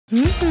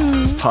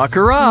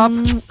Pucker up.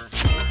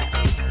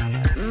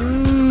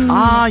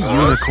 Ah,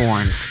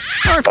 unicorns.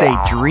 Aren't they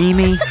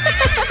dreamy?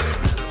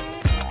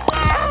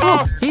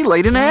 Oh, he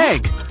laid an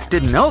egg.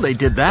 Didn't know they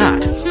did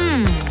that.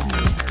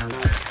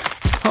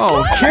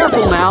 Oh,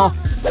 careful now.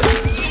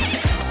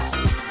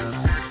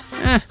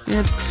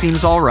 It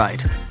seems all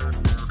right.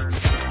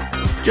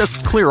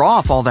 Just clear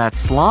off all that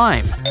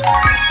slime.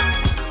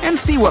 And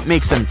see what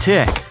makes him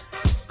tick.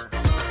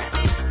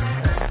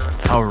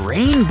 A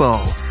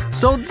rainbow.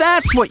 So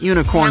that's what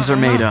unicorns are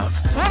made of.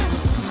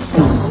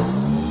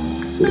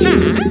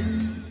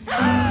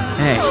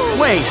 Hey,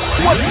 wait,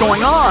 what's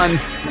going on?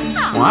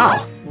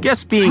 Wow,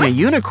 guess being a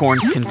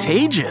unicorn's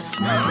contagious.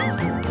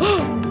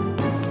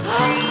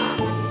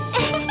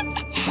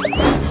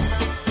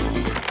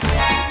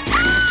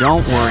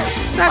 Don't worry,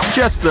 that's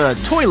just the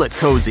toilet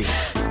cozy.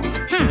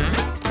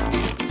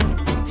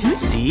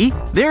 See,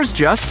 there's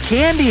just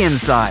candy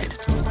inside,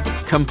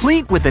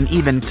 complete with an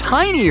even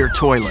tinier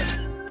toilet.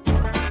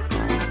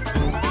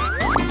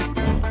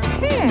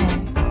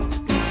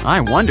 I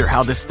wonder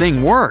how this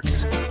thing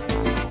works.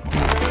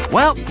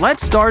 Well,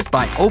 let's start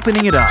by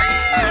opening it up.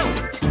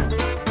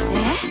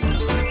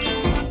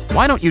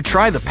 Why don't you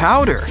try the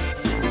powder?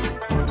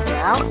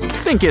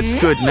 Think it's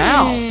good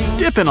now.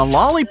 Dip in a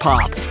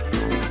lollipop.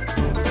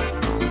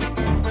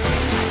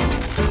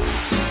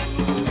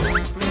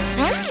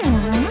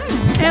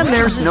 And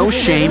there's no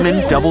shame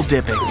in double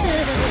dipping.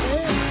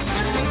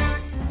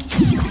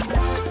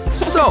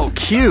 So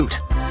cute.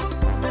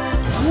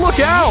 Look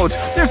out!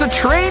 There's a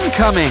train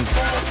coming!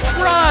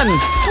 Run!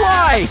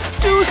 Fly!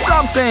 Do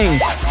something!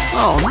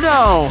 Oh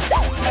no!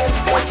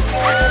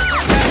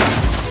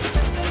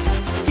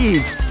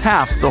 He's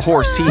half the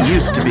horse he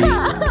used to be.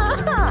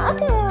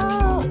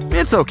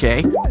 It's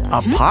okay.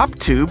 A pop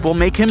tube will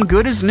make him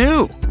good as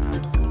new.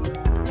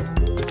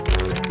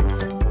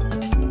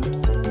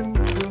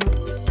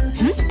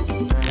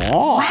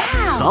 Oh,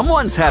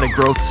 someone's had a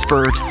growth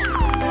spurt.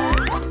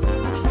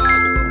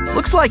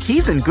 Looks like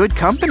he's in good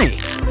company.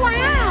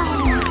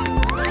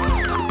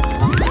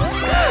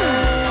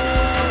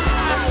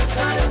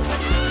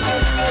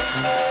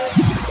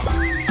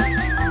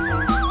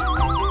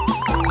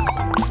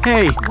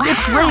 Hey,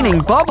 it's raining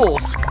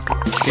bubbles!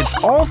 It's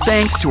all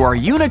thanks to our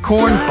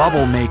unicorn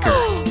bubble maker.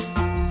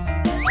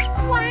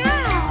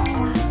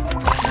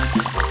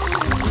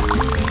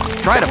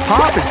 Try to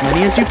pop as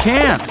many as you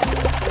can.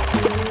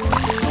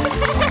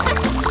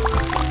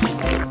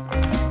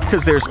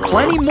 Because there's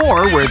plenty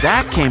more where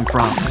that came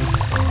from.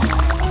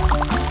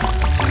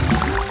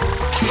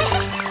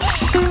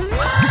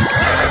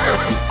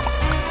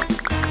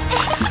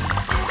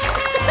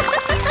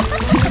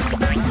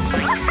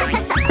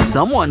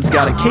 Someone's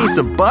got a case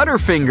of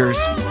Butterfingers.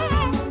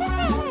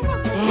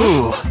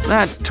 Ooh,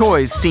 that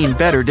toy's seen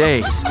better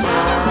days.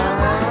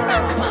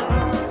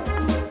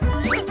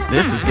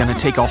 This is gonna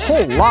take a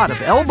whole lot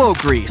of elbow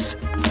grease.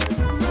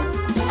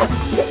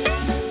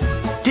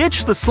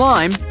 Ditch the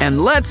slime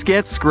and let's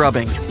get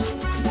scrubbing.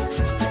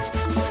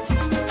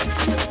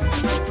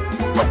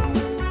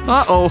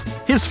 Uh-oh,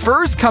 his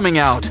fur's coming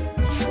out.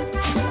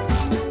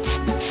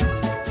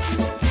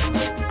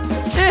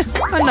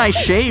 A nice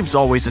shave's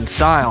always in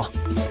style.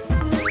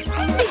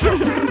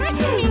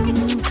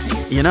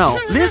 You know,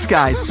 this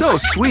guy's so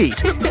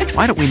sweet.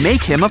 Why don't we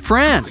make him a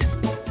friend?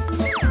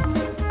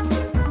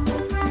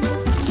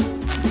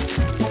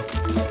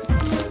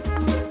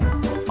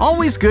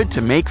 Always good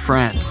to make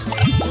friends.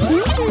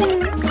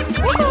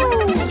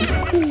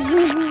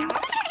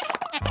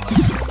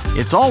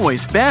 It's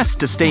always best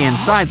to stay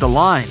inside the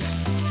lines.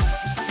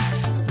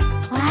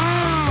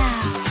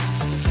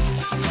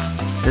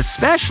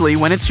 Especially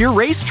when it's your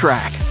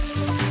racetrack.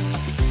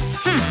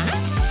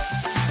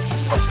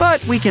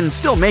 But we can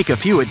still make a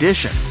few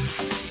additions.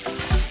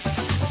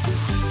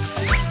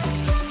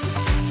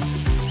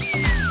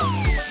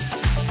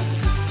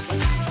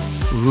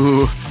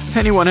 Ooh,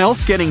 anyone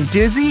else getting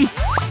dizzy?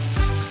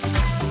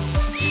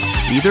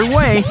 Either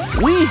way,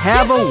 we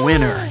have a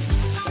winner.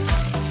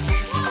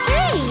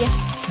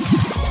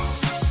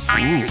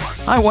 Ooh,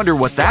 I wonder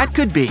what that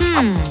could be.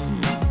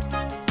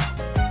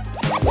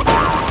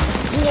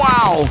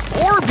 Wow,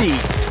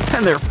 Orbeez!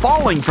 And they're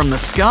falling from the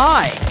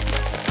sky.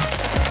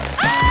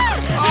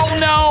 Oh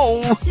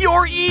no!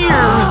 Your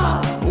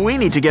ears! We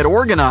need to get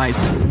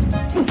organized.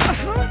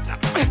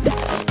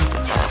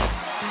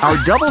 Our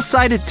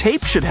double-sided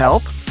tape should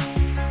help.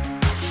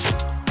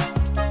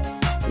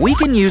 We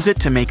can use it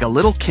to make a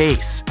little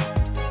case.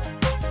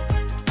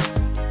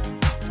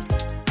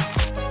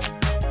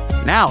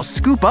 Now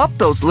scoop up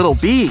those little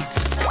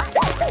beads.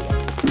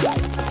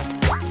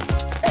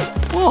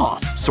 Oh,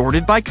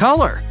 sorted by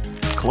color.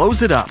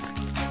 Close it up.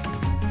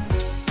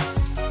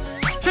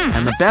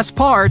 And the best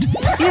part,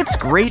 it's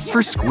great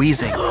for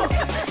squeezing.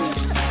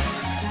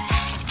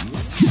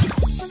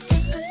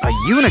 A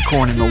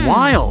unicorn in the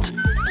wild,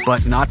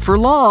 but not for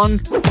long.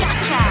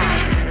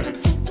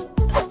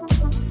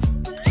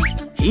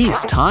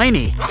 He's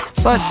tiny,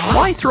 but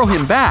why throw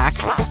him back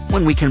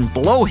when we can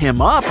blow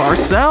him up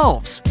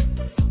ourselves?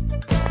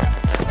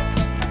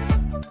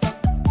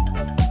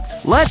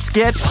 Let's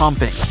get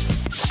pumping.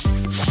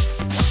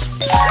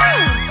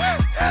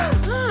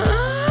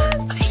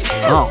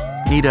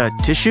 Oh, need a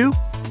tissue?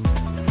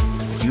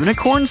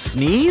 Unicorn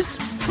sneeze?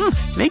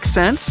 Makes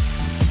sense.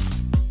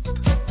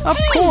 Of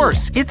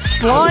course, it's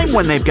slime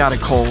when they've got a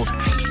cold.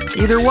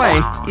 Either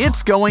way,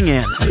 it's going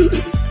in.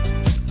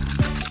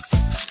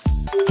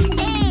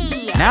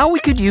 Now we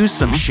could use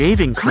some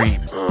shaving cream.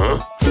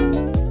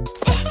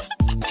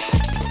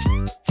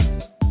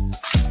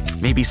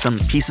 Maybe some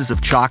pieces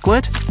of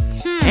chocolate?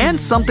 And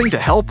something to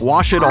help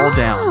wash it all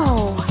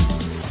down.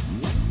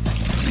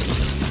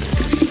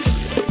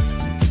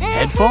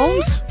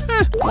 Headphones?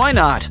 Why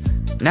not?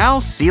 Now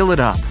seal it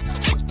up.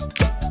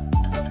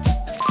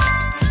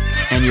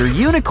 And your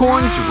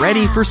unicorn's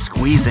ready for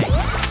squeezing.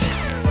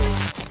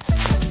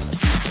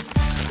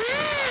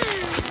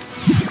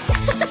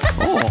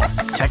 Oh,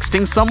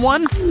 texting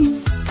someone?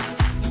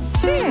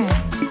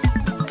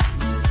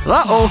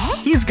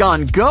 Uh-oh, he's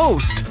gone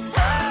ghost.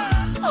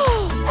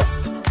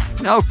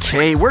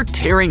 Okay, we're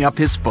tearing up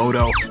his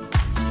photo.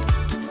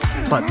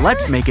 But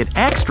let's make it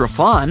extra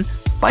fun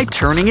by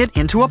turning it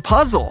into a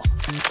puzzle.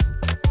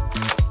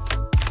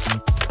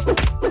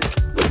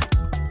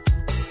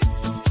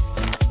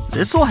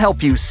 This'll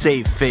help you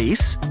save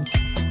face.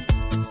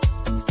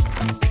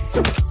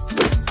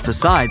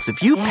 Besides,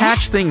 if you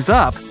patch things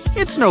up,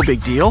 it's no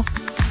big deal.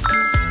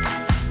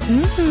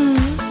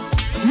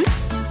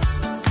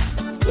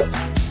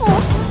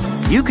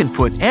 You can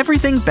put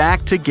everything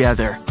back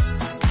together.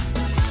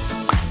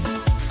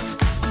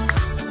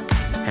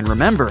 And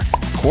remember,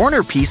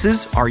 corner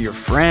pieces are your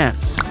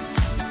friends.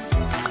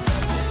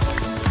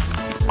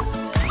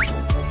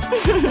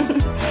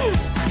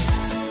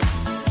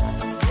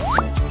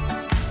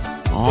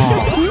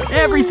 Oh,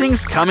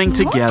 everything's coming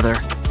together.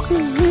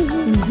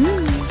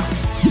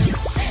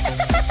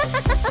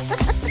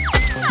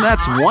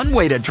 That's one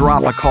way to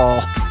drop a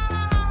call.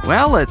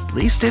 Well, at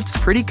least it's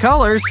pretty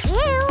colors.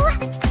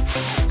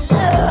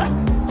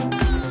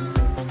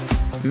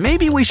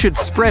 Maybe we should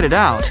spread it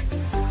out.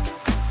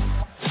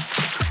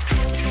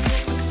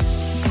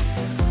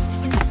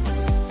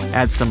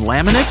 Add some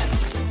laminate.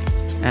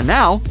 And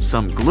now,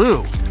 some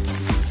glue.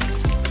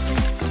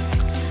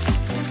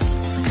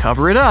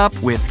 Cover it up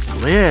with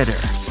glitter.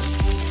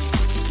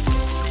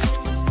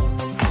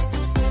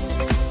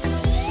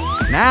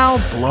 Now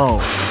blow.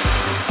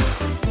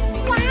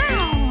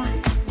 Wow!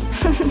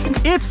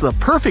 It's the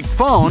perfect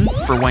phone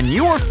for when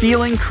you're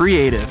feeling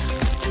creative.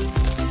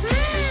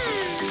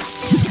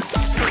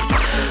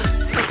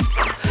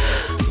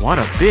 What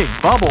a big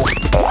bubble.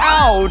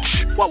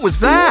 Ouch! What was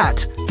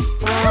that?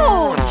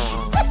 Ouch!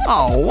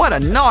 Oh, what a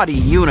naughty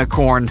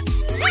unicorn.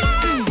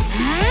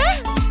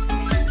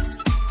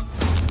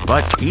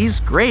 But he's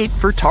great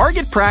for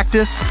target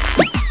practice.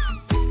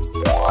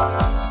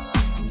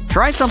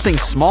 Try something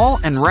small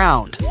and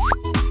round.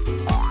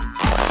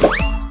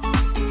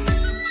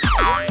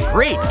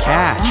 Great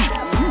catch.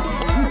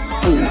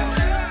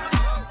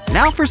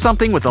 Now for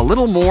something with a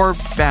little more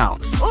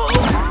bounce.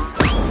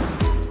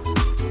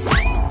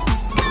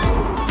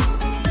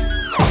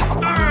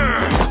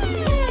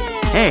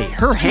 Hey,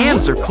 her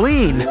hands are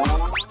clean.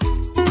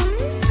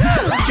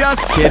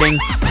 Just kidding.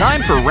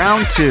 Time for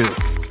round 2.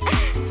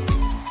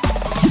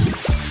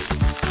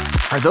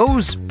 Are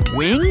those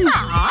wings?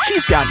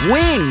 She's got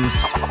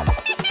wings!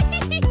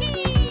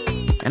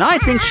 And I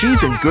think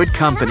she's in good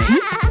company.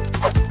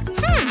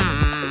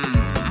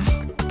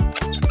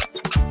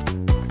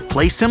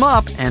 Place him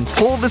up and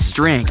pull the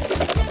string.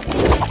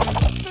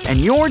 And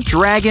your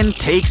dragon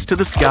takes to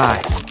the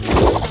skies.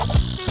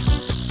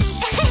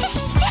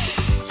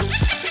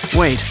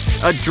 Wait,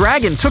 a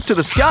dragon took to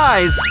the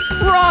skies!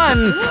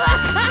 Run!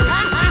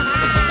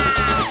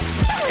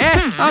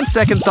 On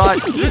second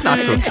thought, he's not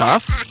so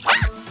tough.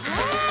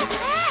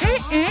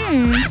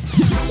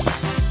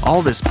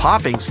 All this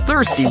popping's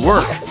thirsty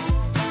work.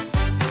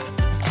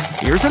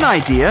 Here's an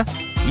idea.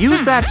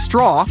 Use that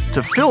straw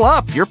to fill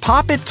up your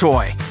Pop It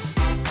toy.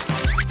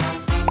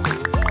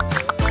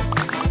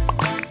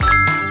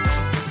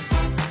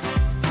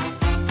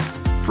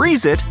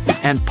 Freeze it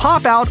and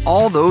pop out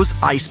all those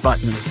ice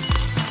buttons.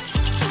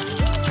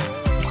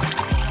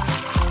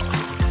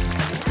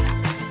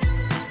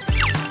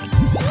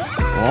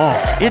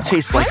 Oh, it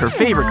tastes like her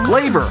favorite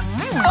flavor.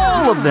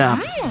 All of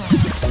them.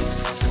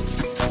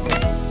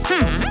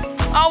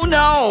 Oh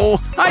no!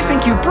 I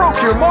think you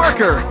broke your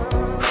marker.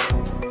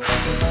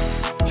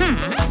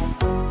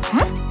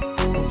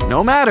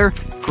 No matter.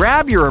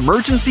 Grab your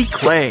emergency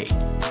clay.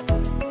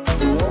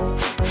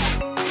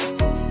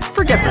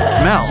 Forget the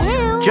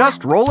smell.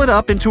 Just roll it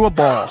up into a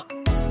ball.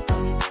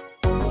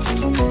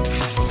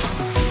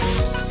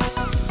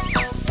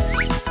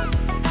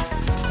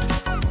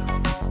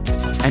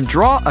 And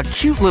draw a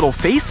cute little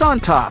face on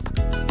top.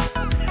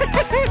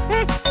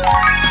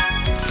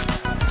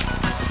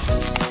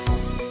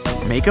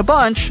 Make a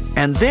bunch,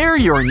 and they're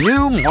your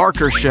new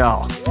marker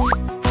shell.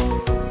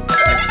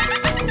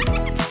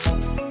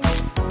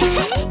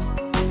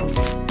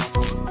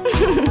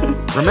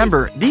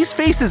 Remember, these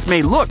faces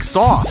may look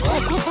soft,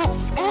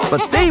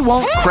 but they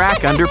won't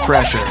crack under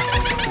pressure.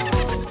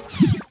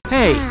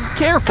 Hey,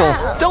 careful!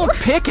 Don't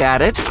pick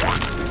at it!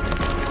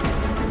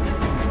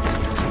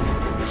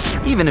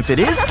 Even if it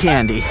is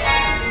candy.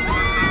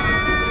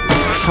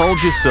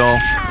 Told you so.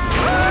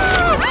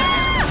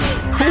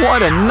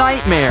 What a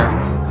nightmare!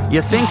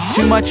 You think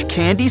too much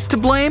candy's to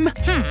blame?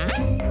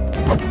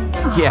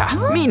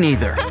 Yeah, me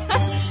neither.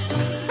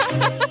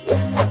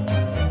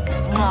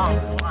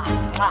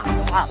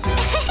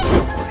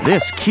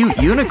 This cute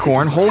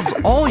unicorn holds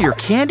all your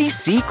candy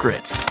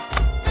secrets.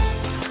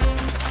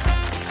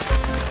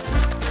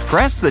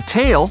 Press the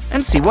tail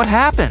and see what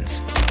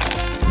happens.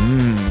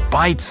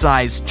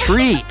 Bite-sized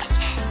treats.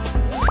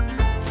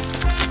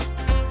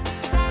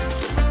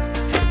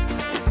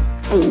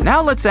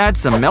 Now let's add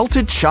some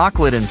melted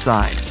chocolate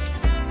inside.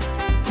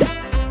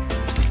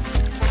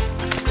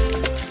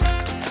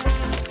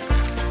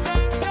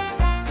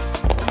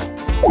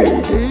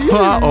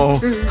 Uh-oh,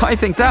 I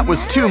think that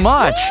was too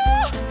much.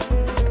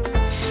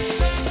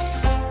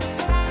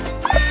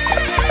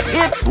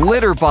 It's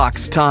litter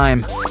box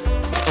time.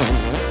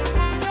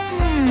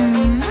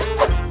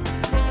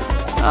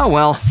 Oh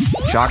well,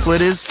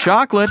 chocolate is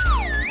chocolate.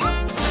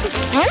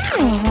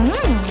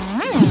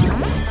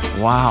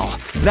 Wow,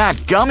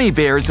 that gummy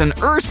bear's an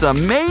Ursa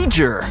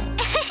Major.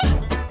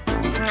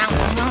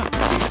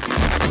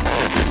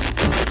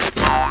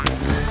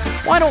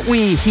 Why don't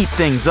we heat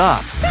things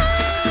up?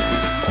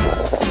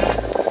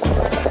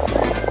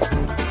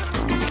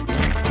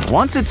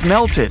 Once it's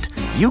melted,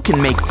 you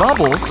can make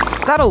bubbles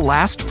that'll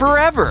last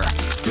forever.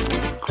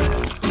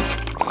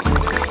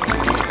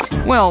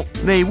 Well,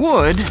 they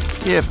would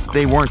if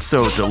they weren't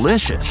so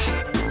delicious.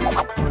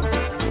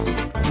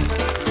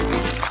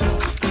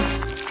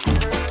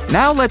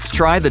 Now let's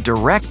try the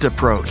direct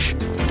approach.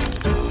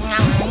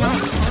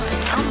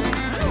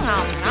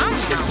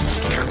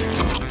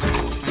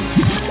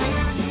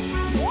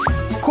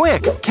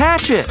 Quick,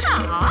 catch it!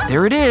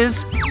 There it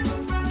is.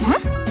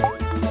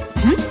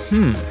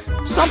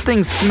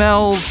 Something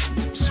smells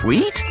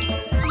sweet?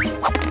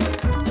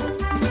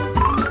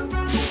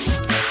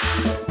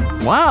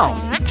 Wow,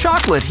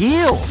 chocolate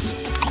heals.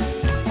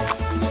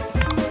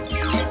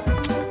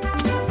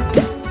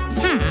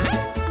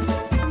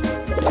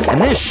 And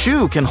this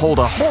shoe can hold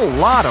a whole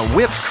lot of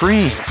whipped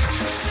cream.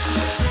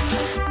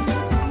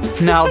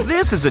 Now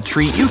this is a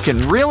treat you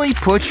can really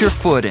put your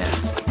foot in.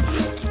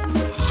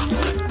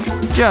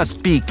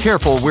 Just be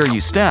careful where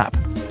you step.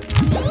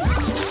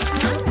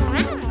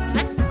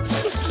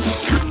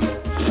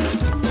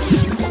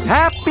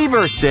 Happy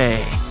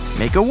birthday!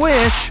 Make a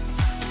wish.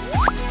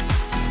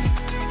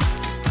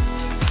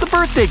 The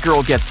birthday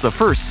girl gets the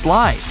first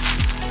slice.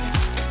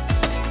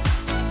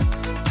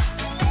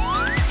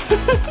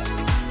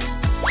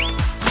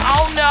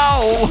 Oh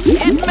no!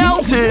 It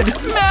melted!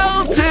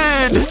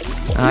 Melted!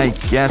 I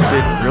guess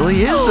it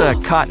really is a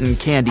cotton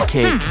candy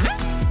cake.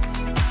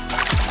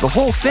 The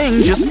whole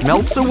thing just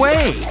melts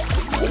away.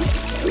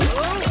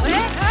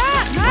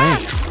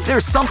 Wait,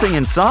 there's something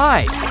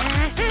inside.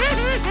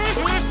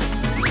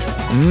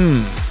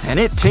 And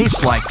it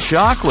tastes like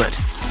chocolate.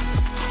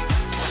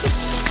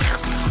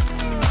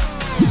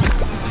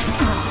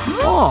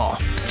 Oh,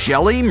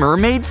 jelly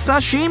mermaid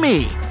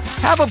sashimi.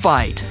 Have a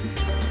bite.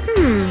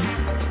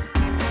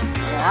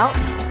 Well,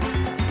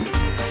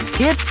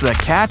 It's the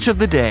catch of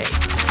the day.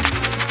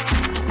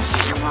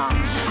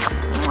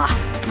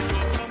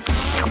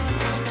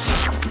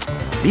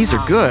 These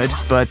are good,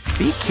 but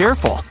be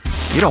careful.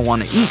 You don't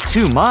want to eat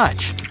too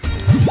much.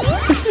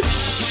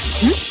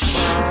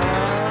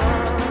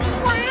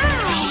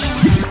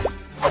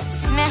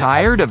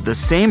 Tired of the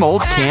same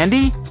old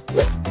candy?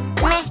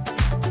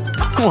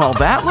 Well,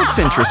 that looks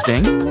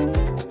interesting.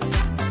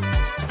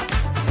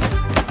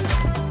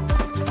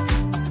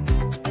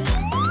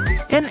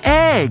 An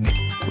egg!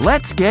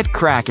 Let's get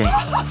cracking.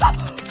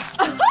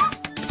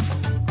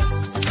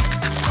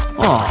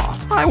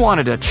 Oh, I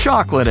wanted a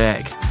chocolate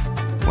egg.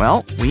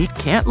 Well, we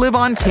can't live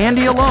on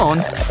candy alone.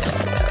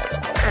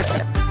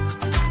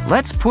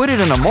 Let's put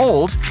it in a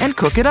mold and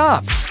cook it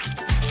up.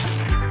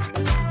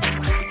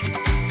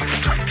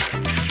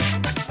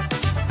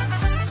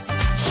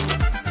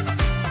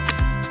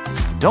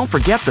 Don't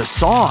forget the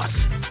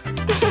sauce.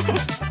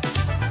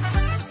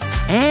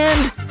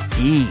 And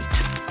eat.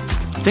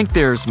 Think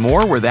there's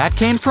more where that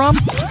came from?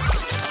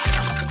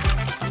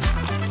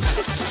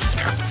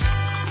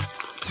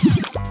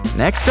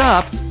 Next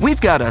up, we've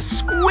got a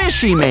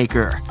squishy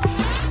maker.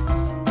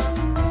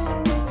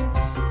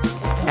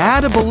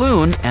 Add a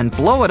balloon and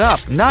blow it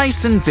up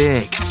nice and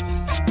big.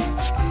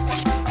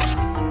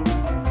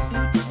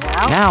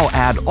 Now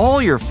add all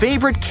your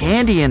favorite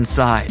candy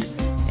inside.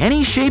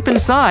 Any shape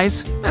and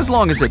size, as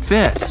long as it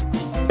fits.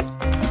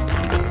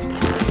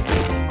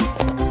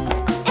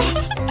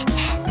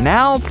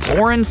 Now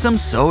pour in some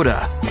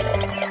soda.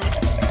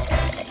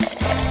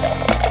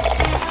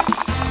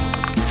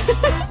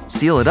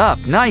 Seal it up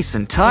nice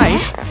and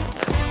tight.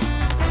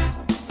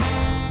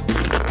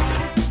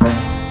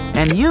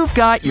 And you've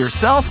got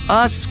yourself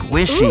a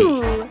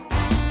squishy.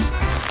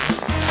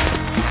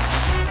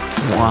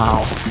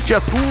 Wow,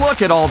 just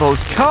look at all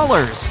those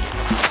colors.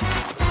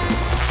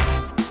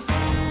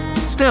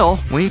 Still,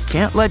 we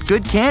can't let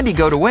good candy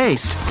go to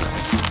waste.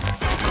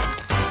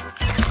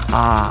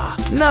 Ah,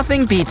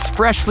 nothing beats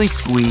freshly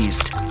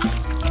squeezed.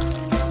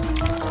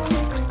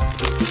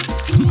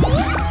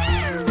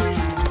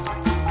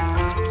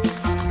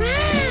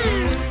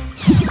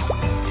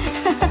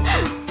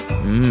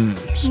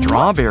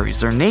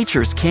 Strawberries are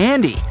nature's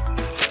candy.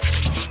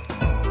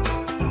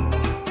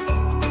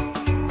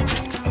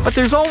 But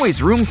there's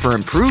always room for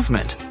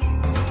improvement.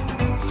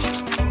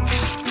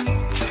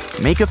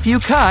 Make a few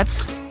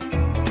cuts.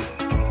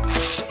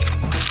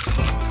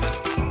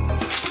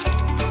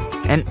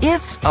 And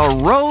it's a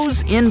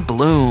rose in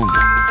bloom.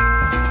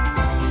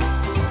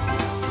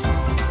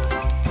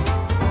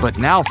 But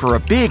now for a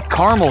big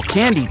caramel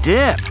candy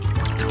dip.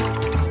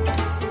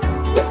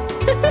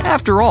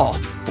 After all,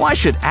 why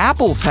should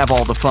apples have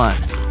all the fun?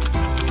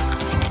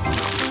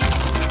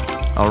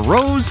 A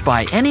rose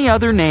by any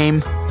other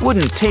name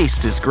wouldn't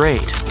taste as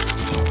great.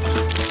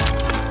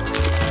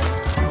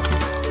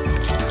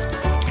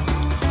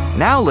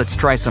 Now let's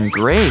try some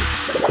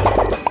grapes.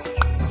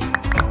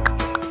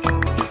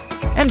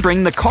 And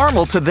bring the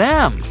caramel to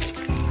them.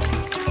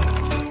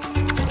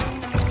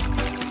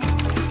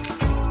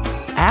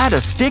 Add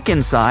a stick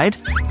inside,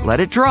 let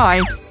it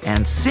dry,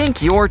 and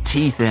sink your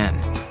teeth in.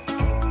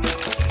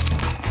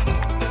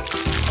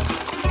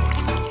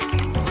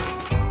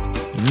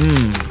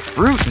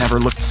 Fruit never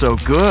looked so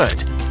good.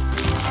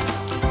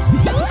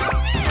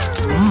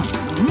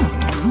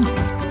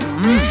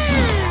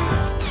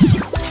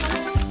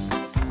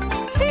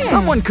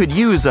 Someone could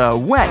use a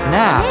wet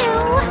nap.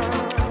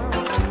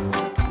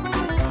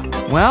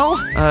 Well,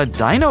 a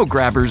dino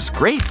grabber's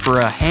great for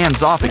a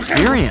hands-off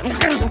experience.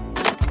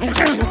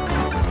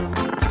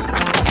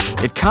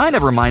 It kind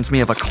of reminds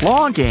me of a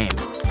claw game,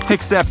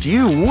 except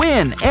you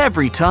win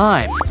every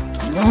time.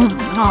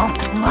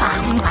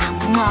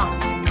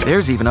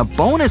 There's even a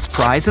bonus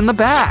prize in the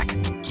back.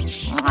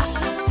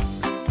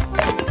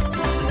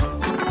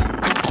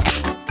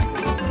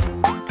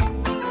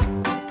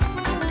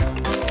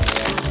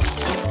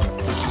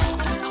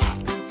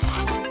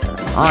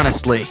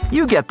 Honestly,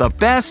 you get the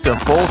best of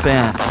both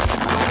ends.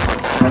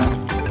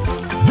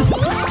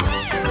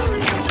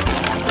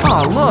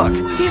 Oh, look,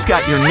 he's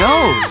got your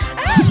nose.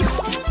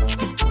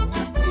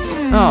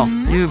 Oh,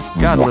 you've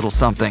got a little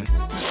something.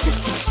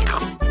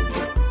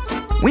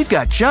 We've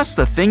got just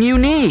the thing you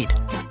need.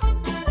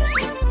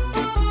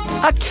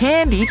 A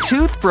candy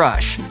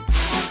toothbrush.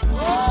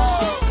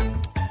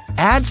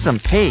 Add some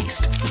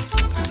paste.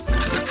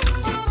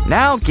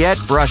 Now get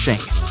brushing.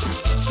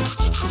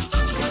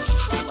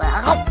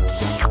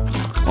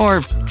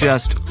 Or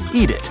just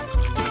eat it.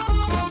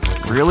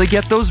 Really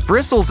get those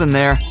bristles in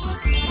there.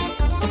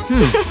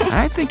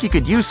 I think you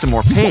could use some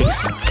more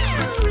paste.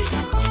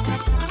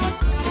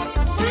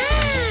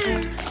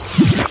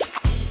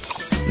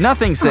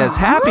 Nothing says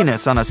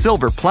happiness on a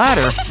silver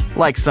platter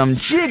like some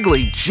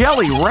jiggly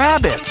jelly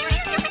rabbits.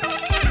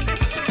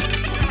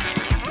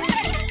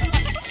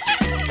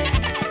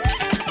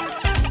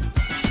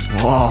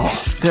 Whoa,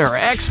 they're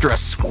extra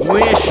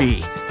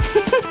squishy.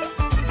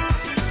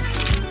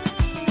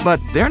 But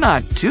they're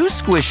not too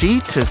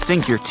squishy to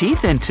sink your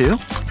teeth into.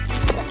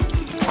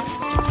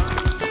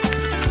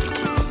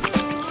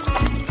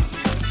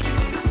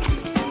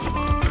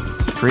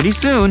 Pretty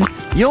soon,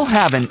 you'll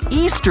have an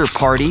Easter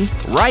party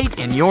right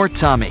in your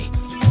tummy.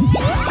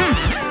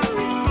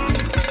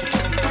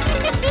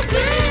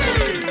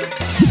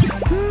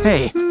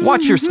 Hey,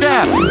 watch your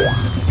step!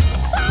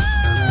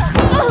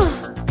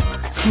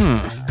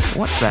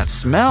 What's that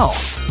smell?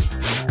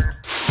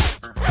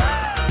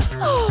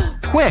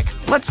 Quick,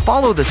 let's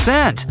follow the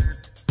scent.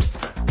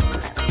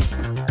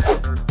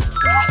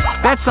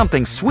 Bet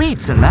something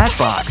sweet's in that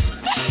box.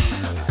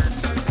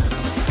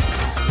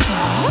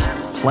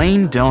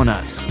 Plain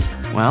donuts.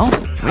 Well,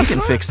 we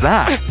can fix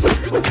that.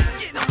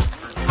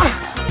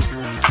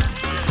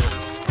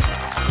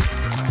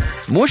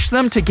 Mush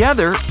them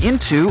together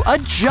into a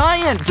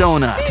giant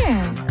donut.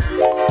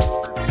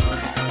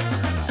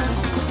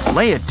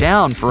 Lay it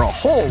down for a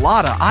whole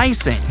lot of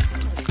icing.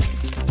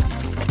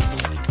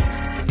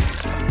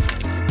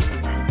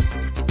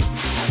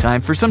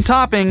 Time for some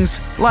toppings,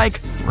 like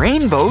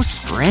rainbow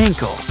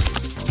sprinkles.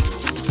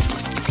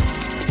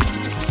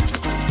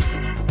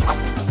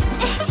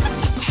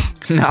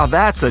 Now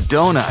that's a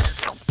donut.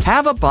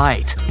 Have a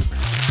bite.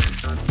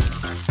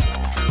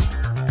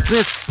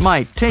 This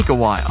might take a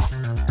while.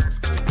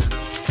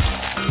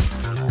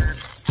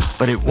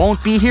 But it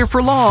won't be here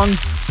for long.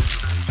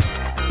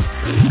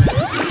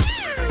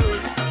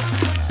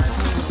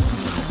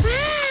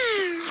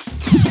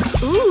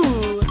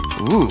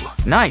 Ooh,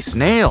 nice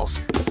nails.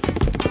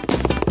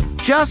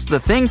 Just the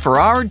thing for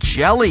our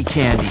jelly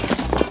candies.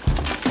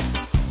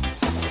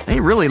 They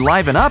really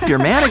liven up your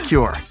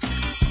manicure.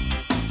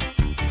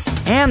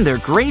 And they're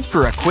great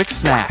for a quick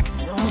snack.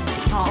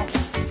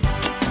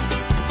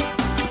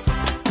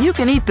 You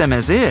can eat them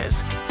as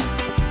is.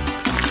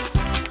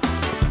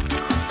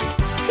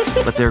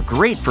 But they're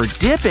great for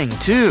dipping,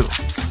 too.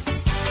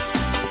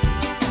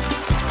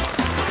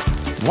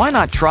 Why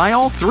not try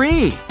all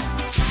three?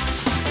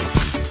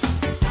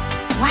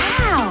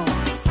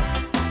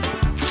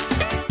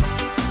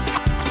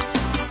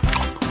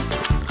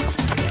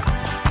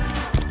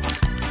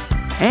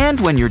 And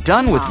when you're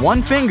done with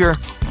one finger,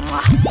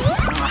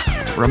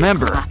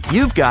 remember,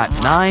 you've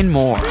got 9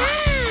 more.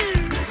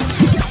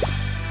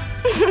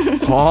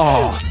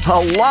 Oh,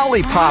 a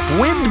lollipop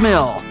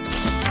windmill!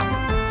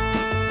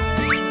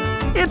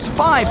 It's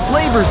 5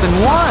 flavors in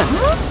one,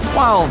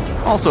 while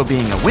also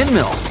being a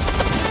windmill.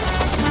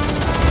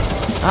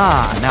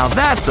 Ah, now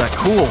that's a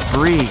cool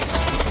breeze.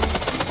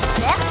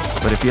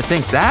 But if you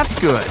think that's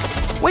good,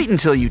 wait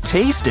until you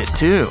taste it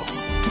too.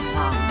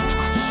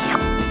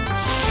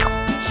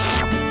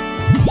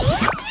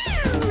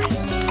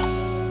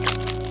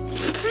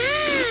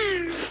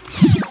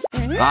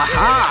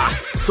 Aha!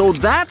 So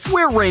that's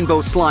where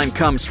rainbow slime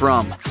comes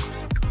from.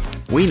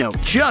 We know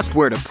just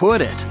where to put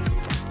it.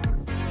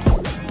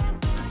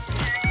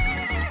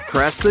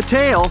 Press the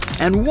tail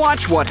and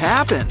watch what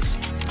happens.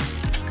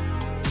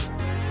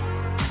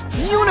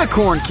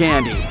 Unicorn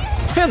candy!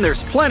 And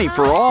there's plenty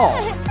for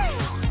all.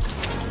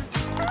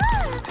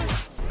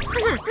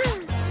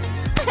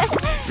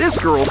 This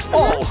girl's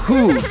all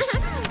hooves.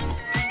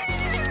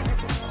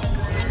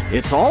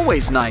 It's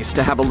always nice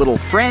to have a little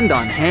friend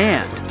on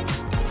hand.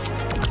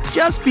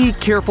 Just be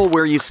careful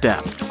where you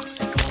step.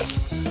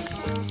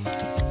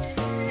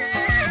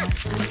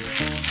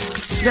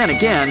 Then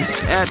again,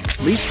 at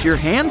least your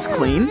hand's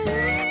clean.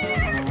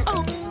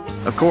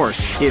 Of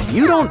course, if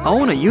you don't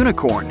own a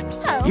unicorn,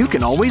 you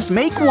can always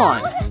make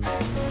one.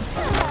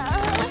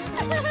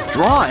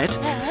 Draw it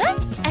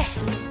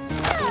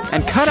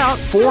and cut out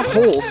 4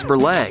 holes for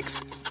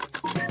legs.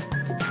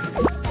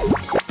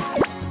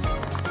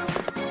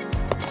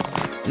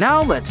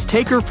 Now let's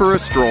take her for a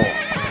stroll.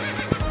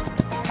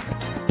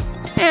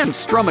 And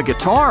strum a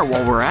guitar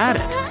while we're at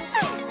it.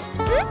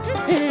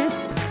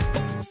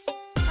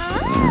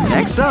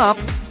 Next up,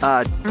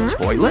 a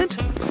toilet?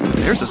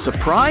 There's a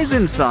surprise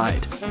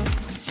inside.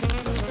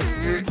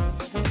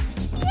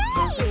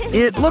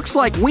 It looks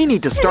like we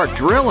need to start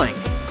drilling.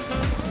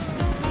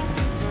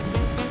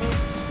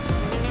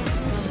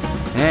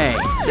 Hey,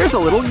 there's a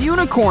little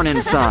unicorn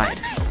inside.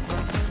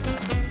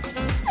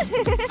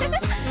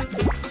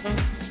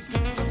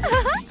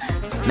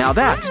 Now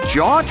that's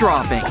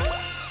jaw-dropping.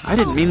 I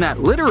didn't mean that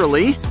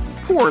literally.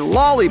 Poor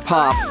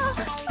lollipop.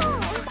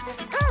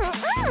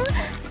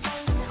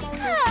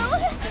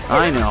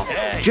 I know.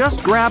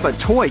 Just grab a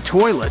toy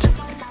toilet.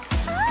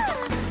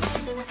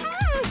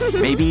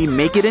 Maybe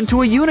make it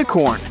into a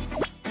unicorn.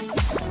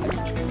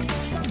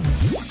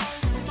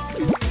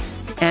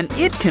 And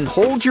it can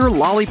hold your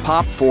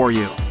lollipop for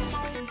you.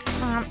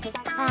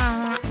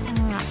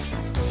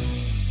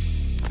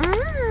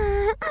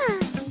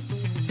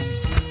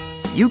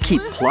 You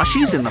keep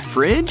plushies in the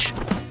fridge?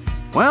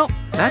 Well,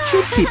 that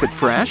should keep it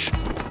fresh.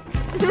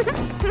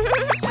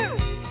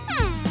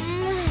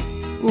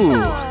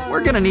 Ooh,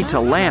 we're gonna need to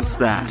lance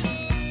that.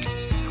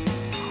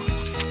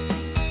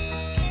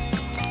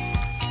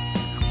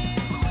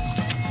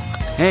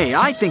 Hey,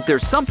 I think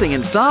there's something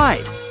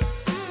inside.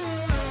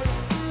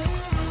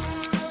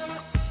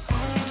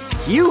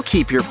 You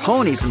keep your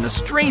ponies in the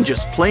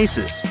strangest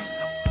places.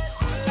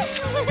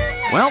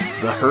 Well,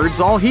 the herd's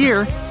all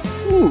here.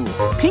 Ooh,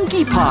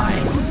 Pinkie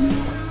Pie.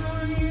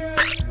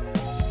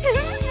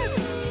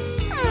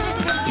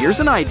 Here's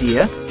an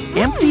idea.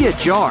 Empty a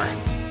jar.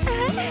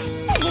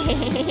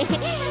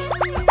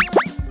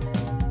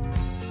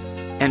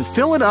 And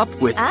fill it up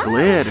with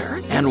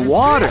glitter and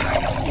water.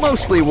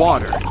 Mostly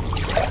water.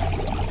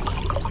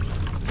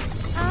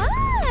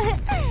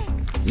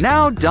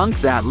 Now dunk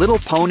that little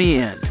pony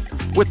in,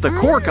 with the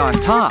cork on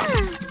top.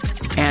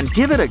 And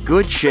give it a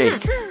good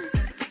shake.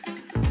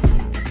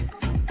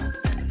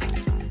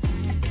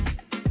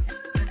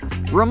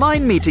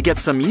 Remind me to get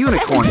some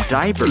unicorn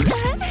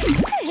diapers.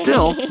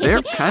 Still,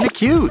 they're kind of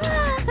cute.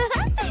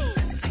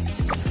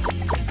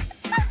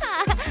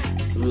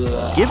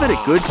 Give it a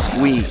good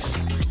squeeze.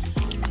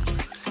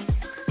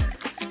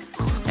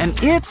 And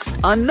it's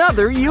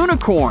another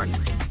unicorn.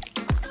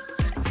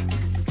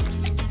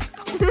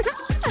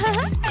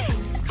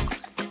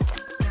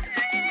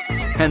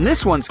 And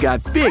this one's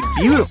got big,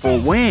 beautiful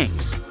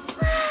wings.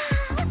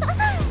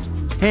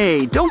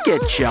 Hey, don't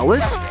get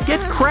jealous.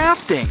 Get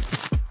crafting.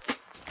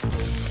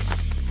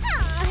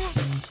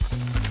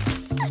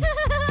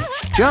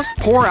 Just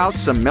pour out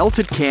some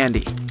melted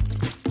candy.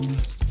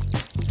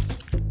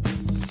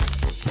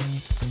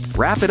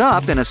 Wrap it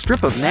up in a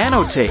strip of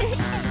nanotape.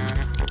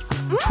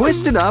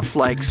 Twist it up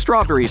like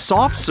strawberry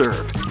soft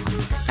serve.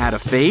 Add a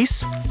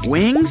face,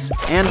 wings,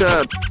 and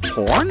a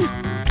horn?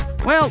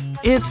 Well,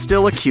 it's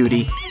still a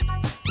cutie.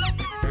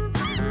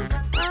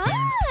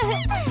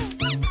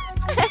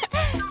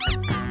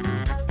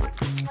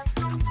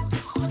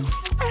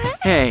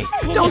 Hey,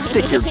 don't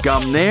stick your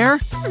gum there.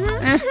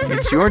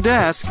 It's your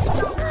desk.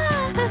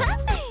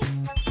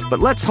 But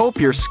let's hope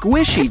your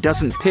squishy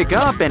doesn't pick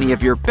up any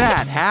of your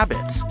bad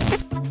habits.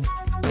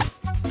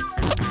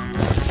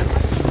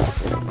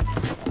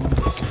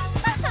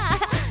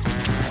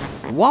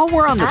 While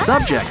we're on the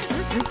subject,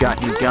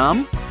 got any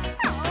gum?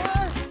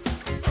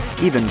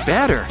 Even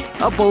better,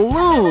 a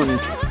balloon.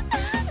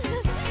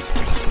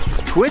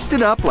 Twist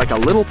it up like a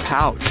little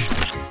pouch.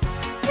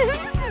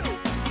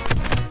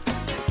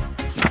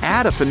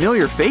 Add a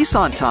familiar face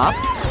on top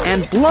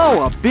and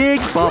blow a big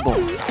bubble.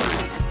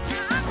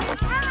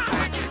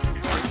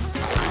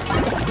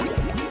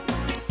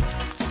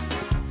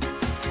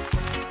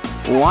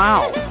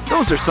 Wow,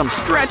 those are some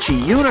stretchy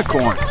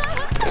unicorns.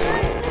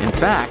 In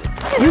fact,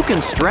 you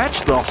can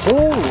stretch the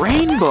whole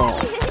rainbow.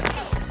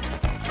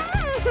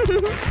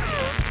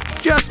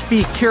 Just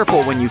be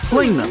careful when you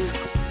fling them.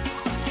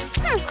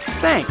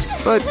 Thanks,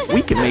 but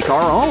we can make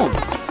our own.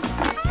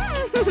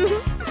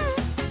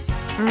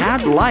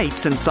 Add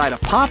lights inside a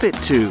poppet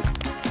tube.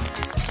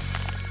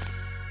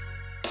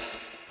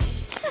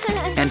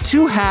 And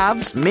two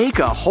halves make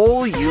a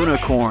whole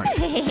unicorn.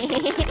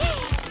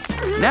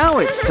 Now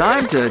it's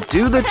time to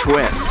do the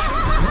twist.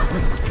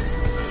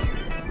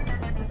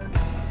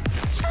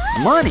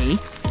 Money?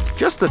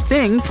 Just the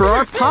thing for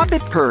our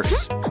poppet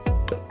purse.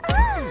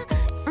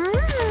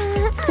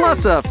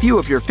 Plus a few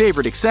of your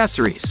favorite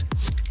accessories.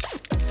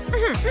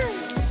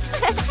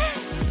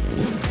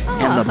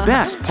 And the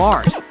best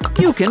part,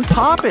 you can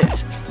pop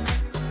it.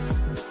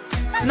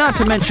 Not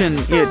to mention,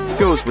 it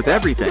goes with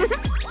everything.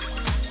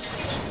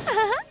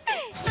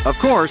 Of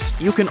course,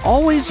 you can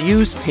always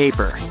use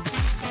paper.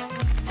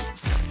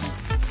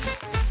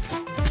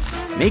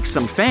 Make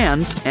some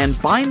fans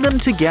and bind them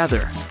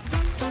together.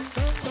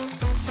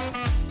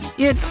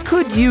 It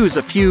could use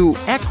a few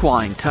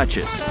equine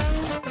touches.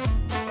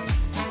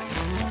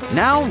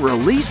 Now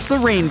release the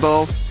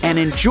rainbow and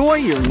enjoy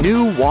your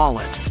new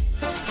wallet.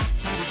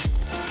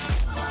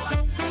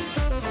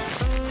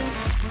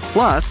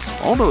 Plus,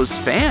 all those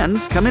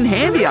fans come in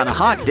handy on a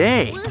hot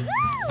day.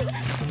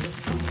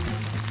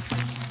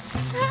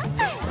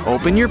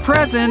 Open your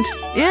present.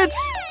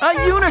 It's a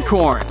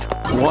unicorn.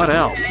 What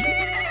else?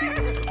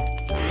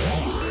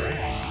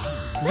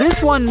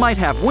 This one might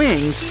have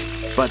wings,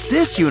 but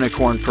this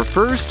unicorn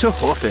prefers to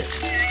hoof it.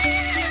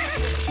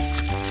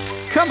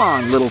 Come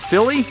on, little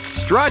filly,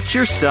 strut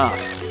your stuff.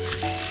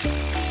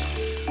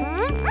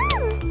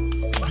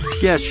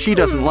 Guess she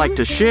doesn't like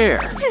to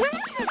share.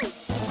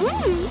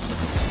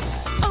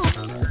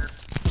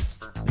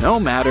 No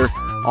matter,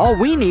 all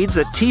we need's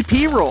a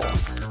TP roll.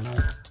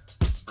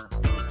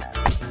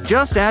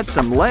 Just add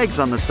some legs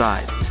on the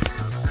side.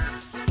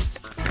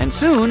 And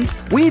soon,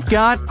 we've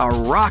got a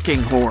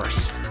rocking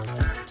horse.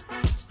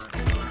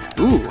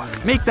 Ooh,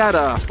 make that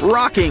a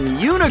rocking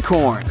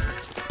unicorn.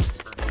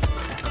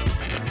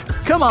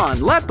 Come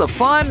on, let the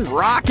fun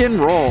rock and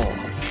roll.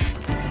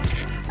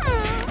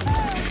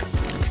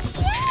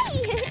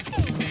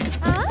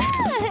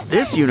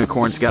 This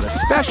unicorn's got a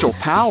special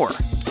power,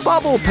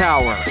 bubble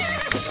power.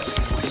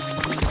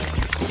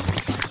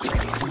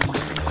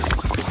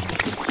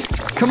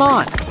 Come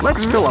on,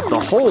 let's fill up the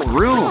whole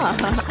room.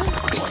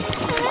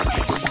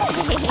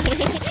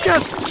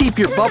 Just keep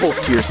your bubbles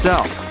to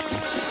yourself.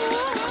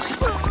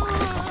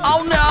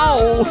 Oh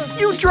no!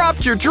 You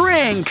dropped your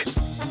drink!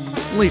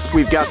 At least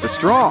we've got the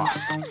straw.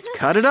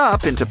 Cut it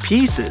up into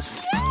pieces.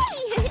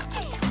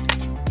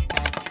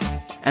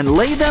 And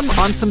lay them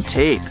on some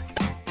tape.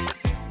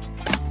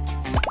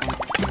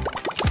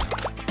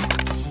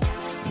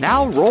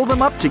 Now roll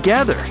them up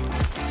together.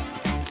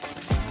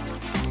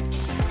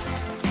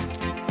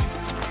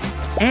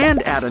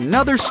 And add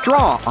another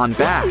straw on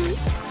back.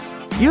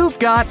 You've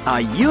got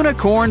a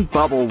unicorn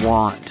bubble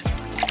wand.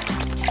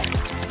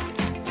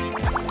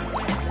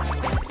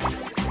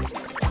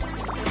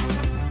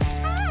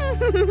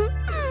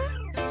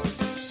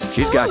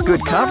 She's got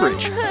good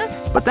coverage,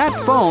 but that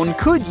phone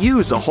could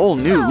use a whole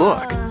new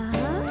look.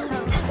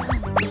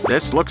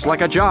 This looks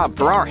like a job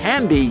for our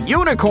handy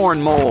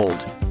unicorn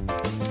mold.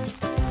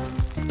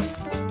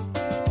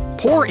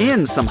 Pour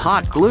in some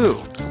hot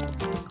glue.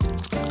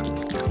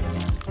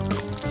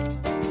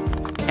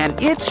 And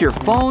it's your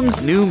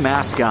phone's new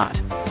mascot.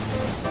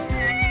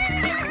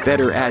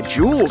 Better add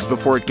jewels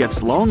before it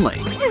gets lonely.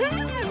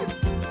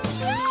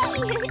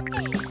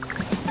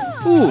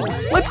 Ooh,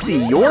 let's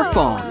see your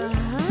phone.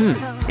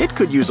 It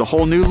could use a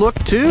whole new look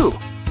too.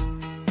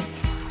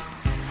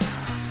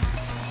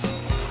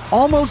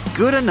 Almost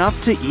good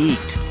enough to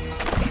eat.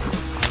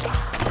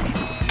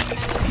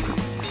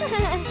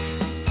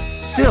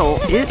 Still,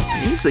 it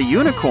needs a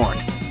unicorn.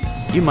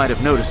 You might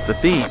have noticed the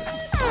theme.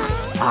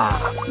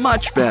 Ah,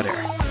 much better.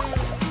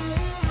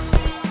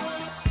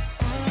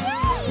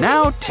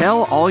 Now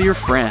tell all your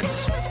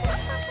friends.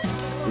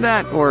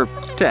 That or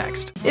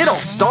text. It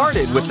all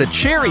started with the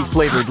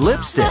cherry-flavored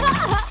lipstick.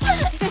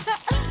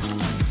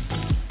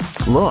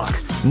 Look,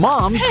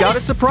 Mom's got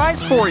a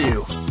surprise for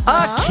you.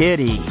 A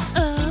kitty.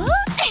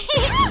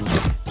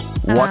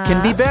 What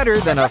can be better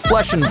than a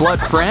flesh and blood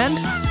friend?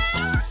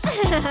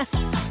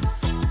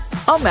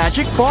 A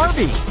magic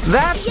Barbie.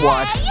 That's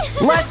what.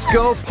 Let's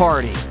go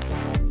party.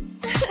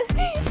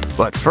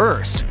 But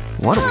first,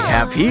 what do we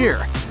have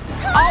here?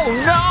 Oh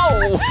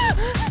no!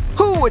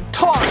 Who would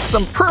toss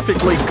some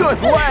perfectly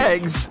good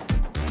legs?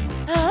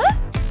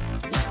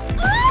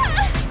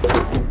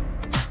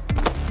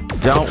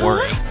 Don't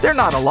worry, they're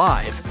not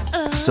alive.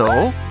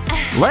 So,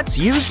 let's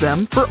use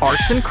them for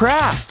arts and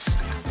crafts.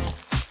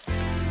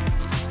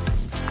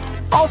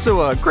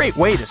 Also a great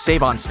way to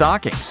save on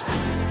stockings.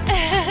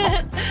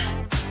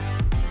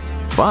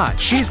 But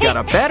she's got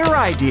a better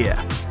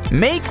idea.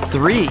 Make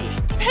 3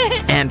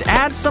 and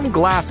add some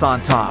glass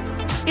on top.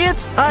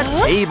 It's a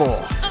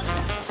table.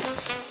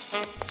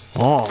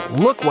 Oh,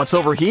 look what's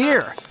over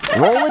here.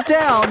 Roll it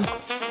down.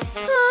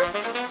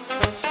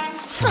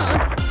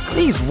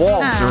 These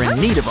walls are in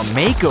need of a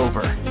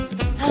makeover.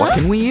 What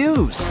can we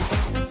use?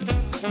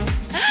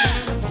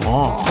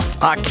 Oh,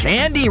 a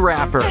candy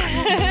wrapper.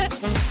 And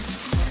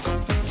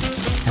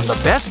the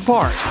best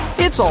part,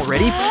 it's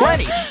already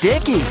plenty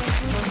sticky.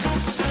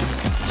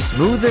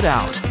 Smooth it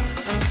out.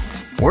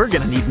 We're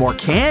gonna need more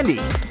candy.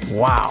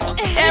 Wow,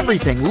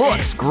 everything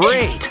looks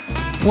great.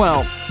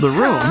 Well, the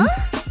room,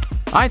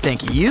 I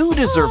think you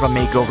deserve a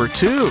makeover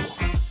too.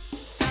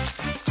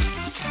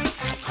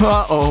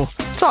 Uh-oh,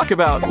 talk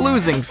about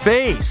losing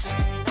face.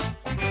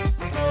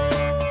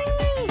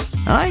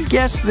 I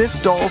guess this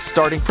doll's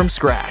starting from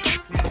scratch.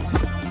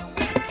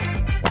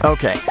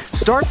 Okay,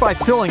 start by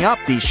filling up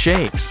these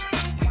shapes.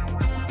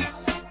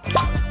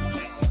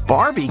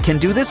 Barbie can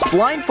do this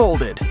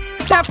blindfolded.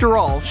 After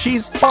all,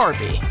 she's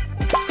Barbie.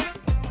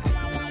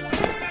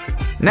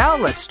 Now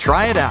let's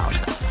try it out.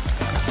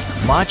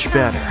 Much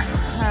better.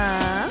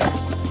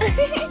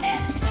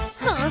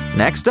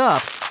 Next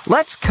up,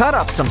 let's cut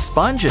up some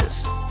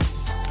sponges.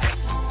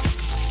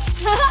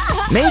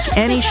 Make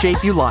any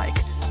shape you like.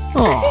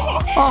 Oh,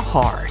 a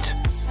heart.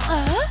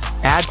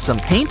 Add some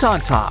paint on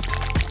top.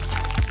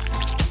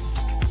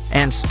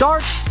 And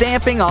start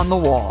stamping on the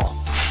wall.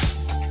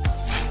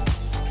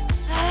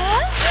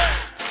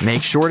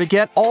 Make sure to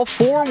get all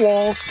 4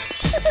 walls.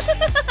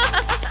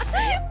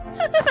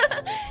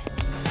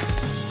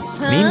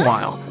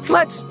 Meanwhile,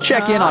 let's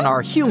check in on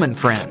our human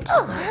friends.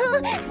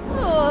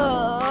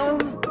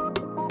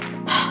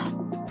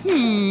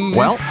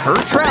 Well, her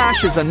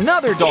trash is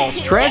another doll's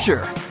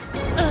treasure.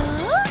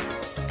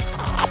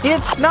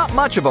 It's not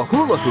much of a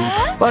hula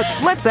hoop, but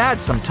let's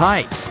add some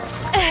tights.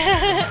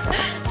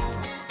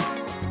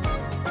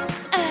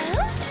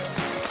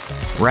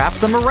 Wrap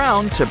them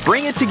around to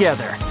bring it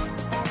together.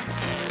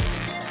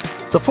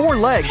 The 4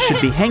 legs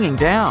should be hanging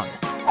down.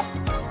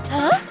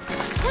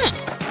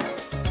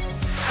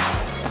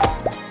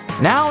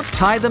 Now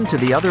tie them to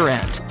the other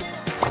end.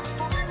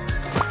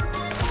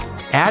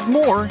 Add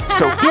more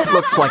so it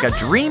looks like a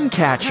dream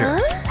catcher.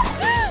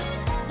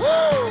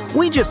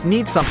 We just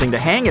need something to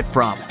hang it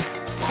from.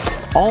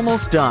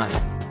 Almost done.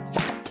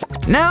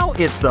 Now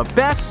it's the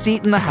best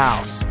seat in the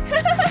house.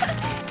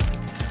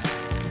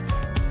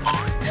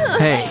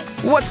 Hey,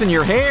 what's in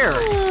your hair?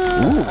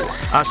 Ooh,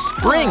 a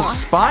spring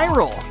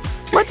spiral.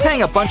 Let's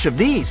hang a bunch of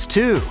these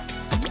too.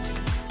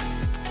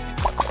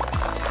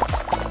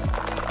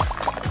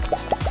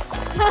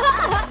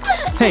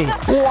 Hey,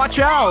 watch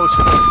out!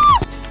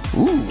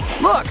 Ooh,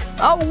 look,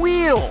 a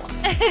wheel!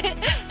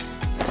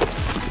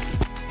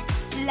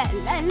 La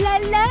la la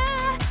la.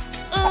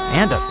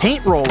 And a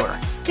paint roller.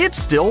 It's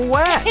still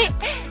wet.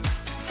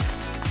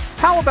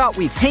 How about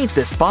we paint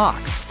this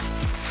box?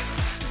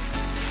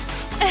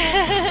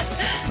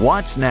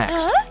 What's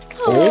next?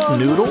 Old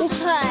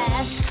noodles?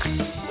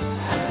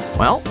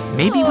 Well,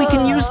 maybe we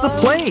can use the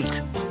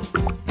plate.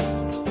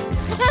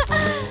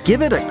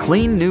 Give it a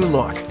clean new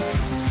look.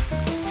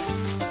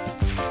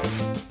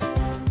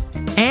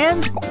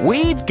 And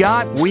we've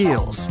got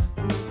wheels.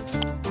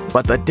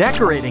 But the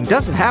decorating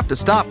doesn't have to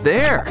stop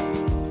there.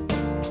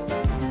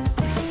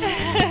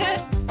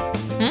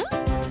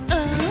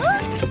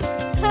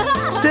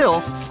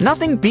 Still,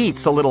 nothing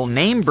beats a little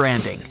name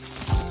branding.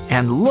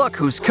 And look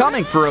who's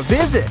coming for a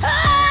visit.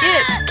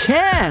 It's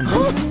Ken!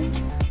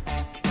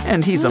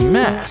 And he's a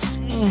mess.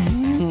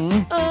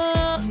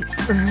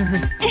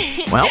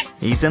 Well,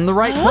 he's in the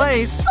right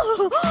place.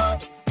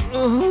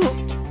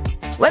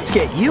 Let's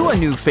get you a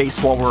new face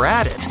while we're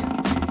at it.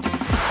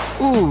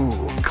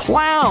 Ooh,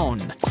 clown!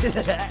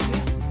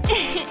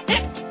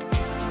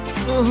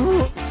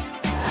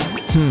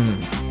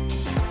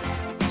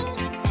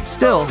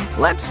 Still,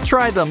 let's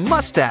try the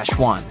mustache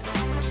one.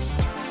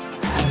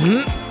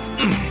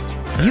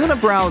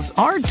 Unibrows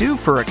are due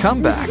for a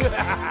comeback.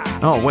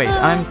 Oh wait,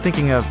 I'm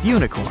thinking of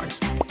unicorns.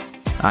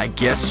 I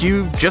guess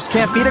you just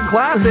can't beat a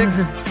classic.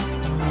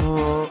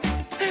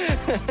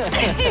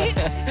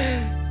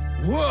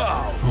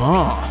 Whoa!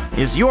 Oh,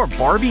 is your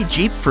Barbie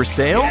Jeep for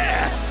sale?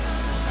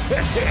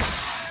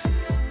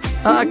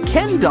 A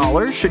Ken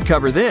dollar should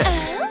cover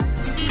this.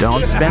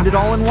 Don't spend it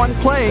all in one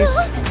place.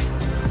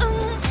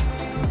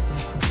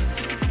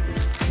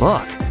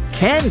 Look,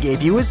 Ken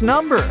gave you his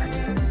number.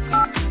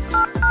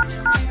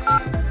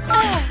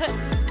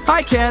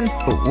 Hi, Ken.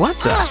 What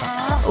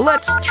the?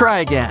 Let's try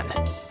again.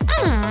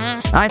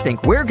 I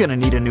think we're gonna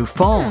need a new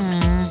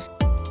phone.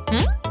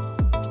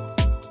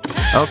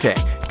 Okay,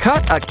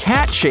 cut a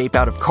cat shape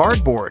out of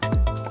cardboard.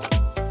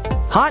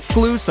 Hot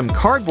glue some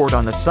cardboard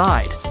on the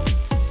side.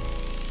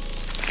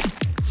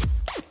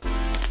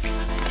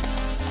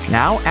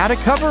 Now add a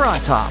cover on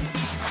top.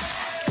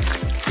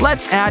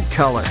 Let's add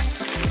color.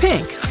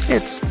 Pink,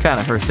 it's kind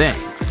of her thing.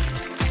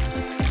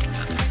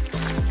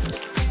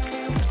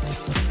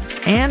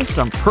 And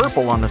some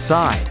purple on the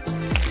side.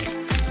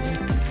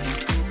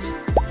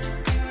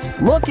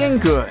 Looking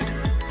good.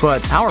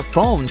 But our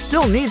phone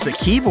still needs a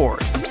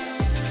keyboard.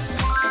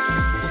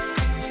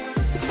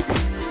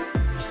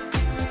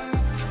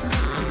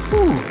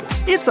 Ooh,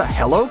 it's a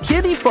Hello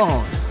Kitty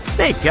phone.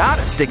 They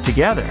gotta stick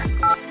together.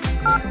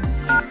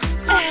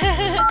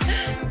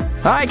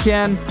 Hi,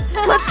 Ken.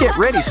 Let's get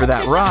ready for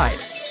that ride.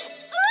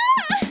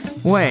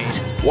 Wait,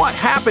 what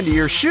happened to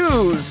your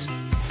shoes?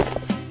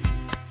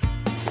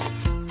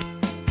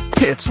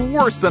 It's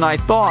worse than I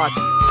thought.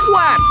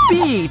 Flat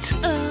feet!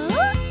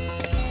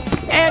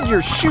 And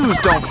your shoes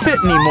don't fit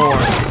anymore.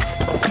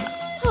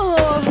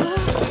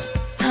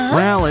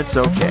 Well, it's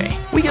okay.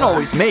 We can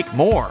always make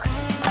more.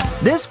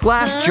 This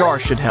glass jar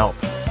should help.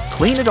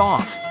 Clean it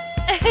off.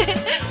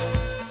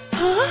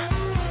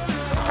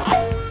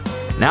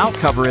 Now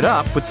cover it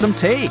up with some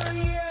tape.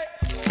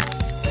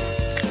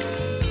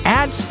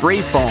 Add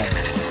spray foam.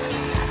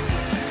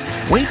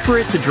 Wait for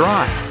it to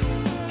dry.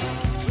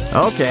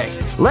 Okay,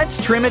 let's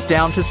trim it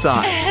down to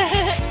size.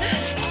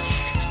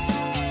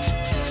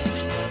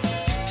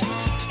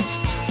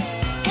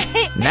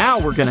 Now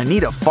we're gonna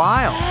need a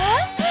file.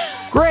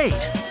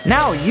 Great,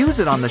 now use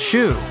it on the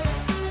shoe.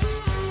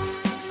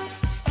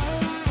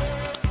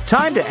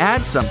 Time to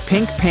add some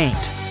pink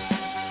paint.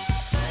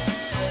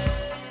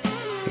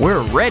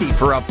 We're ready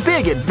for a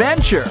big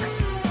adventure.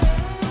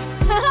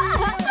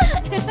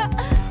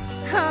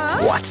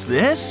 What's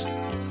this?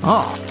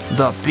 Oh,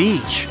 the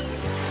beach.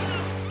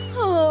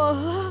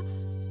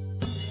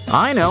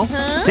 I know.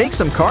 Take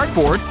some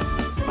cardboard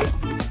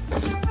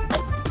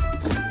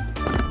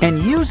and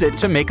use it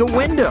to make a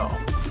window.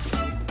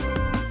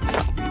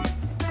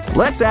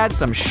 Let's add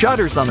some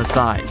shutters on the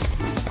sides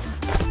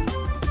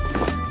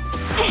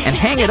and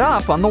hang it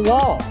up on the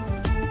wall.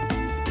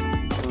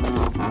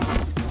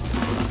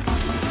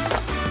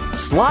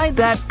 Slide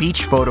that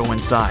beach photo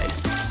inside.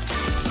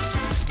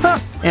 Huh,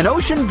 an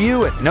ocean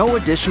view at no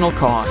additional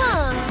cost.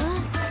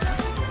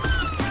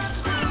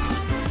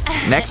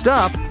 Next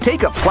up,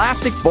 take a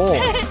plastic bowl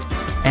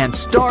and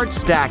start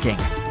stacking.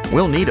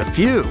 We'll need a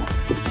few.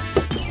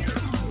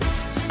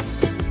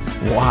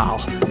 Wow,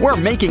 we're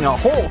making a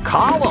whole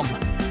column.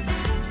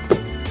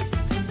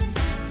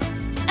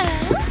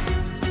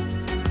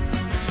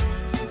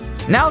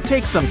 Now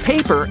take some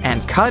paper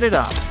and cut it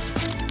up.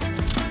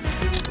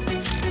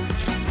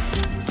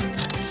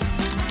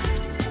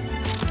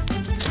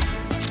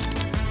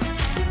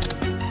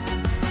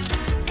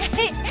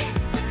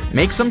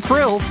 Make some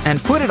frills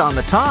and put it on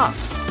the top.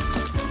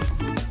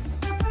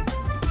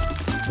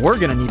 We're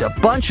gonna need a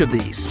bunch of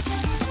these.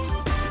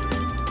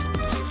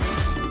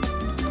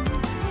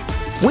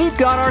 We've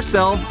got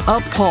ourselves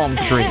a palm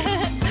tree.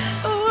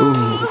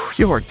 Ooh,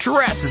 your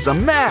dress is a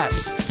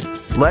mess.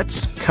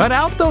 Let's cut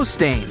out those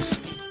stains.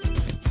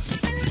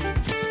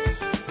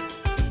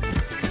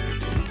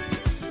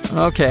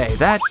 Okay,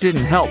 that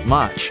didn't help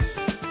much.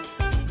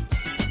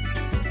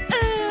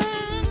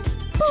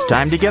 It's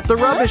time to get the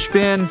rubbish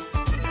bin.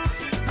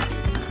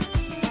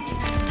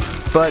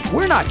 But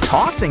we're not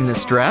tossing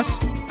this dress.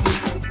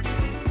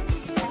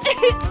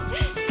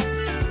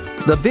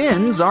 The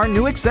bin's our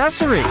new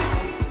accessory.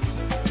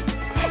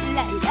 La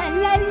la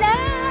la la.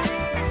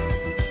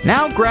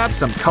 Now grab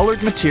some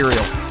colored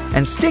material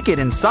and stick it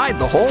inside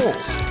the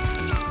holes.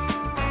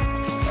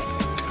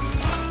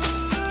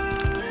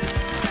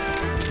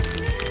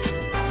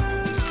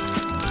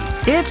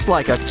 It's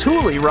like a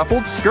tulle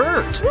ruffled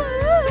skirt.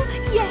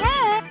 Yeah.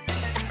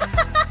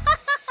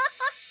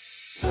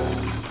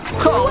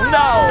 Oh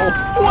no!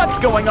 What's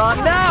going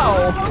on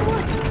now?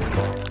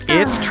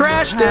 It's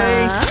trash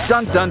day!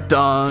 Dun dun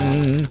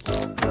dun!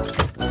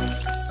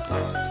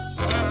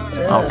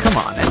 Oh, come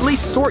on, at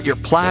least sort your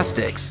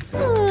plastics.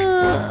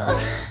 Oh,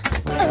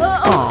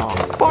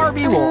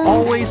 Barbie will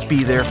always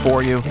be there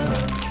for you.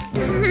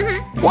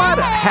 What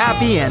a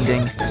happy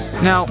ending.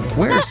 Now,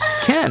 where's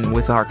Ken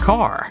with our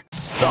car?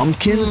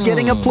 Thumbkin's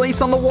getting a place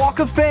on the Walk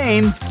of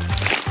Fame.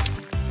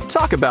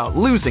 Talk about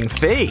losing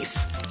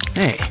face.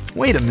 Hey,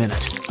 wait a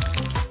minute.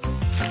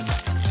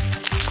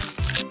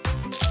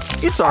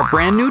 It's our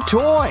brand new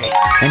toy,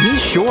 and he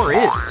sure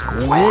is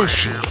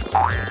squishy.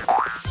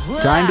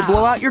 Time to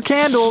blow out your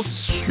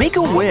candles. Make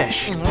a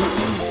wish.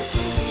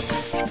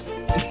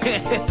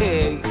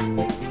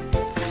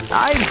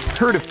 I've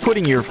heard of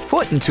putting your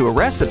foot into a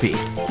recipe.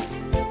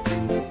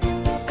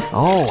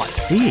 Oh, I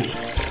see.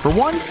 For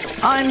once,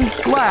 I'm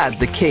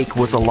glad the cake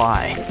was a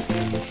lie.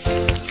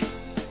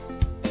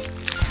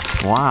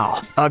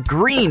 Wow, a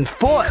green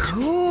foot.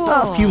 Cool.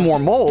 A few more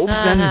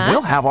molds and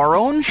we'll have our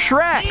own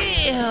Shrek.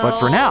 But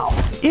for now,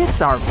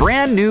 it's our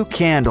brand new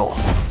candle.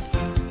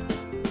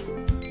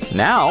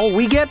 Now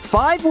we get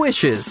 5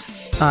 wishes,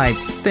 I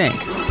think.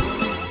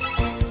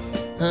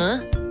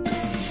 Huh?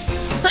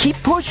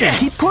 Keep pushing,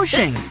 keep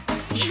pushing.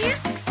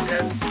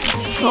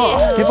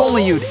 Oh, if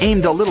only you'd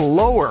aimed a little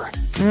lower.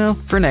 Well,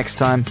 for next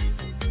time.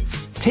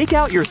 Take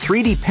out your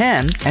 3D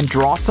pen and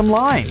draw some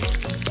lines.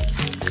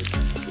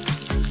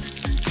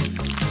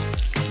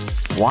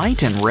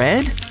 White and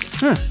red?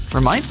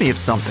 Reminds me of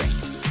something.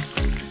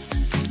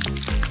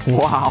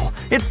 Wow,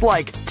 it's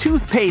like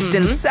toothpaste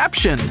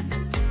inception.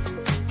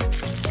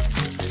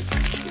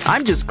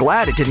 I'm just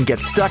glad it didn't get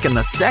stuck in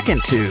the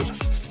second tube.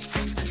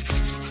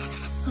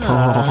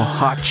 Oh,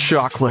 hot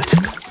chocolate.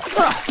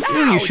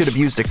 Knew you should have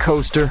used a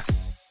coaster.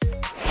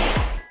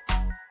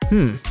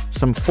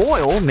 Some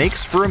foil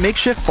makes for a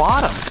makeshift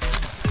bottom.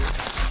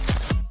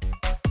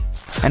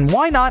 And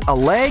why not a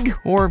leg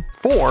or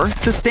 4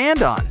 to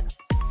stand on?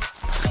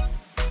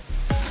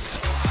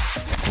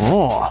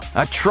 Oh,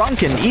 a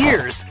trunk and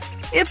ears.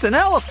 It's an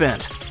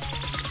elephant.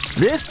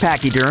 This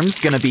pachyderm's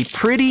gonna be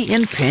pretty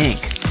in pink.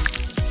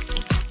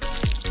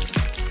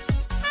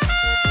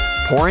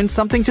 Pour in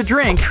something to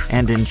drink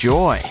and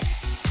enjoy.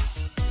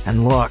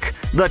 And look,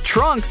 the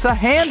trunk's a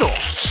handle,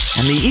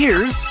 and the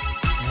ears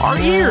are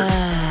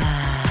ears.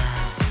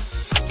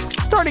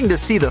 Starting to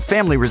see the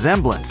family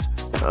resemblance.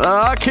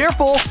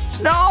 Careful!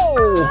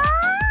 No!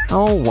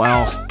 Oh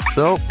well.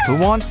 So, who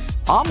wants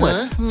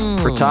omelets?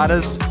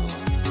 Frittatas?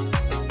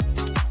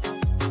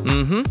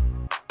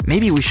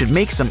 Maybe we should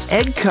make some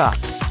egg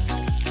cups.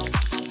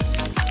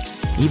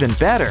 Even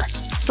better,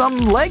 some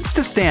legs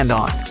to stand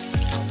on.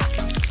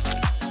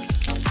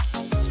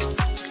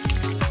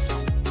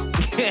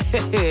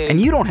 And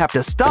you don't have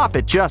to stop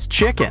at just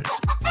chickens.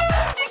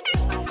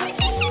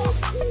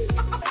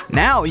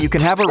 Now you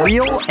can have a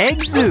real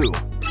egg zoo.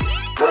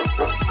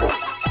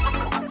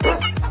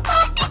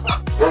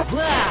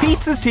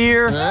 Pizza's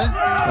here.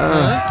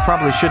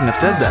 Probably shouldn't have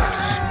said that.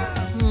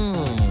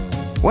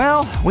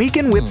 Well, we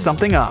can whip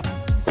something up.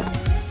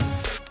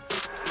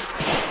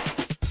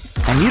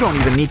 And you don't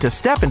even need to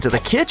step into the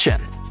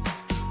kitchen.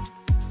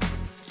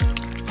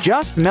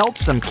 Just melt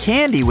some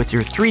candy with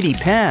your 3D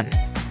pen.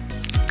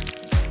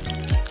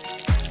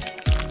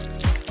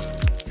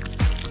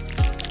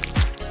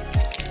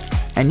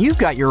 And you've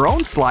got your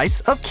own slice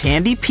of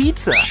candy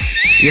pizza.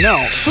 You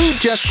know, food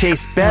just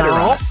tastes better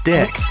on a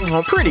stick.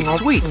 Pretty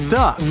sweet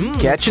stuff.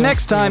 Catch you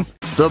next time.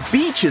 The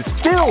beach is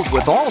filled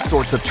with all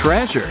sorts of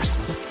treasures.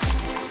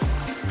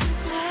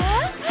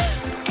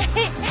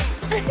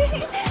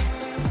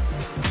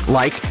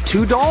 Like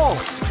 2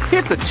 dolls.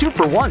 It's a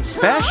 2-for-1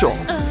 special,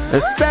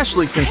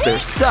 especially since they're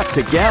stuck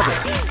together.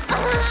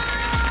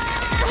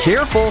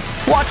 Careful,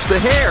 watch the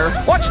hair,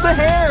 watch the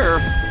hair.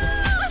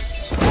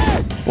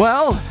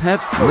 Well,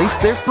 at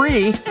least they're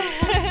free.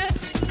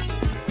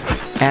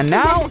 And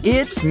now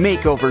it's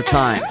makeover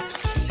time.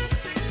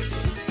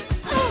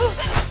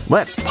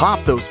 Let's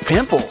pop those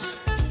pimples.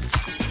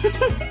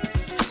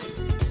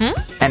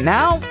 And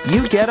now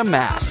you get a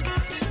mask.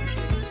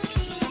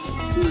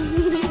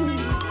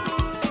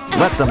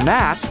 Let the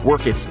mask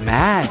work its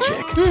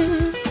magic.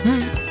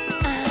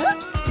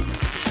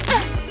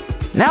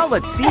 Now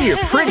let's see your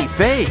pretty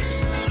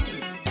face.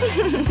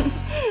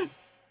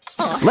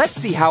 Let's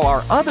see how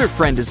our other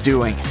friend is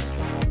doing.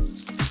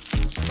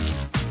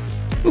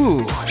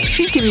 Ooh,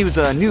 she can use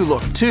a new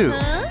look too.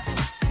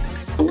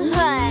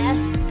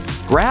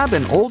 Grab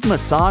an old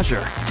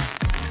massager.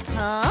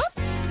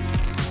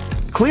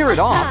 Clear it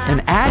off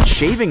and add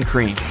shaving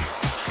cream.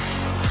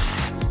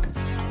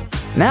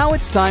 Now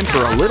it's time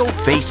for a little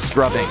face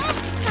scrubbing.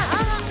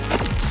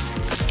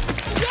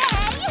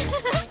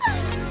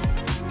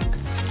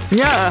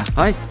 Yeah,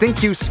 I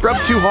think you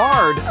scrubbed too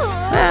hard.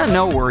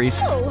 No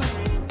worries.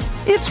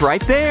 It's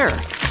right there.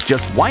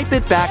 Just wipe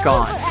it back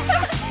on.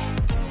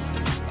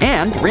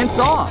 And rinse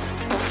off.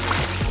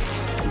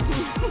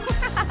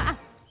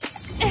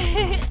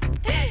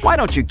 Why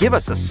don't you give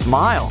us a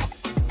smile?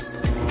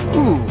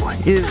 Ooh,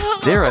 is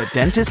there a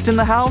dentist in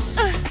the house?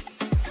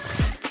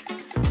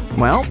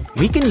 Well,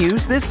 we can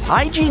use this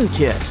hygiene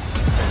kit.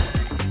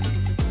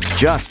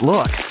 Just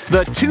look,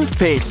 the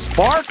toothpaste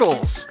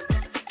sparkles.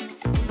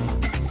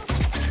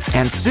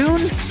 And soon,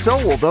 so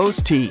will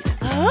those teeth.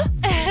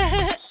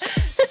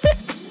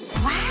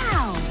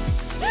 Wow!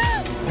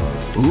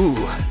 Ooh,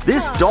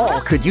 this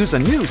doll could use a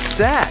new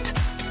set.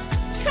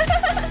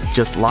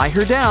 Just lie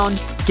her down,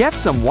 get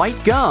some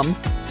white gum,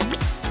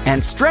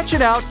 and stretch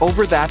it out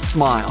over that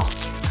smile.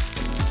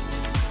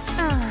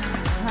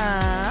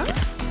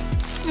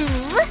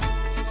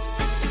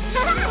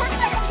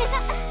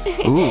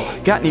 Ooh,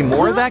 got any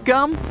more of that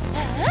gum?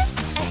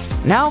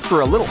 Now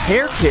for a little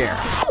hair care.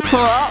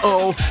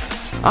 Uh-oh,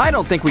 I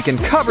don't think we can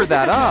cover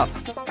that up.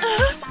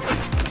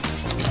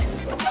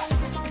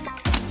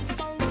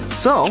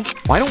 So,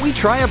 why don't we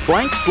try a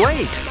blank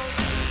slate?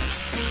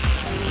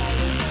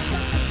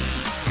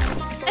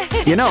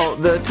 You know,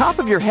 the top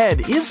of your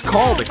head is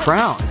called a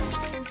crown.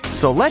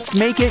 So let's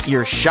make it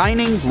your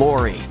shining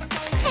glory.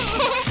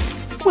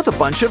 With a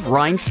bunch of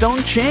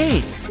rhinestone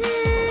chains.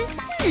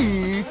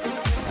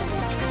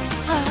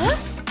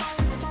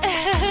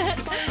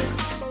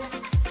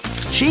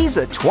 She's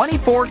a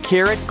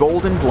 24-karat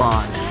golden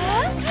blonde.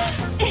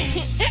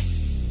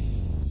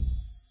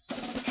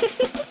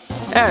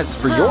 As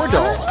for your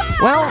doll,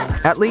 well,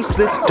 at least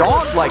this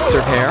dog likes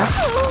her hair.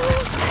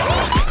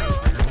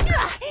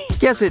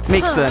 Guess it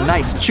makes a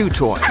nice chew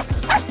toy.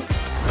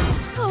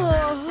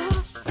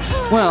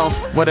 Well,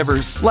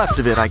 whatever's left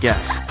of it, I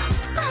guess.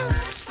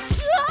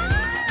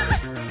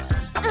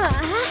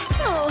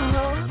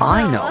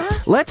 I know.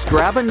 Let's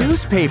grab a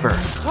newspaper.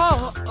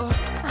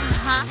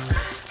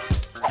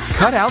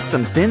 Cut out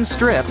some thin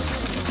strips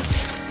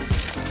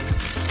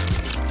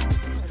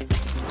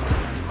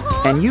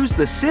and use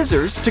the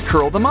scissors to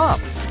curl them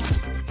up.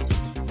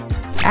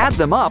 Add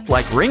them up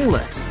like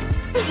ringlets.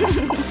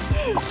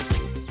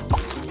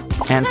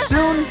 And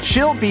soon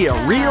she'll be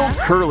a real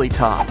curly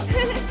top.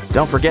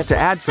 Don't forget to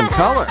add some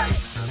color.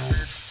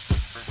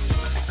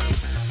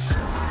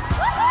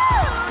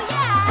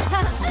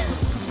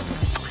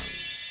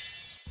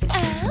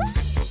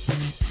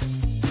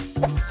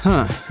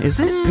 Huh,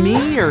 is it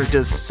me or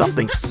does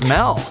something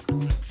smell?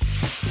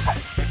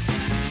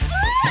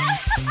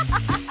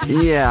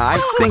 Yeah,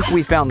 I think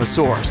we found the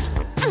source.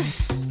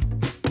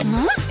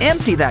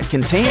 Empty that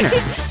container.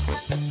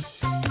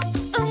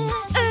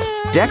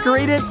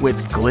 Decorate it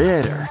with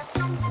glitter.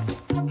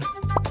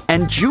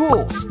 And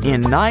jewels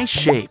in nice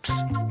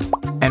shapes.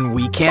 And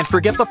we can't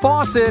forget the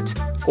faucet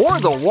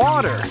or the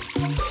water.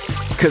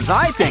 'Cause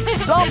I think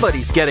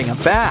somebody's getting a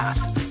bath.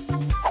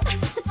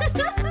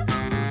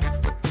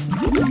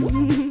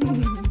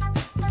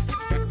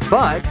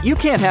 But you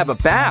can't have a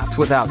bath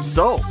without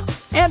soap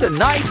and a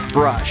nice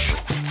brush.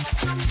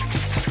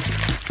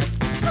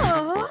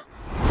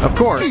 Of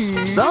course,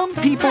 some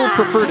people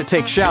prefer to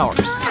take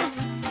showers.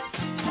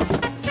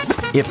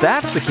 If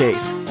that's the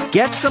case,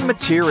 get some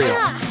material.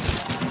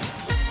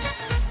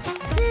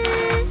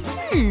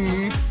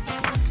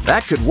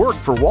 That could work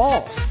for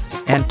walls.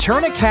 And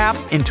turn a cap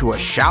into a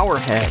shower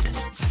head.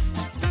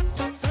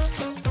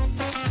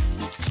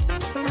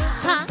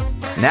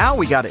 Now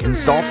we gotta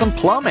install some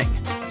plumbing.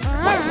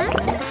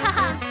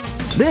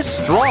 This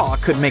straw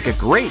could make a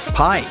great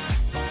pipe.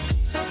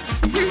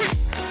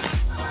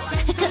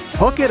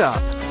 Hook it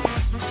up.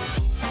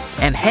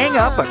 And hang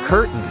up a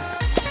curtain.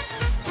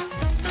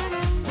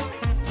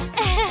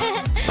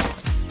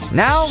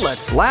 Now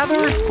let's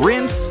lather,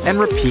 rinse, and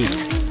repeat.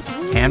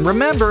 And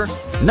remember,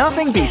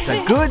 nothing beats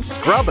a good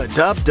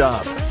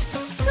scrub-a-dub-dub.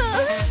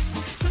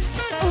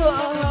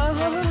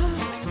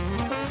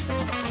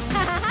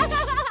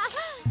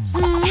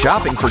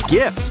 Shopping for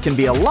gifts can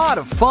be a lot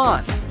of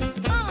fun.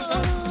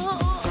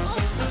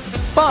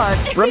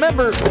 But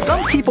remember,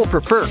 some people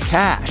prefer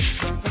cash.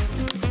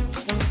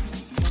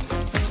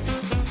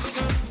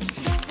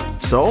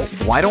 So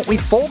why don't we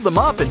fold them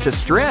up into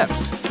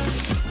strips?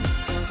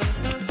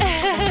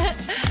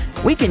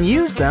 We can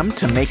use them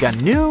to make a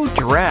new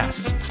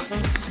dress.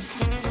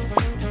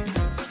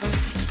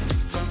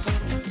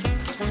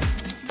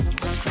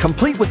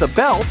 Complete with a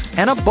belt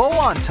and a bow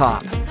on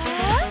top.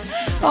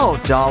 Oh,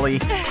 Dolly,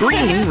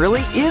 green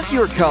really is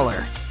your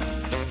color.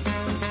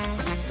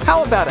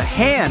 How about a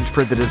hand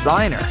for the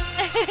designer?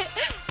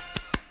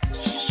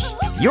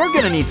 You're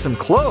gonna need some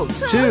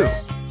clothes, too.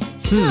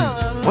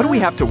 What do we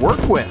have to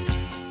work with?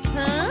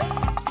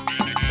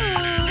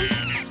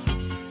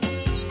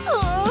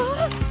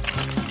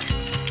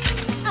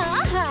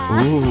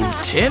 Ooh,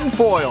 tin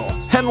foil,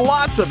 and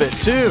lots of it,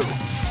 too.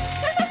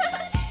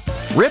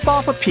 Rip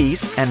off a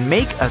piece and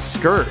make a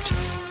skirt.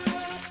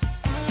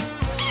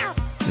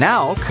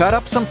 Now cut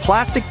up some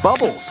plastic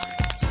bubbles.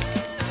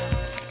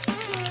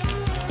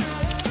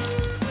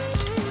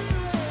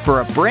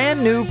 For a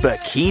brand new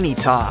bikini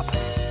top.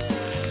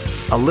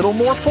 A little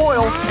more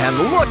foil, and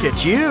look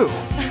at you!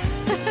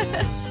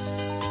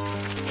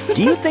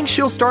 Do you think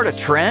she'll start a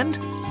trend?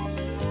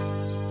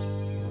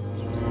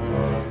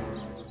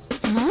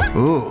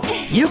 Ooh,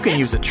 you can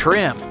use a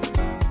trim.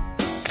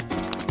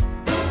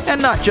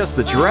 And not just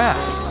the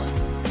dress.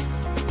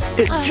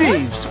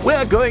 Jeeves,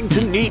 we're going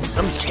to need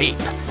some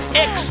tape.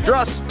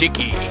 Extra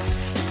sticky.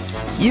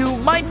 You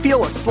might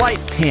feel a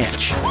slight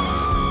pinch.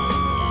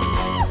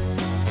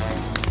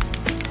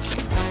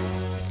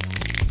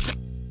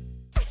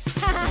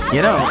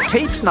 You know,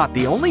 tape's not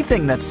the only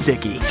thing that's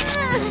sticky.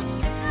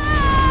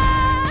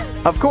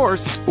 Of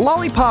course,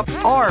 lollipops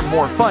are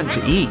more fun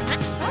to eat.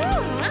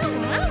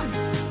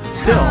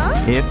 Still,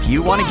 if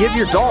you want to give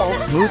your doll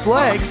smooth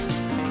legs,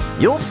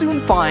 you'll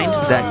soon find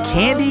that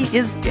candy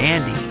is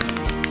dandy.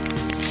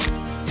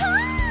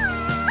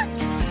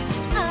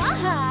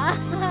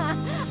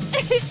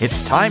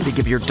 It's time to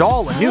give your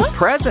doll a new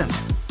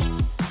present.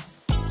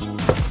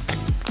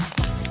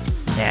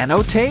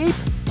 Nano tape?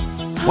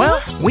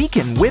 Well, we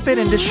can whip it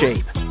into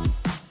shape.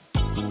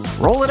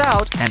 Roll it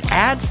out and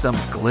add some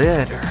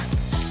glitter.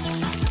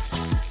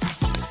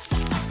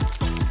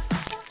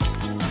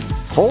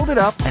 Fold it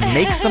up and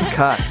make some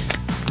cuts.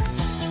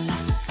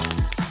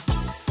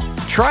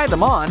 Try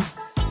them on.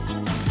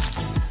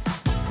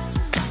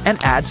 And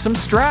add some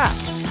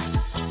straps.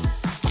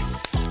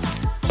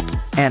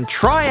 And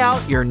try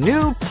out your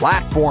new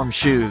platform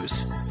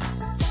shoes.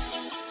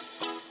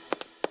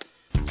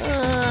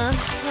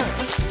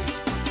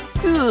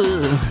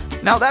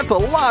 Now that's a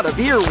lot of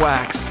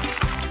earwax.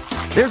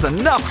 There's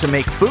enough to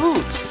make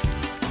boots.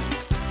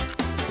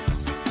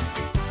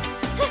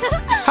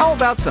 How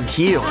about some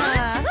heels?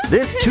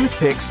 This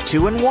toothpick's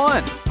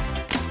 2-in-1.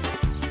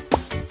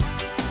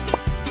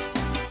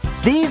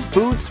 These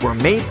boots were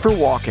made for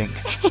walking.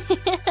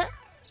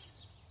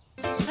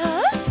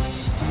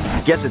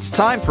 Guess it's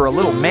time for a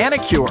little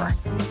manicure.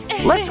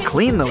 Let's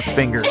clean those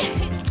fingers.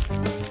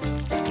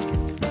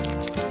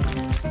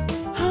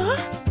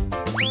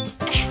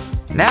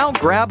 Now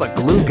grab a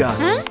glue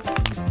gun.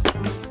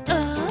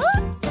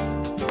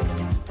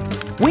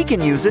 We can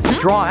use it to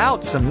draw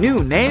out some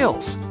new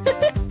nails.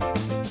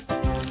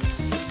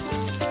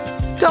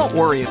 Don't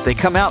worry if they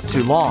come out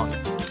too long.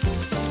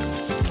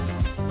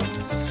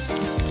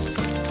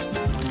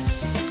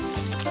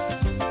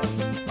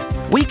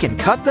 We can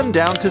cut them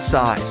down to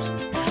size.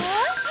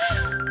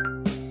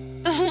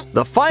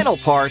 The final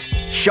part,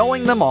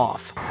 showing them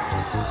off.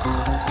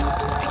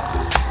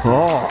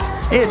 Oh,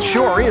 it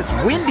sure is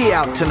windy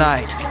out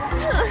tonight.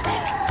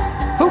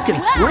 Who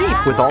can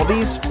sleep with all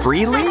these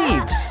free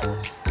leaves?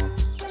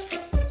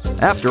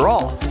 After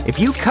all, if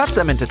you cut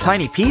them into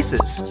tiny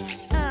pieces,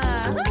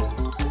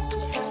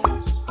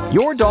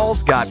 your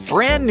doll's got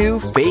brand new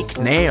fake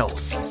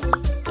nails.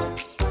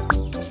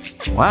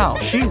 Wow,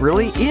 she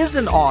really is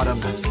an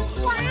autumn.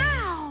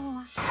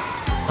 Wow.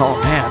 Oh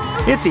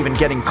man, it's even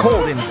getting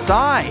cold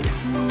inside.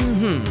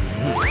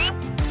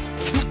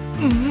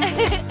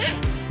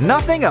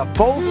 Nothing a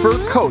faux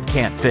fur coat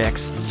can't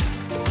fix.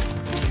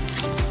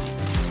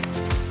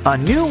 A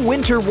new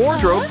winter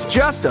wardrobe's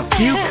just a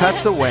few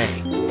cuts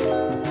away.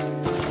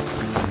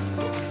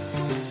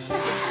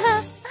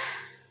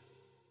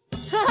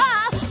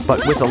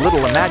 But with a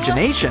little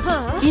imagination,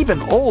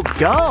 even old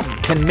gum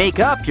can make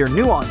up your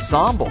new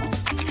ensemble.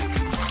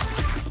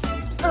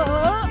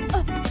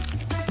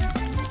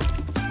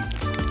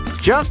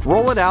 Just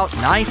roll it out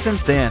nice and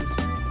thin.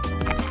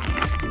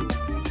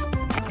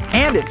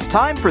 And it's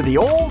time for the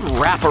old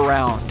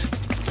wraparound.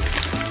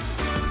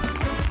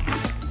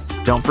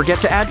 Don't forget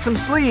to add some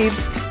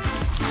sleeves.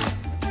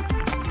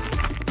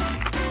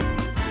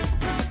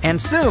 And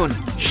soon,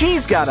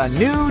 she's got a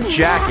new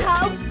jacket.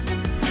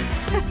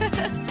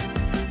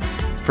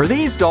 For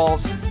these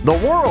dolls, the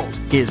world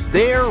is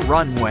their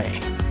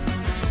runway.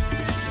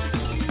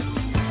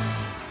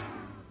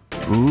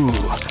 Ooh,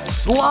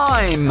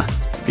 slime!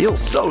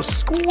 Feels so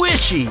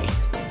squishy.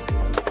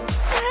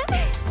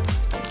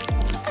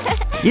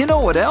 You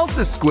know what else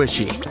is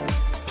squishy?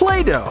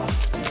 Play-Doh.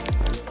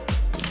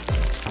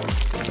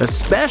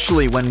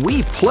 Especially when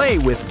we play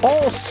with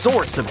all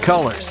sorts of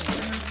colors.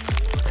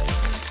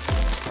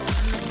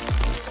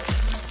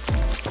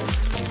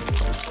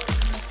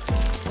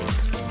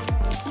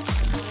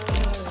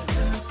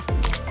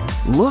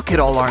 Look at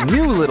all our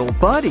new little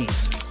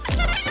buddies.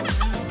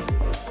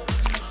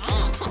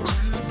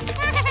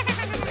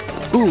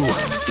 Ooh,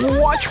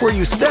 watch where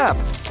you step.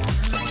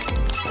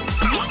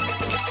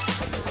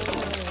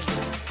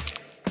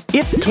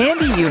 It's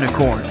Candy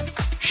Unicorn.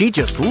 She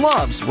just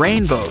loves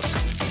rainbows.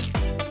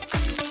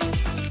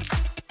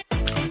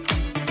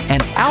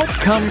 And out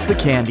comes the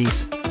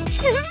candies.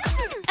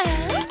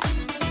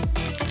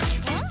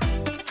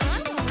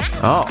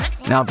 Oh,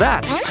 now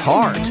that's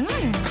tart.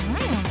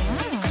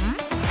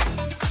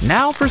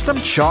 Now for some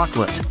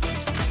chocolate.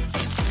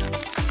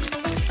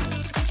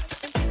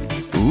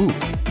 Ooh,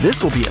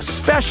 this will be a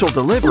special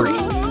delivery.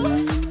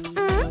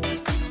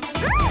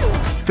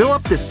 Fill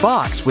up this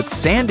box with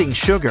sanding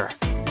sugar.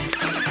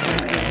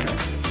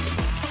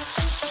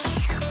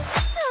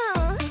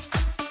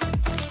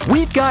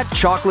 We've got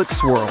chocolate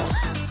swirls,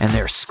 and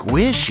they're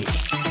squishy.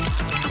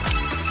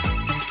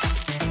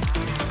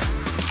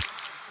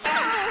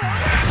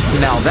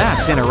 Now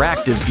that's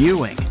interactive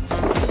viewing.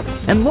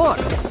 And look,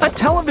 a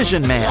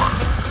television man.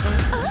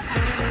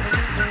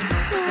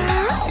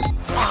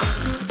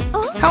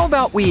 How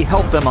about we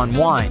help them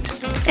unwind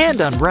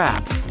and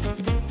unwrap?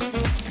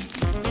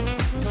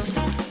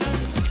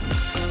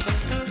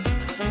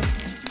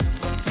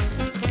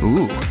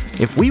 Ooh,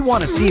 if we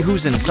want to see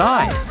who's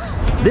inside,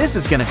 this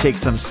is going to take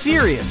some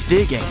serious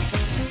digging.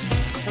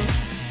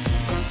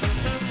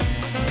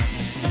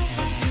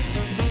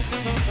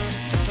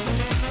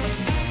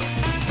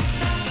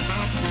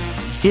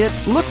 It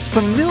looks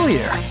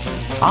familiar.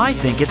 I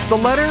think it's the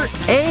letter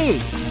A.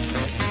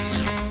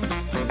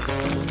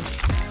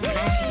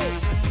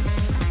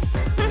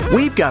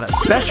 We've got a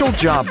special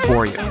job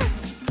for you.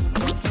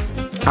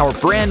 Our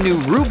brand new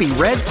ruby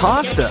red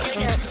pasta.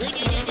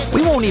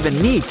 We won't even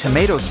need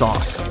tomato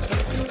sauce.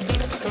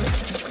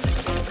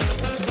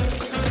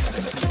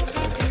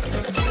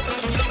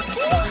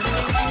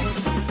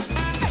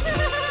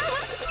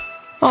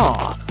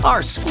 Aw,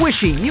 our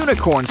squishy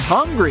unicorn's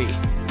hungry.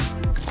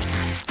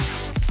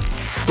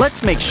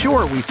 Let's make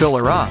sure we fill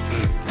her up.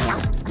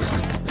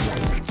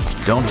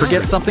 Don't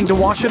forget something to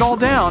wash it all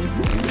down.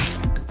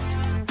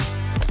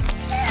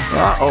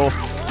 Uh-oh,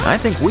 I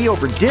think we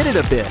overdid it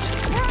a bit.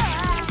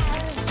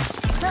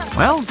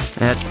 Well,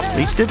 at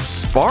least it's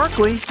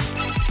sparkly.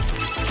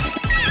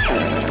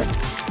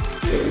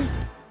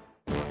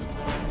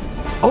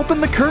 Open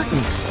the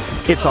curtains.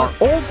 It's our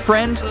old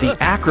friend, the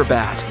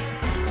acrobat.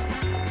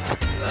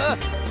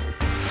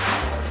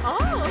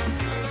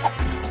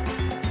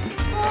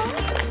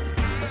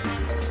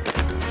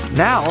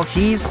 Now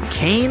he's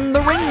Kane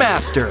the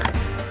Ringmaster.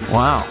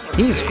 Wow,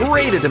 he's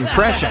great at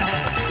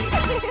impressions.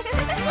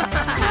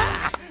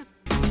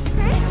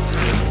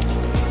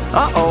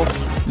 Uh-oh,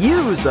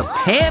 use a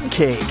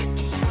pancake.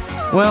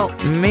 Well,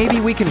 maybe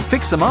we can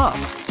fix him up.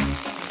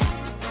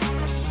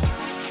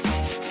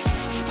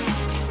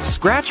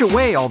 scratch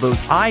away all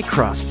those eye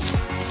crusts.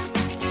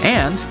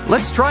 And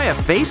let's try a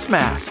face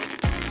mask.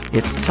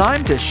 It's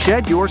time to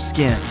shed your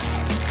skin.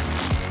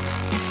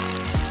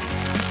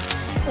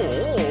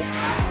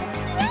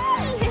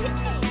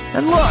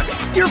 And look,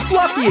 you're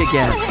fluffy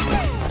again.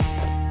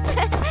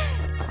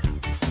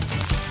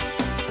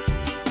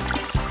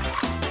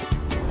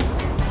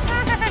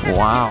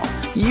 Wow,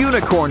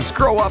 unicorns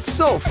grow up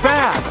so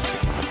fast.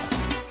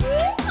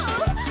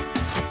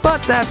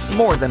 But that's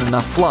more than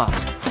enough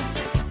fluff.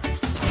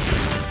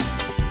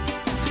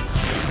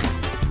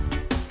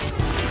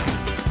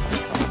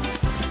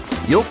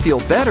 You'll feel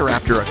better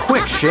after a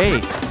quick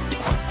shave.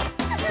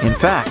 In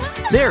fact,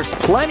 there's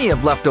plenty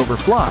of leftover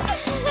fluff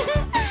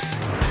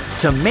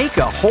to make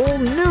a whole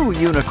new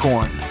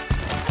unicorn.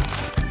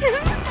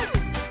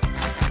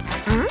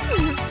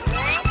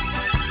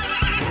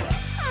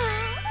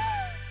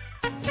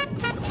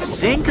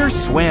 Sink or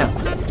swim,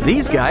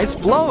 these guys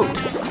float.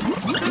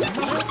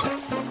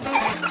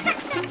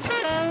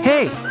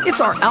 Hey,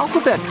 it's our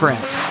alphabet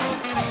friends.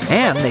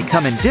 And they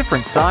come in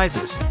different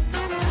sizes.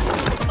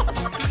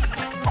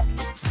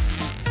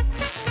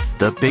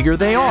 The bigger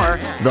they are,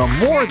 the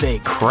more they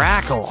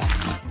crackle.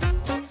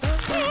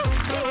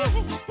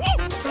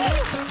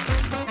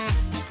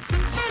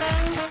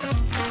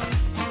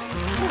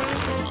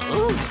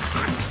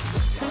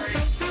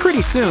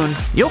 Pretty soon,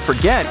 you'll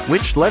forget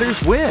which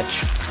letter's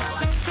which.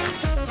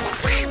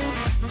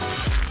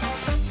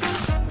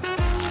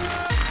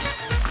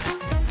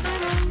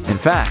 In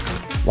fact,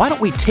 why don't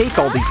we take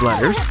all these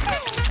letters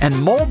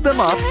and mold them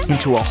up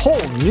into a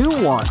whole new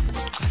one?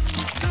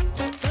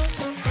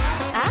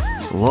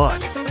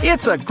 Look,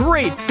 it's a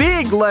great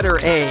big letter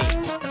A.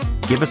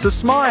 Give us a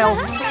smile.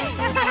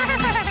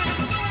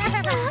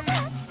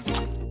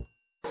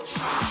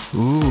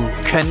 Ooh,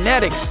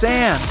 kinetic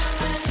sand.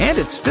 And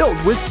it's filled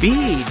with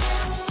beads.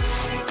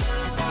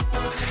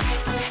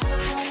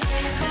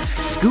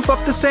 Scoop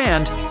up the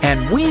sand,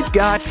 and we've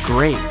got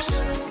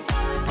grapes.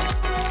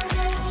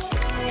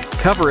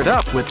 Cover it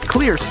up with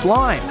clear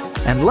slime,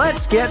 and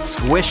let's get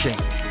squishing.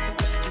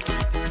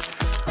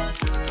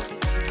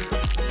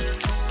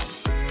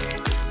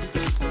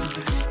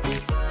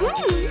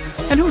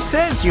 And who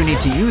says you need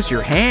to use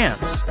your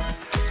hands?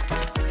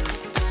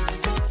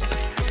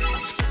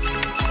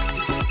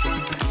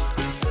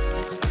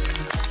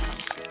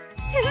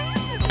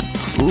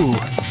 Ooh,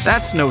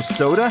 that's no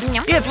soda,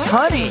 it's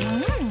honey.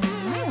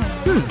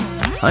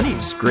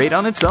 Honey's great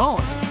on its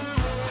own.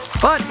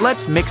 But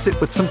let's mix it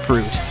with some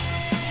fruit.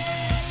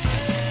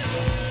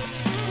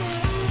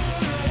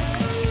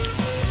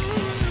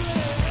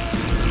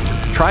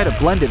 Try to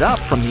blend it up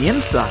from the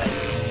inside.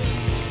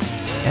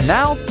 And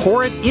now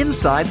pour it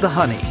inside the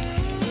honey.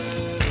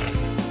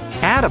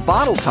 Add a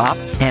bottle top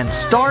and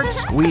start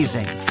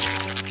squeezing.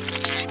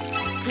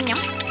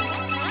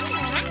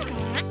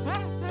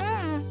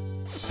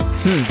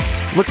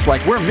 Looks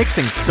like we're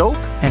mixing soap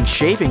and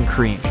shaving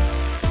cream.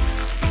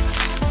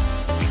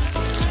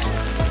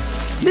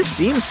 This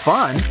seems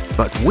fun,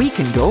 but we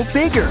can go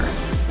bigger.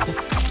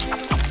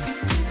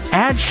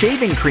 Add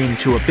shaving cream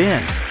to a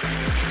bin.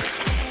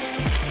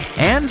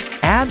 And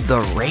add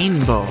the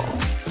rainbow.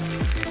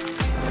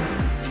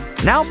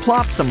 Now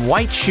plop some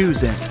white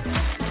shoes in.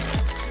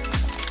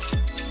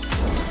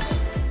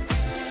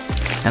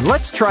 And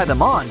let's try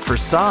them on for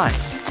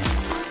size.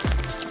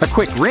 A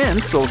quick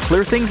rinse will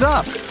clear things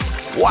up.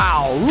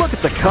 Wow, look at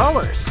the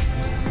colors!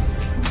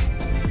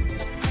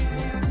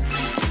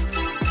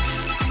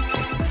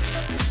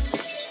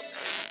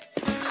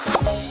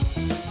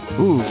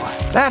 Ooh,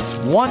 that's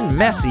one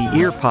messy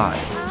ear pod.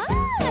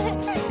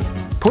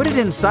 Put it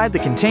inside the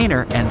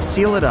container and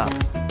seal it up.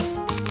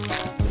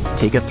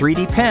 Take a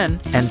 3D pen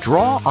and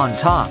draw on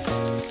top.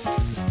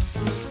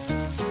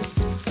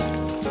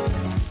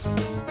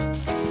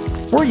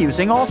 We're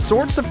using all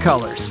sorts of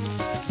colors.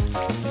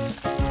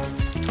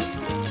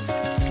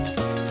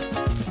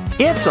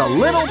 It's a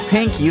little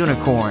pink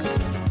unicorn.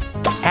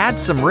 Add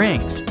some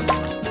rings.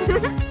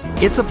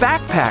 It's a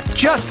backpack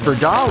just for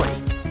Dolly.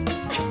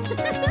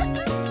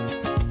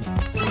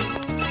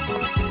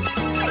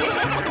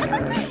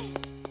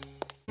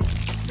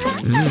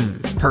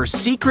 Her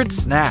secret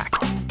snack,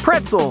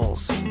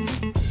 pretzels.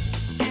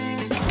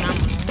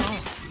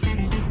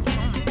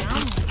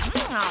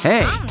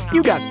 Hey,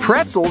 you got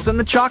pretzels in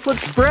the chocolate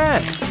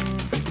spread.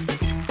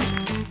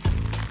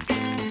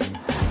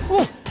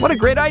 Oh, what a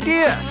great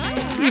idea,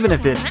 even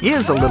if it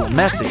is a little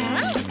messy.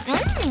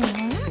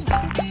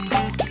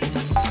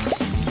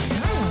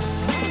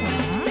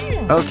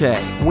 Okay,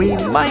 we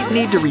might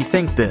need to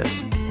rethink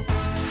this.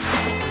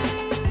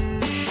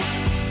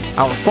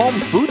 Our foam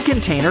food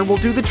container will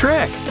do the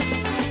trick.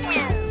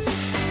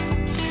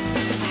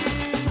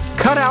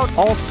 Cut out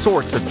all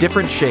sorts of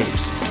different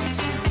shapes.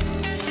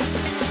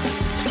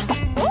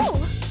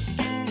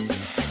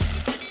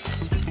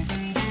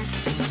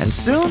 And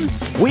soon,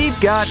 we've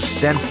got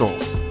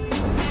stencils.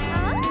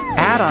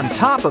 Add on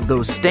top of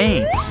those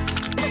stains.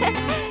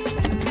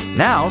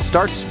 Now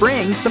start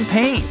spraying some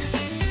paint.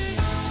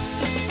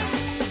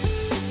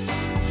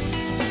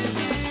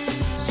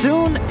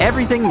 Soon,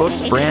 everything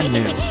looks brand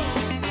new.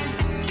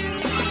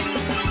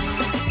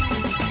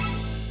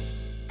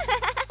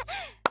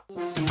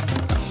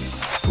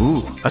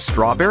 Ooh, a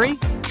strawberry?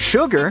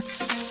 Sugar?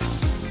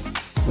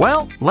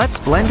 Well, let's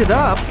blend it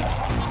up.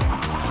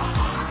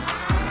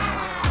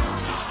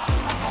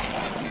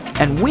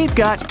 And we've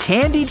got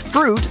candied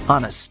fruit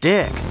on a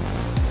stick.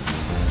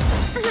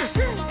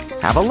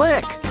 Have a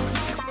lick.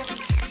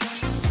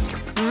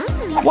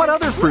 What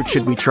other fruit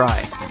should we try?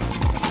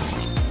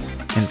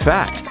 In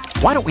fact,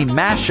 why don't we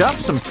mash up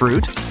some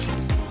fruit?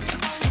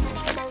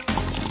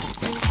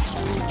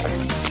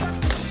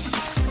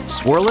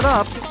 Swirl it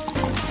up.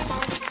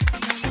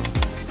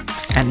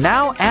 And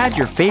now add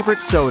your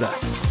favorite soda.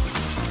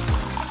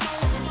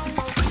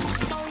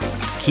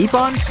 Keep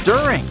on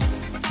stirring.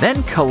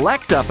 Then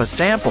collect up a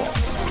sample.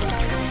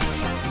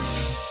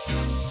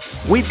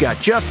 We've got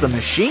just the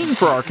machine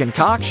for our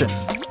concoction.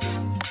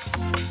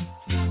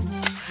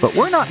 But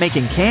we're not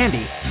making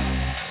candy.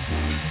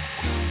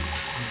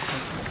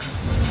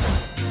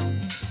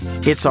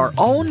 It's our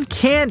own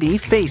candy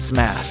face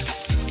mask.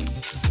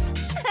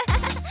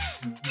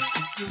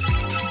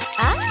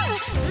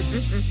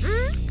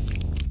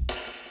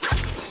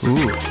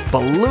 Ooh,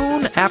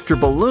 balloon after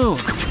balloon.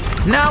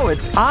 Now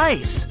it's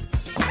ice.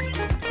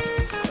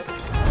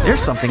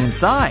 There's something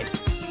inside.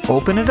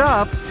 Open it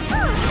up.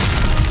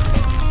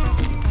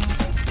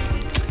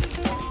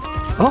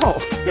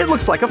 Oh, it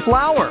looks like a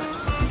flower.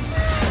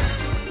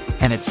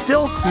 And it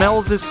still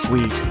smells as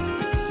sweet.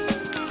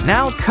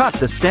 Now cut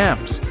the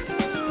stems.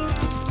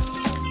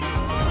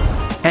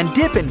 And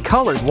dip in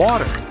colored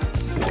water.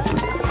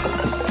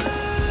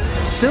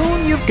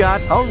 Soon you've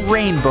got a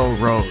rainbow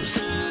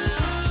rose.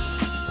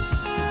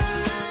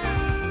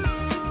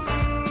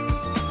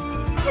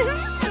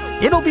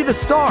 It'll be the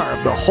star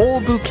of the whole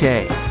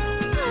bouquet.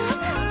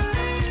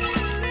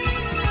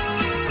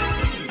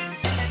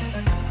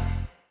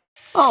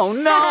 Oh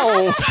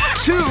no!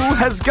 2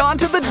 has gone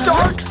to the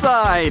dark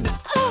side!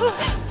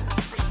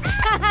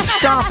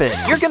 Stop it!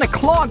 You're gonna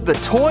clog the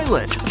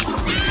toilet!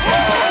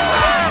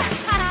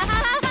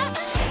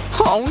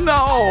 Oh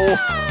no!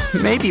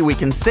 Maybe we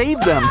can save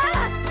them.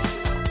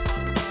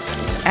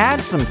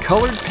 Add some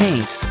colored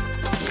paints.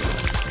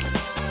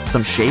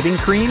 Some shaving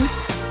cream.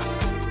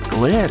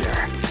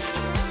 Glitter.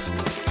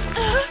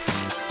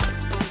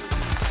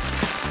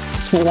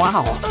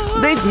 Wow!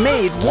 They've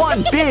made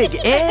one big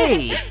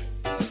A!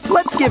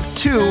 Let's give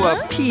 2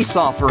 a peace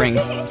offering.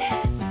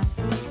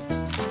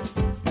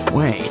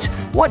 Wait,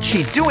 what's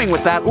she doing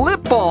with that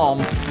lip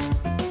balm?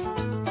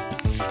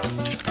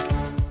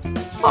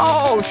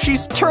 Oh,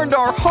 she's turned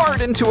our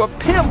heart into a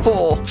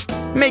pimple.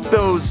 Make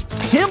those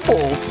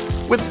pimples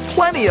with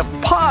plenty of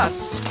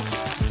pus.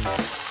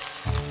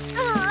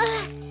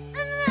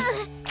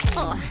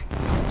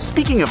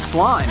 Speaking of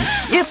slime,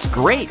 it's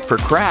great for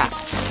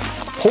crafts.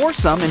 Pour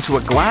some into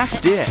a glass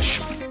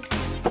dish.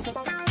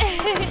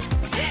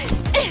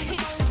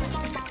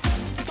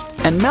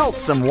 And melt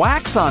some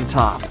wax on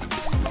top.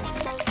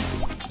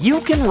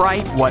 You can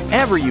write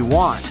whatever you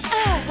want.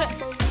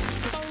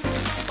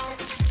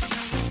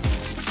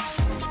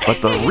 But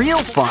the real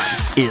fun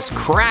is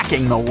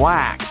cracking the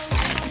wax.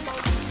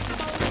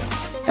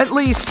 At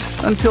least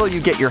until you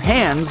get your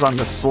hands on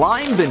the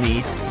slime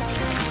beneath.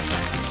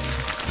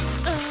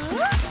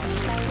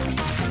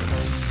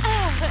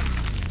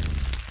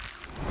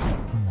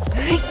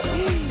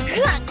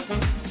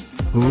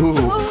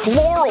 Ooh,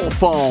 floral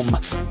foam!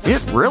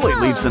 It really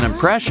leaves an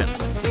impression.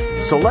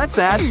 So let's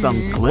add some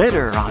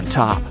glitter on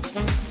top.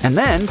 And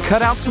then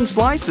cut out some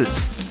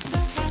slices.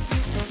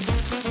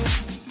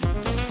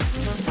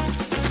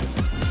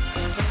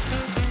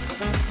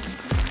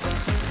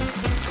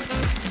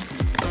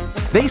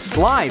 They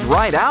slide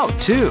right out,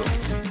 too.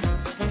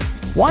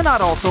 Why not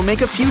also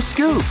make a few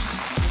scoops?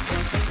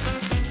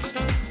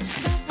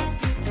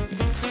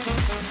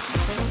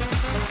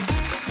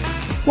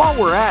 While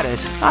we're at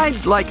it,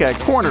 I'd like a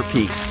corner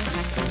piece.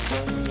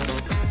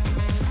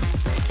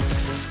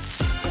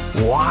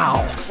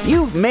 Wow,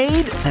 you've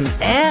made an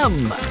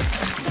M!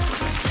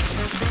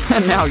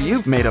 And now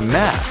you've made a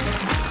mess.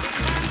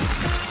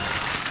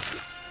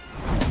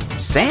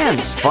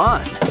 Sand's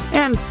fun,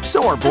 and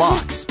so are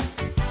blocks.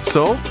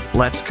 So,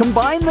 let's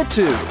combine the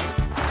 2.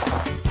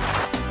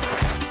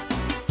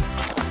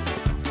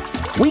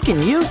 We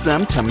can use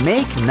them to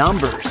make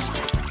numbers.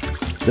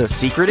 The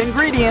secret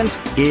ingredient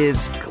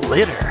is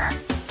glitter.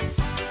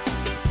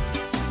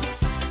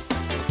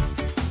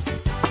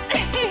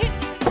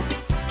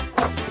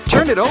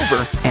 Turn it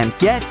over and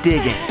get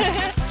digging.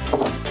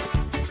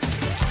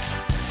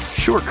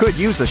 Sure could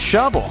use a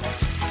shovel.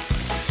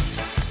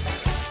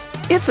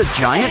 It's a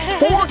giant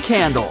 4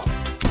 candle.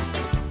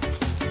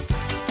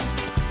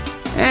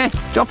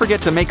 Don't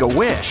forget to make a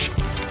wish.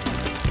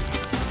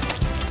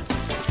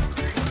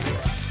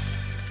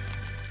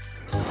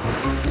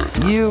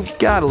 You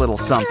got a little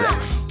something.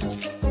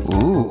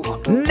 Ooh,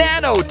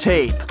 nano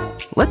tape.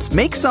 Let's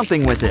make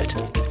something with it.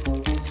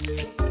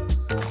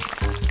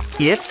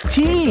 It's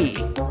tea.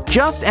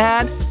 Just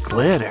add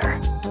glitter.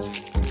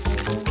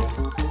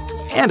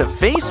 And a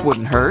face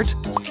wouldn't hurt.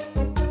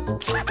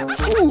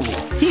 Ooh,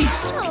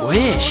 he's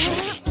squishy.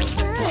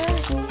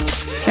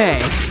 Hey,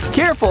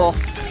 careful.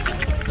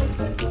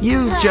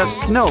 You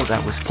just know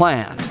that was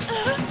planned.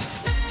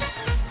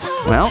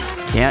 Well,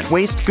 can't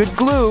waste good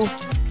glue.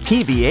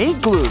 PVA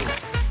glue.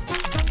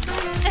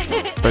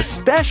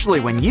 Especially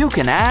when you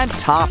can add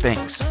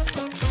toppings.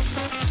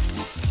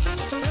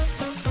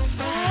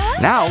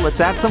 Now let's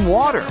add some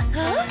water.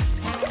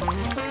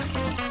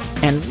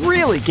 And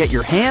really get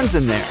your hands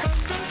in there.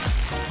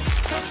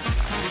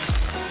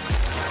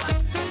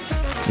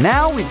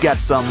 Now we've got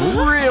some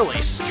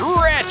really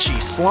stretchy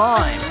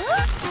slime.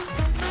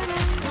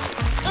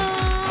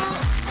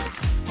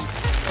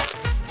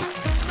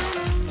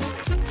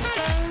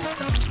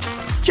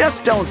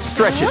 Just don't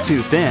stretch it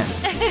too thin.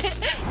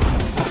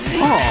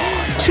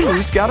 Oh,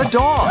 Two's got a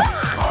dog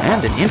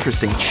and an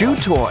interesting chew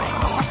toy.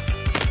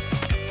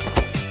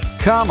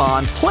 Come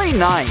on, play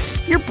nice.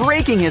 You're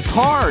breaking his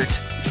heart.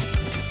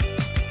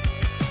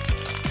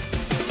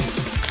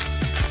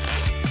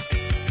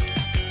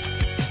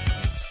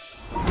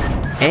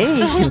 A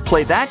can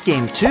play that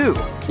game too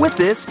with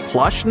this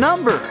plush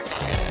number.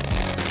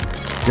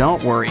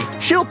 Don't worry,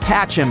 she'll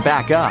patch him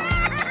back up.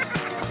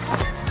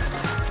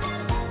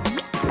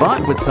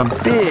 But with some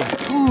big,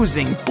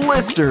 oozing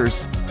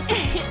blisters.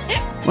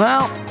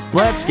 Well,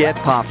 let's get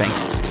popping.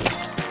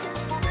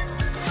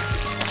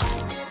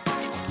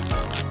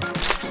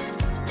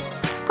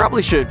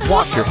 Probably should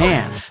wash your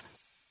hands.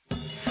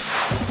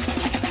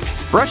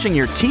 Brushing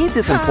your teeth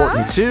is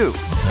important too.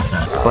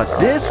 But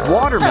this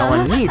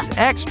watermelon needs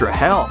extra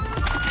help.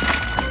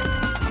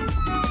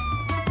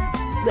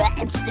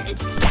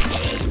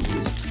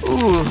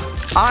 Ooh,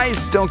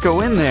 eyes don't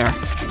go in there.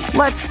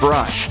 Let's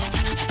brush.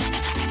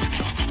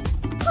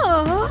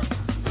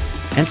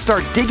 And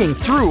start digging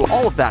through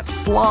all of that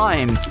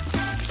slime.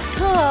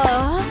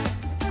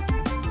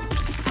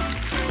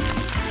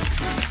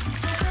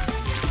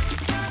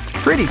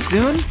 Pretty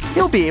soon,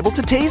 he'll be able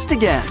to taste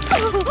again.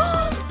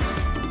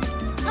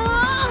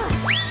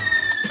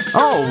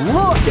 Oh,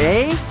 look,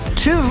 eh?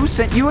 Two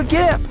sent you a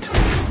gift.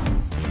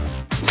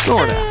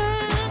 Sorta.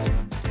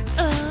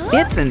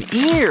 It's an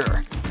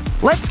ear.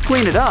 Let's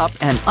clean it up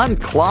and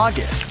unclog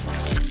it.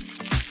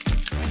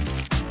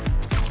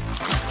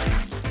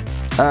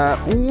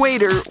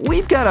 Waiter,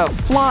 we've got a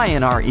fly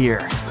in our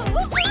ear.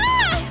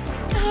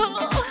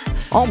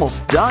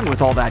 Almost done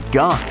with all that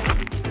gunk.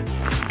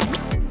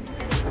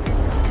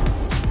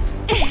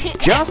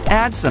 Just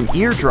add some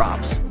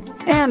eardrops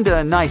and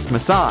a nice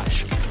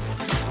massage.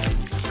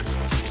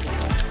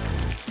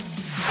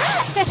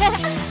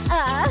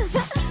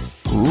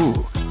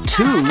 Ooh,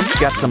 Two's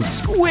got some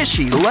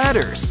squishy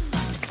letters.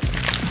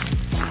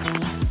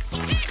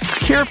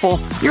 Careful,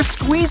 you're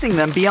squeezing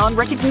them beyond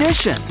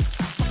recognition.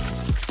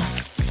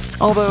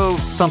 Although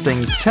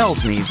something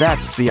tells me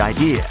that's the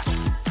idea.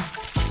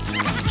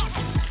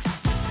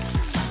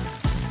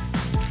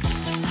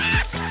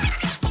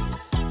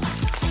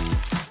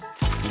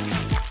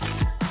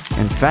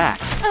 In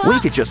fact, we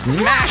could just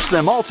mash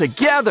them all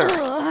together.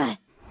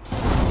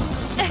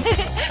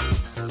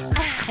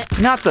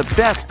 Not the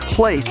best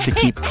place to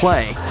keep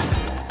clay.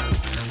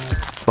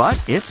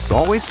 But it's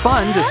always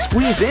fun to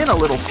squeeze in a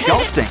little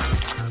sculpting.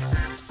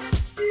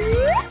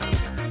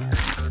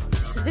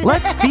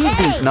 Let's feed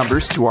these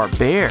numbers to our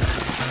bear.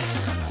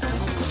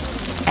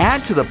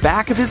 Add to the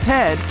back of his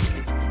head.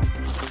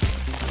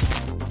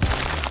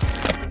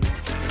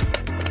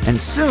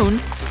 And soon,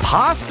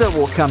 pasta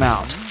will come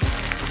out.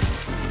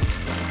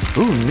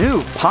 Who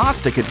knew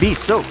pasta could be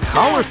so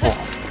colorful?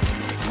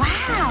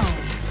 Wow!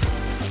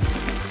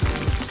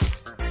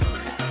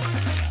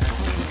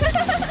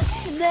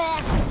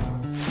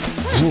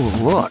 Ooh,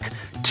 look,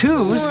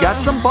 Two's got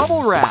some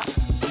bubble wrap.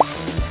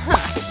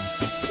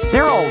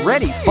 They're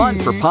already fun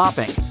for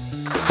popping,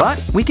 but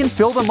we can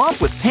fill them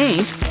up with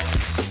paint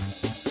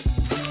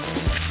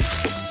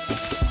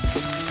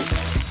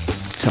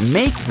to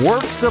make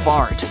works of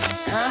art.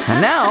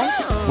 And now,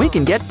 we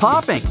can get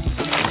popping.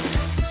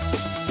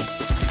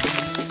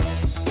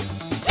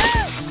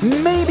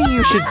 Maybe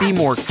you should be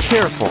more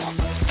careful.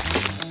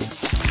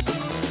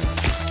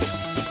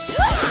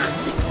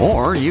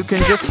 Or you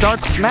can just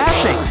start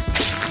smashing.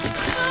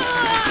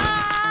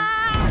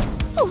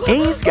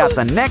 A's got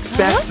the next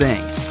best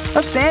thing,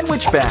 a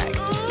sandwich bag.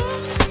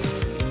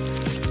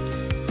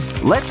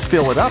 Let's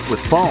fill it up with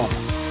foam,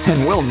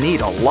 and we'll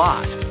need a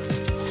lot.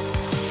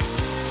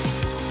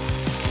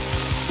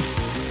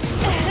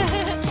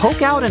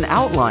 Poke out an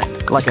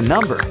outline, like a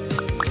number.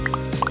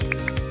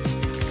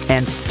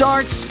 And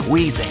start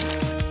squeezing.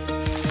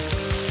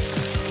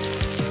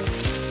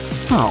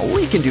 Oh,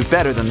 we can do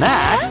better than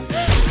that.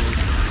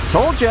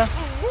 Told ya.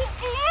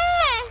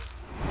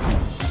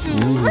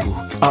 Ooh,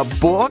 a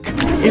book?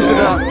 Is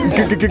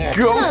it a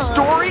ghost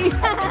story?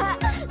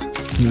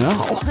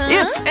 No,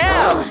 it's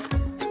F.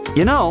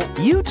 You know,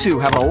 you two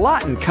have a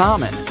lot in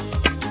common.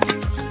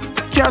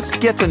 Just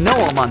get to know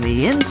him on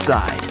the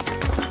inside.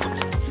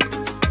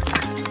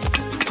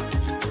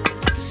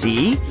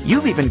 See,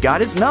 you've even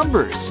got his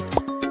numbers.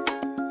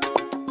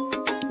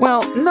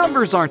 Well,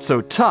 numbers aren't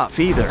so tough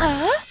either.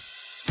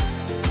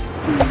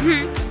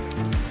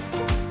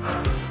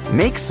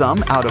 Make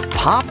some out of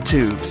pop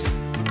tubes.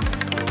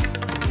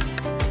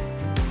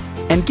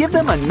 And give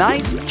them a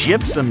nice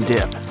gypsum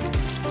dip.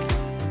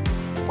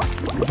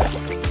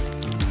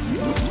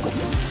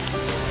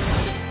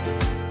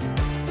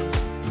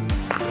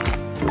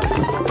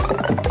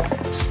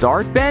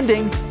 Start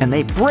bending, and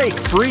they break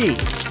free.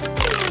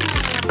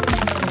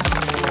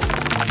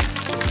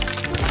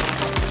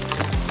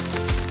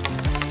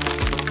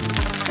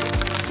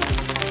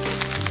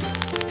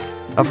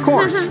 Of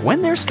course,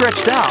 when they're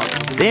stretched out,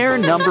 they're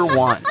number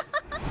one.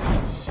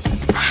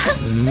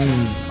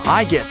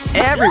 I guess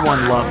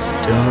everyone loves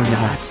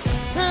donuts.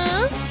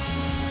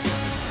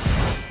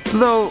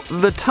 Though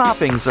the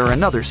toppings are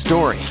another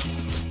story.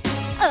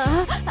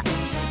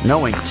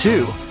 Knowing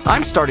too,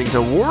 I'm starting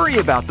to worry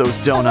about those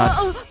donuts.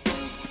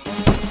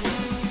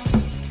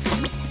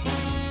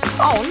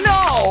 Oh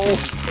no!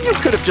 You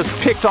could have just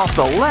picked off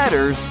the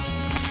letters.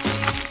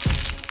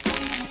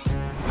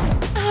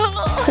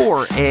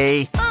 Poor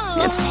A.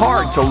 It's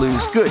hard to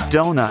lose good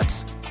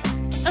donuts.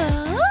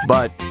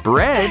 But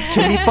bread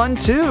can be fun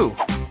too.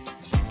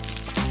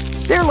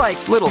 They're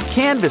like little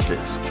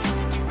canvases.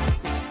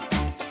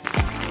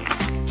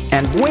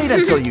 And wait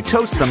until you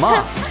toast them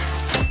up.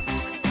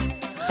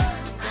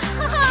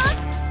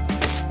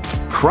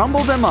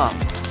 Crumble them up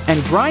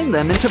and grind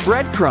them into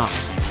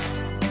breadcrumbs.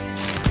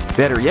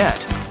 Better yet,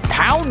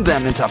 pound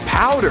them into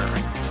powder.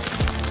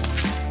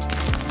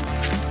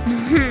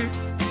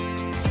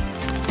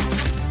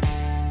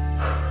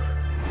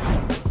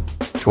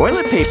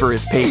 Toilet paper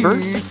is paper,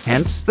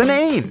 hence the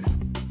name.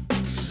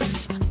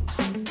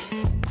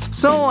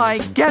 So I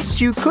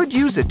guess you could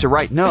use it to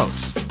write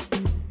notes.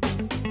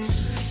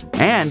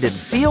 And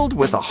it's sealed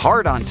with a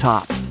heart on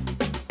top.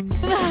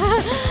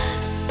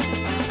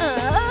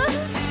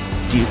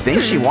 Do you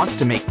think she wants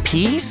to make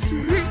peace?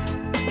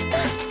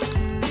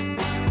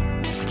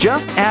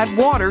 Just add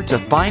water to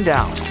find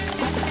out.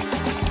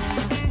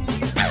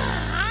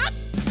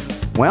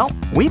 Well,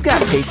 we've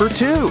got paper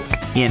too,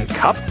 in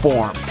cup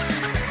form.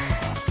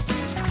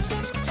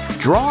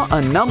 Draw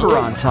a number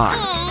on top.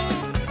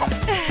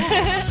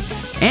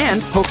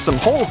 And poke some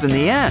holes in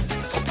the end.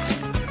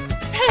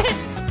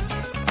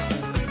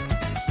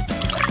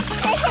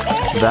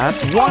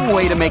 That's one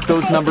way to make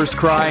those numbers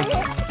cry.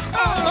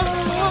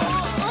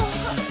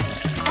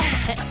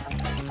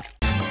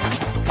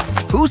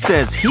 Who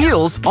says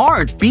heels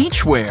aren't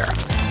beachwear?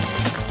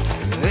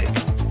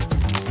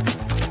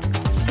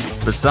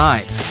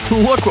 Besides,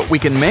 look what we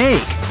can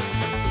make.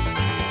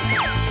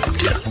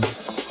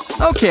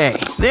 Okay,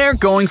 they're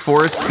going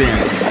for a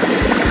spin.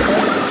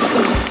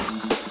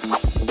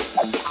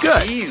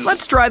 Good,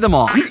 let's dry them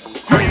off.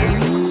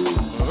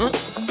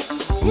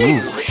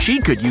 Ooh, she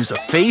could use a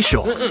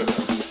facial.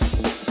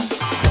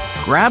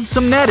 Grab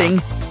some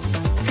netting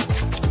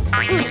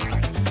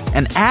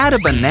and add a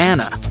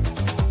banana.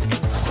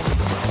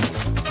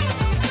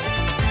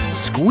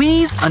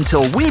 Squeeze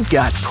until we've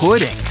got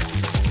pudding.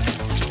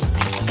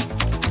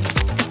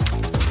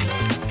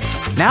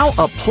 Now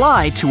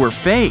apply to her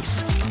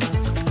face.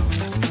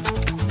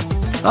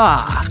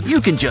 Ah,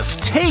 you can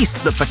just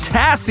taste the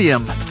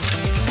potassium.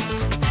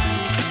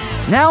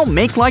 Now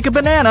make like a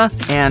banana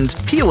and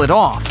peel it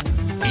off.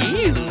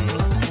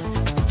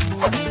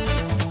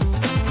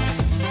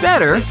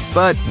 Better,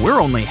 but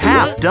we're only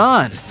half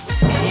done.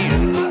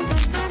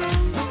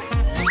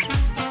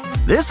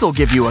 This'll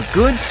give you a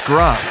good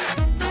scrub.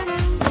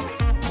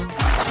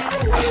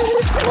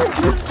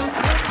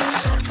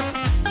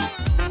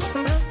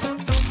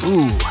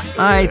 Ooh,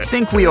 I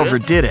think we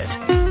overdid it.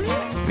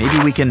 Maybe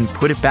we can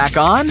put it back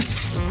on?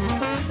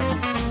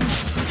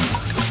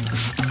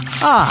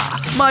 Ah,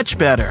 much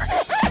better.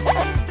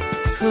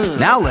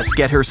 Now let's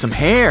get her some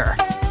hair.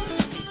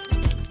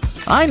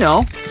 I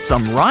know,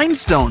 some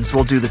rhinestones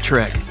will do the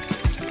trick.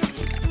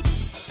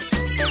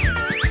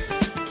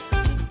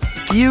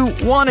 You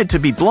want it to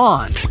be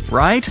blonde,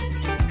 right?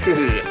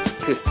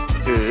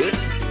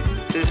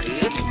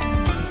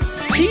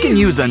 She can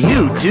use a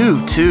new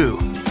do too.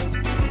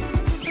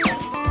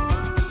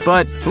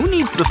 But who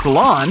needs the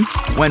salon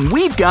when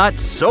we've got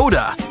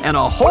soda and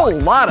a whole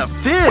lot of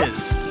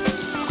fizz?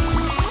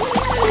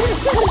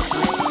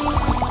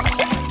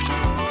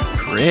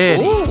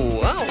 Pretty.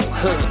 Ooh, wow.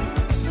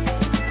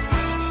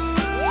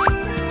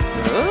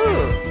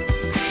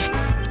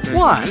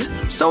 What?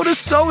 Soda's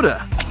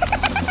soda.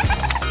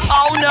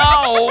 Oh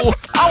no!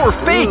 Our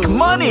fake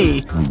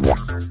money!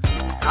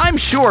 I'm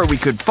sure we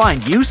could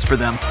find use for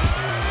them.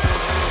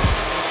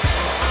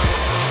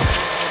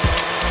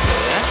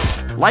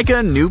 Like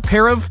a new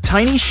pair of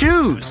tiny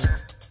shoes.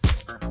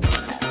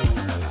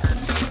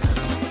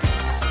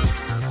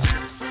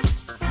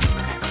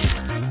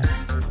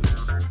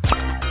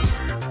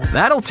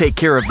 That'll take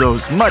care of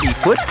those muddy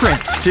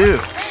footprints too.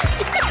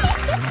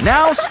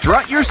 Now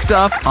strut your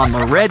stuff on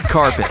the red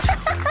carpet.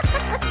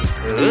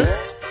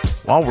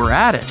 While we're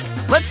at it,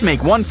 let's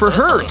make one for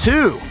her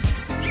too.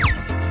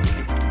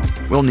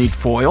 We'll need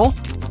foil,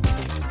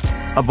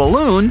 a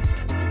balloon,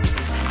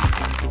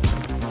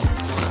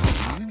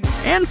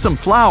 and some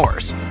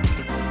flowers.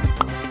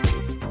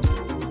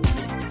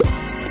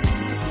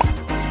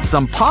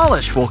 Some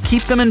polish will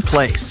keep them in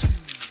place.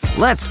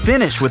 Let's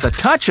finish with a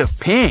touch of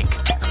pink.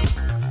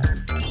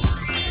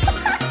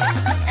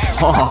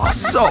 Oh,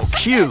 so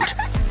cute.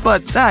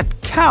 But that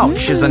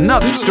couch is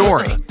another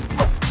story.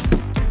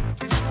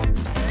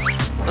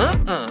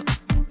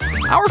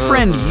 Our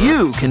friend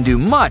You can do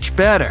much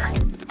better.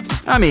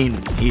 I mean,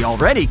 he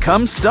already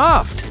comes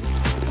stuffed.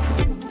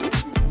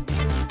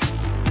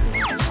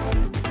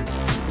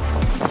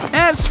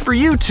 As for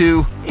you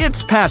two,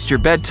 it's past your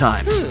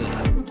bedtime.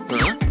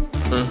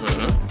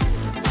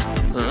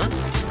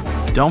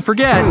 Don't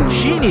forget,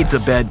 she needs a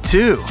bed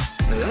too.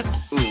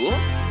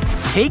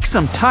 Take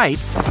some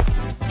tights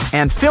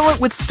and fill it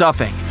with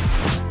stuffing.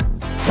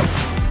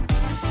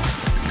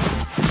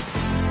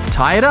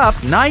 Tie it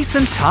up nice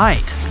and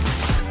tight.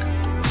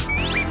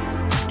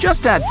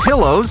 Just add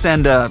pillows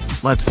and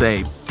let's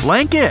say,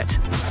 blanket.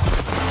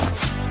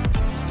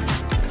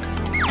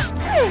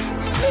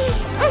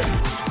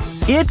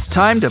 It's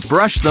time to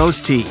brush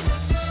those teeth.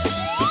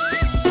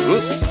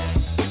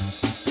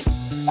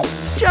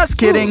 Just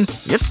kidding,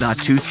 it's not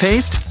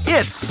toothpaste,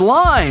 it's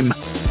slime.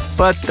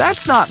 But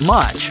that's not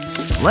much.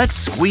 Let's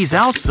squeeze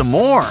out some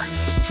more.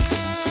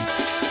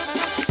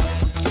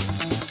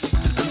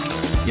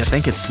 You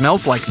think it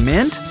smells like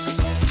mint?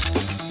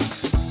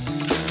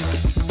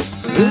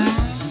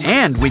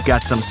 And we've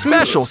got some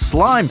special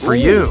slime for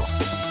you.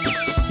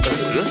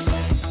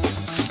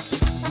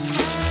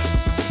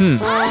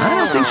 I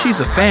don't think she's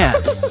a fan.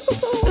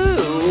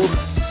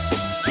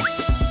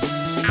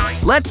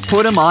 Let's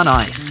put him on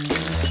ice.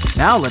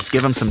 Now let's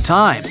give him some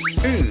time.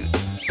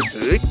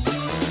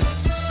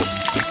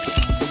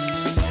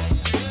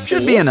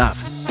 Should be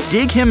enough.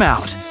 Dig him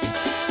out.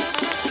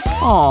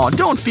 Aw,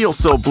 don't feel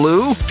so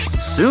blue.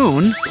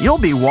 Soon, you'll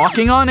be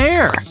walking on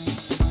air.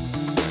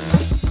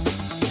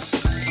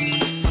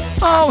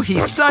 Oh,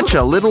 he's such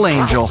a little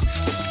angel.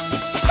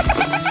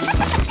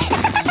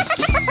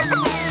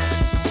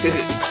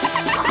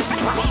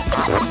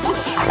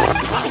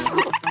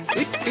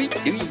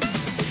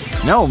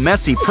 No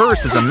messy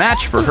purse is a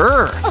match for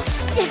her.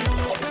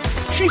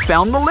 She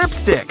found the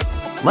lipstick.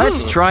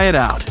 Let's try it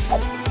out.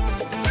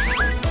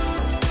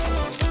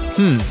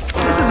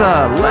 This is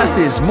a less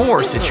is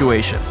more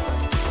situation.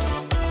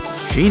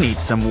 She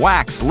needs some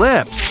wax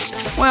lips.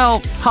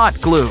 Well, hot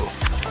glue.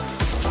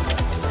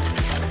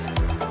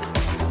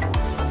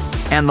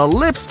 And the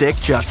lipstick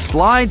just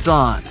slides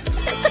on.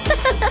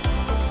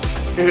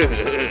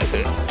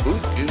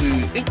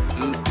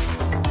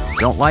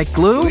 Don't like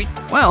glue?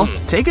 Well,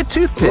 take a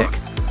toothpick.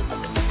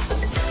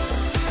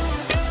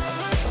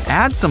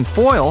 Add some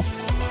foil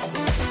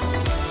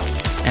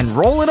and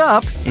roll it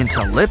up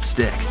into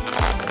lipstick.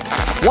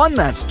 One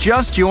that's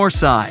just your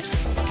size.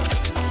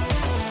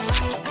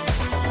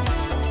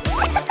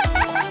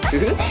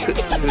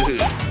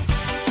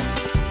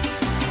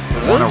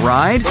 Want a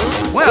ride?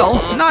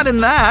 Well, not in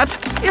that.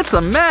 It's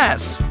a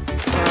mess.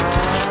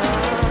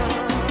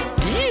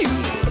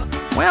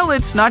 Well,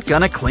 it's not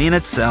gonna clean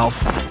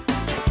itself.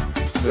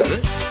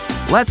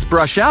 Let's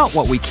brush out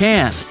what we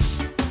can.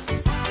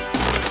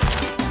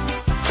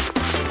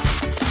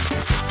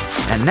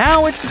 And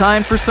now it's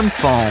time for some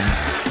foam.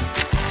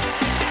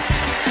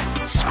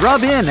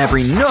 Scrub in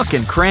every nook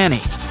and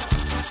cranny.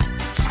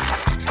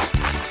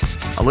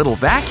 A little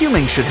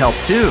vacuuming should help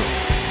too.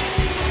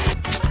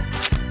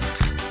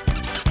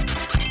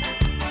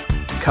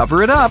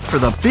 Cover it up for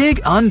the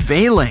big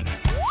unveiling.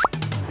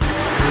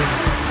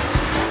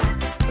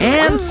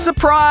 And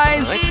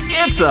surprise!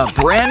 It's a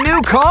brand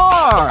new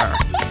car!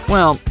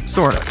 Well,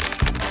 sort of.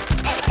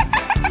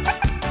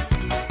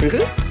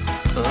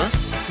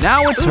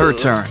 Now it's her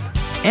turn.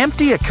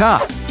 Empty a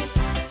cup.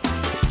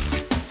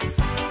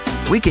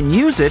 We can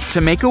use it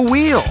to make a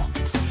wheel.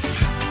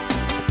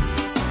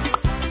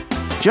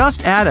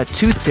 Just add a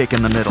toothpick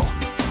in the middle.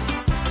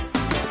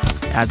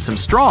 Add some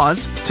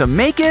straws to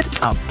make it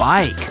a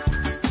bike.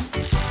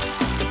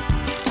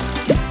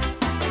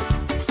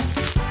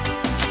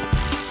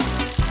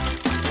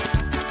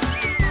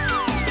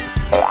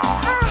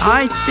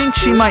 I think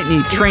she might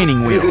need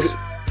training wheels.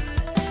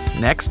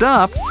 Next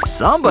up,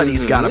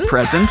 somebody's got a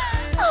present.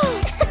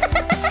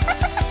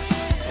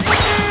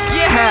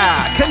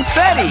 Yeah,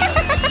 confetti!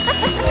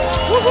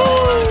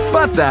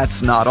 But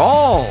that's not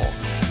all.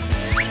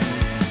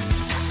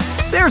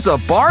 There's a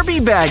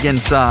Barbie bag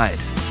inside.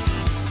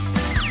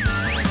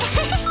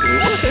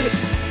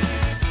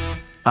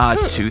 A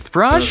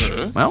toothbrush?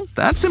 Well,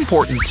 that's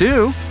important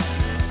too.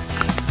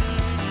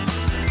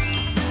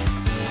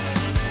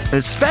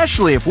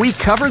 Especially if we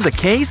cover the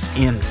case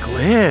in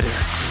glitter.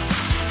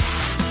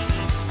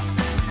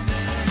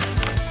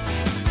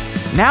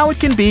 Now it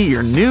can be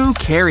your new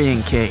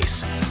carrying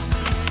case.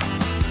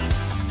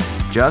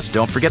 Just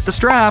don't forget the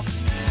strap.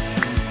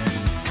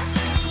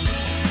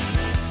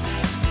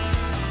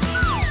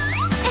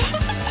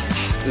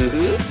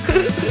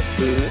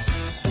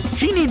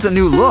 She needs a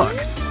new look,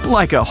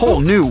 like a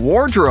whole new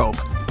wardrobe.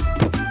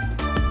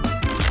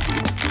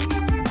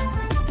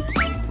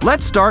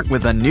 Let's start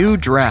with a new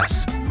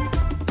dress.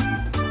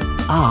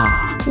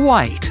 Ah,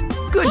 white.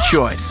 Good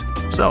choice.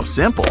 So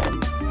simple.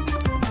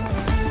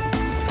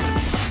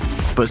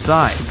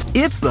 Besides,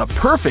 it's the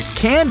perfect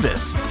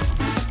canvas.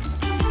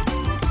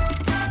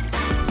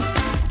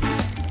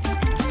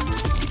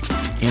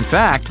 In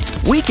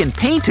fact, we can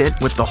paint it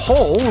with the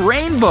whole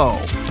rainbow.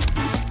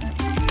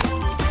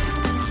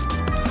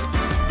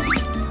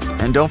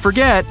 And don't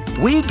forget,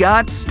 we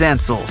got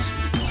stencils.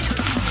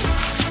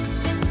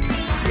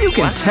 You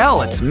can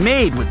tell it's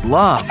made with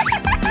love.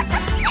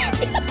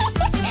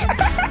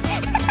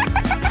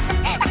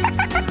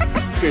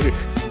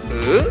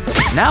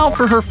 Now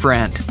for her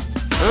friend.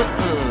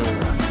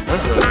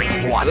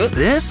 What's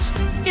this?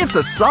 It's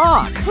a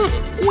sock.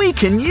 We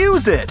can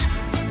use it.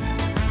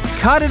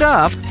 Cut it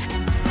up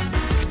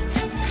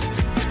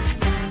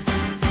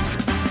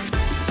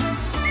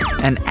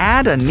and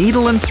add a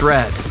needle and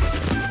thread.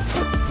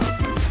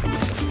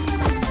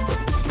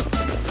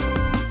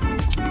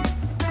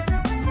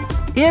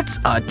 It's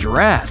a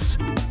dress.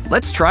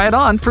 Let's try it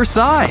on for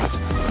size.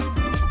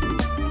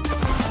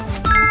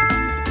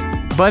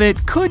 But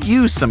it could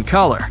use some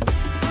color.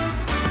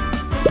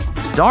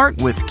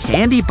 Start with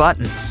candy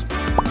buttons.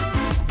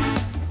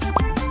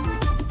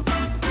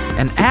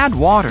 And add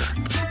water.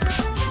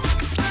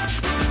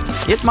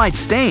 It might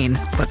stain,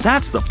 but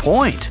that's the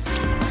point.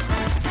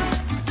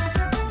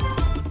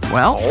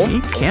 Well,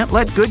 you can't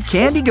let good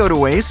candy go to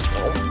waste.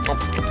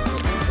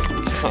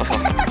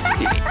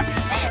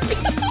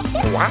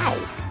 Wow.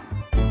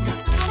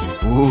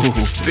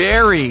 Ooh,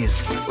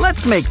 berries.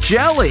 Let's make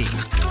jelly.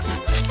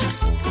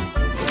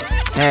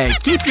 Hey,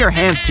 keep your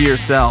hands to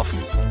yourself.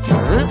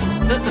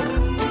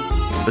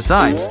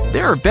 Besides,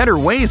 there are better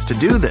ways to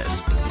do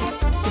this.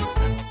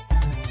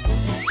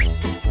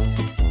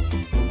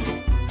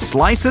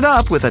 Slice it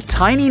up with a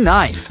tiny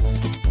knife.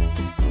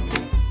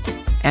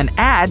 And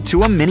add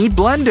to a mini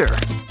blender.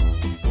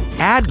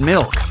 Add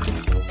milk.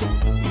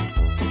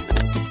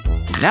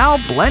 Now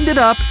blend it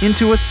up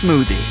into a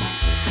smoothie.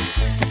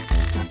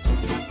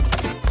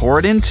 Pour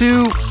it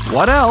into,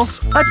 what else?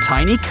 A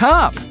tiny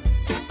cup.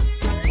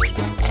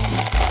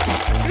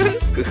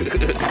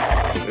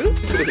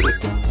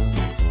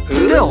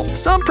 Still,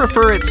 some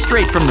prefer it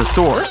straight from the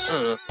source.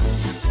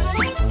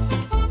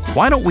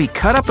 Why don't we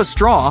cut up a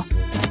straw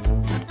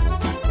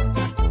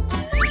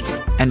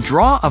and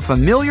draw a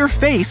familiar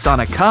face on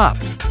a cup?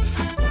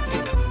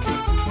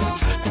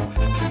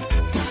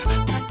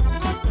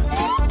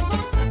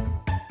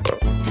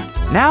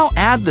 Now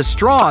add the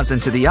straws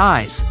into the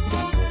eyes.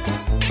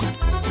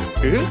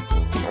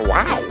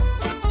 Wow.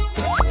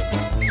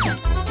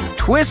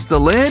 Twist the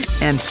lid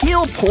and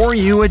he'll pour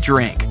you a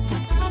drink.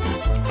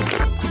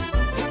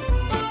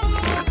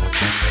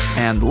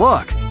 And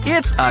look,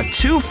 it's a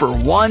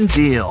 2-for-1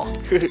 deal.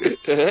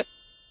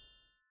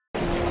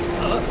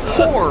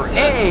 Poor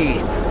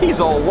A!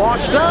 He's all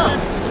washed up.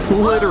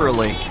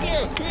 Literally.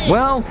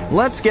 Well,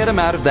 let's get him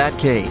out of that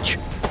cage.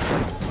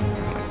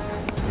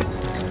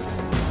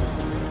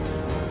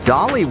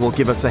 Dolly will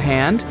give us a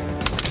hand.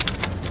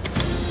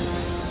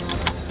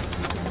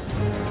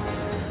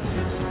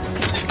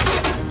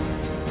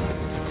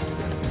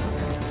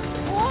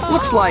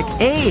 Looks like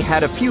A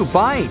had a few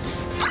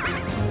bites.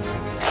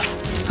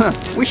 Huh,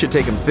 we should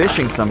take him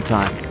fishing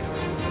sometime.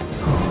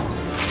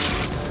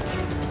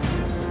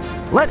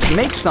 Let's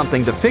make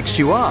something to fix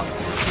you up.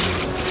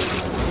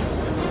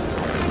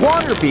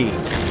 Water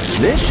beads.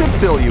 This should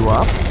fill you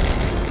up.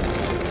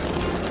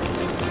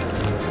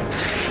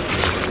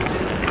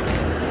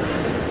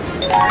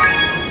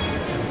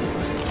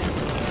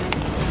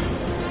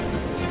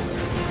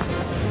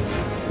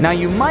 Now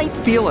you might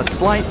feel a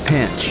slight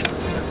pinch.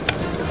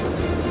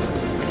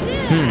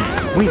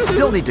 We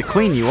still need to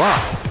clean you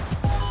up.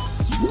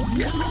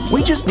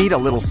 We just need a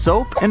little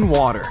soap and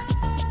water.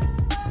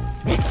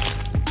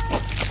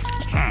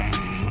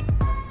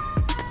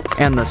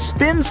 And the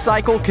spin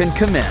cycle can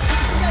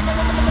commence.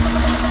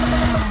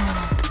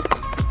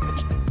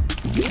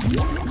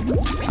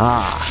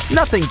 Ah,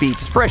 nothing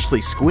beats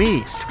freshly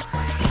squeezed.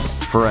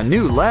 For a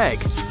new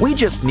leg, we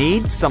just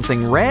need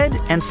something red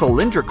and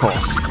cylindrical.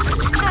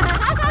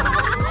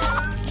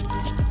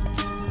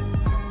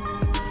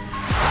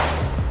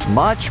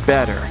 Much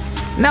better.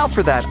 Now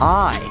for that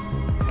eye.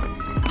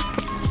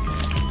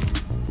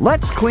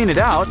 Let's clean it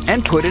out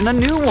and put in a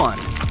new one.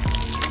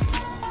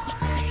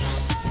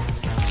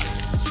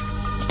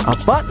 A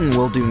button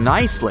will do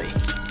nicely.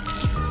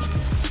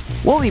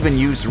 We'll even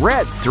use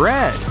red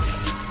thread.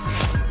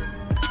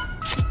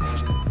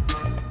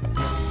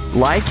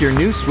 Like your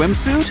new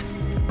swimsuit?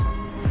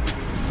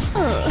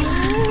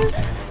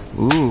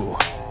 Ooh,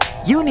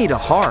 you need a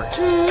heart.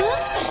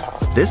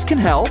 This can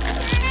help.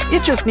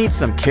 It just needs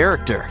some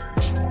character.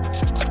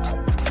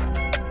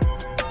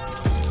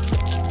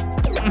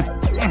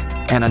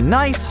 And a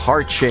nice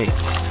heart shape.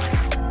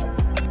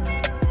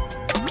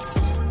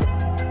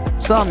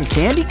 Some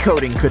candy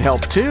coating could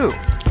help too.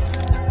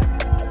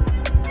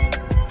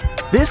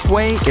 This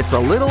way, it's a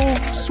little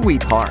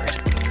sweetheart.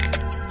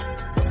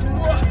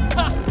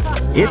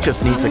 It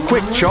just needs a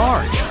quick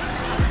charge.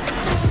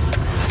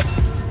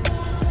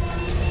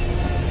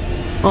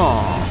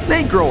 Aw,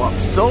 they grow up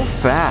so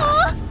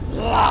fast.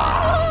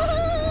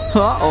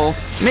 Uh-oh,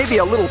 maybe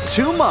a little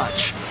too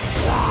much.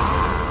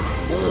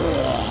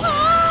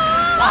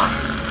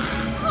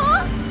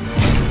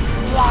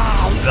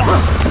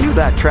 Knew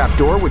that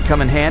trapdoor would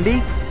come in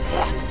handy.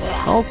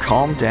 Oh,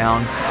 calm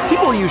down.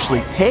 People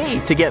usually pay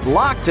to get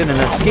locked in an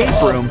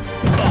escape room.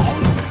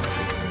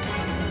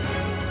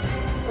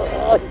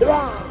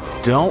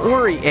 Don't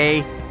worry,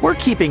 A. We're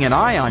keeping an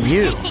eye on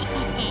you.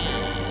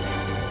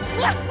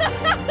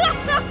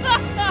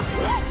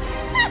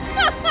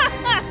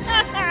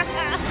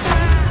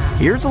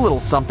 Here's a little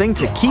something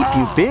to keep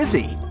you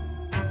busy.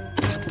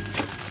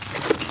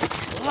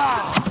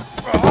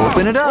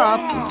 Open it up.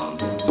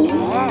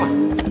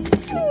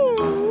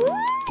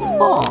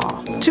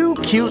 Aw, 2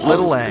 cute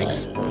little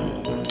eggs.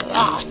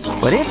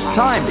 But it's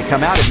time to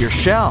come out of your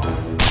shell.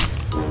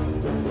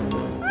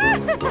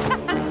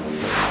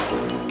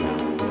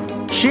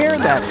 Share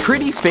that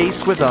pretty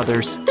face with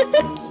others.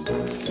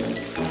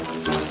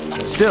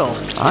 Still,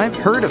 I've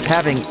heard of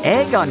having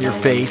egg on your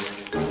face.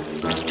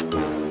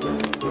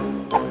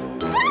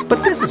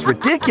 But this is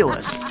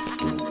ridiculous.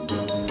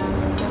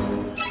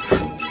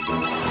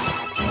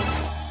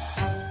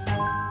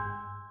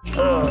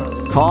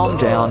 Calm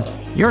down.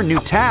 Your new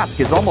task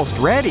is almost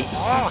ready.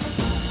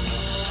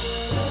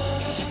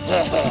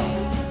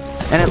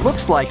 And it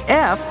looks like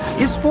F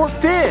is for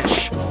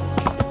fish.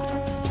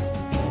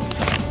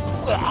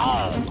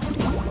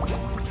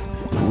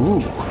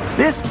 Ooh,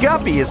 this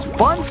guppy is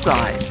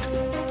fun-sized.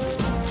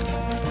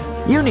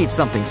 You need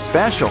something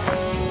special.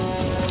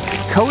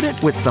 Coat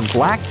it with some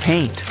black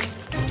paint.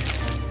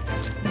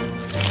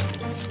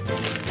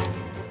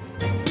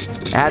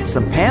 Add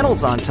some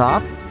panels on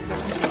top.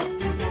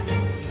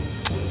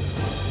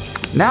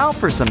 Now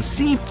for some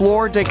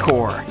seafloor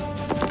decor.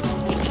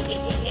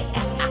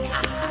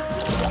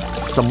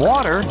 Some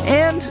water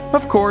and,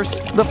 of course,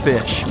 the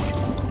fish.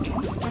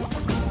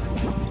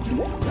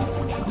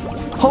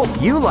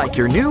 Hope you like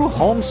your new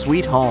home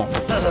sweet home.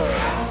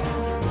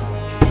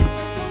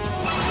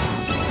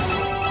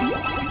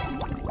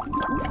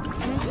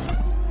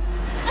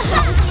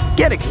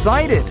 Get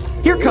excited!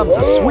 Here comes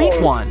a sweet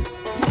one.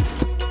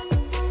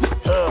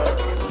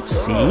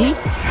 See?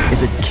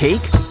 Is it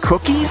cake?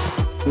 Cookies?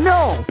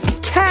 No!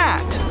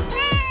 Cat!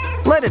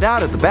 Let it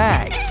out of the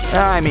bag.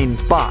 I mean,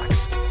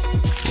 box.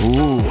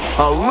 Ooh,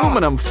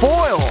 aluminum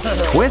foil!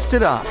 Twist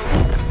it up.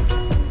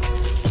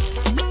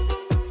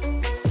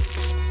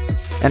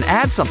 And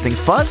add something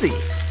fuzzy.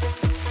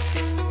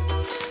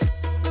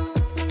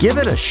 Give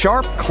it a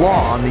sharp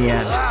claw on the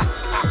end.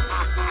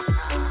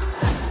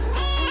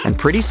 And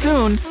pretty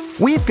soon,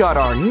 we've got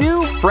our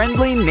new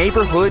friendly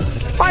neighborhood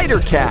spider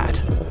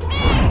cat.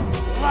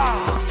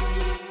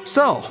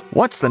 So,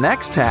 what's the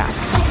next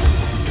task?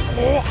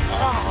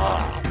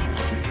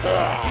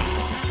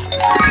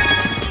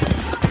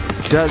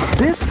 Does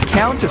this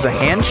count as a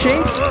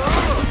handshake?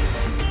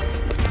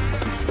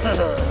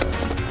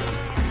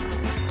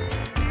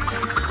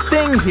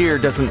 Thing here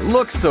doesn't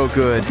look so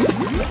good.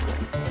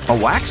 A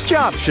wax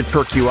job should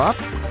perk you up.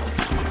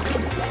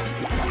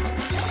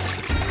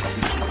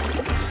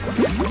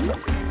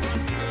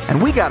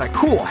 And we got a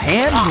cool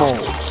hand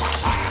mold.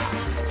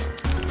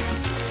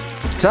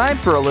 Time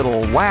for a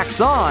little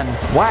wax on,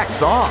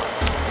 wax off.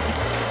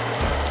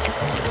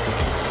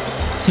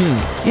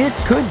 It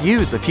could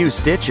use a few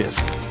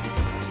stitches.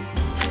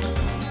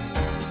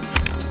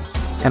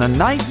 And a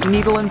nice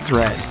needle and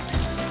thread.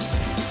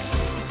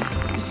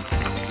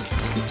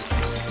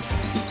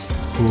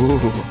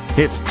 Ooh,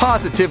 it's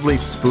positively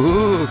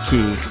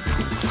spooky.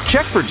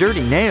 Check for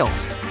dirty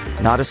nails.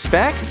 Not a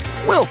speck?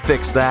 We'll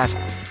fix that.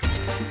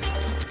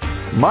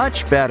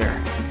 Much better.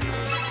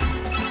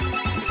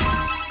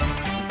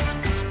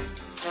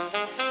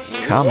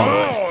 Come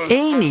on,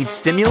 A needs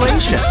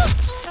stimulation.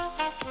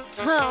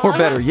 Or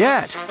better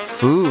yet,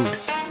 food.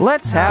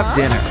 Let's have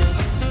dinner.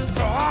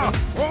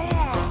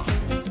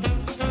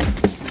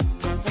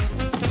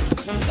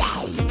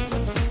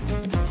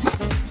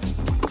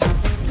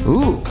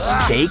 Ooh,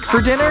 cake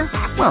for dinner?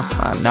 Well,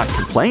 I'm not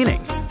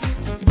complaining.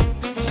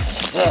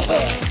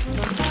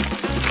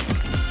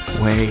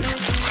 Wait,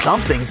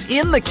 something's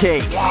in the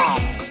cake.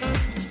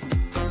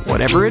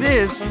 Whatever it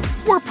is,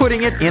 we're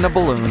putting it in a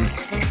balloon.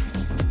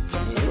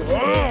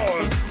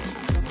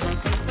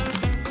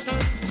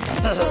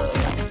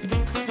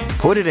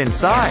 Put it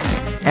inside,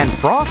 and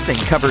frosting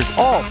covers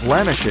all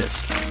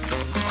blemishes.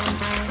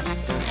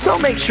 So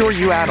make sure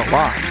you add a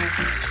lot.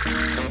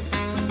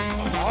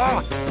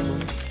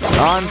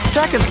 On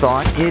second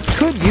thought, it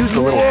could use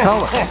a little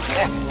color.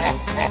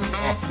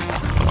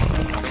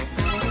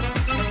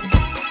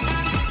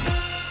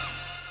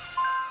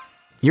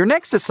 Your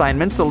next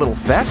assignment's a little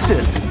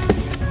festive.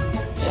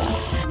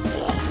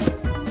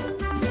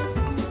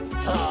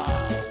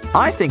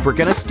 I think we're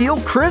gonna steal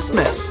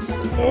Christmas.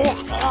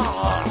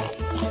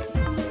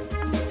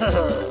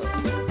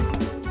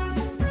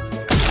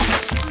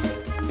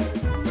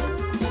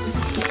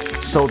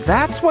 So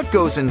that's what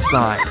goes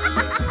inside.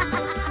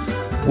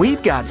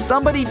 We've got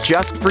somebody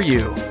just for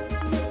you.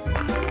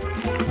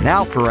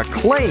 Now for a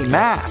clay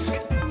mask.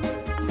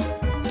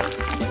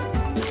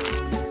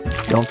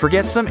 Don't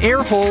forget some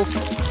air holes.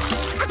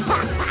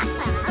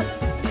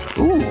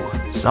 Ooh,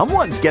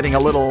 Someone's getting a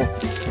little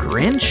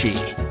grinchy.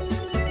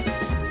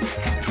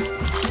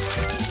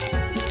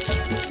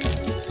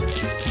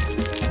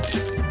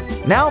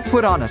 Now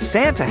put on a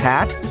Santa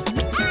hat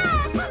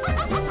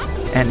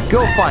and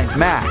go find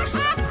Max.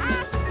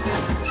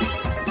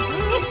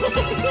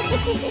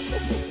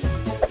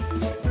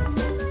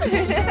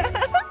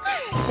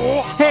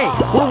 Hey,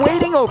 we're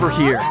waiting over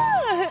here.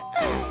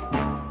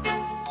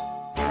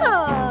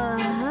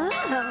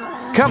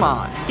 Come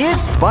on,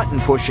 it's button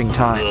pushing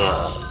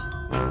time.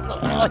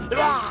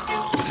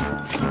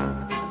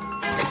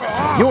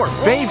 Your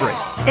favorite,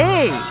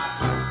 A.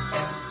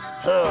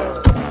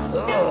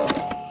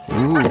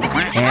 Ooh,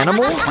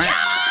 animals?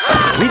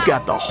 We've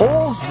got the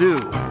whole zoo.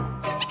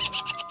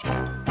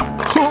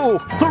 Oh,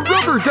 a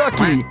rubber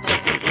ducky!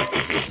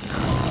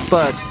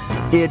 But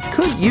it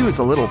could use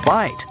a little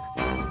bite.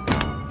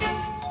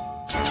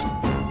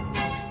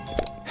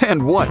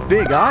 And what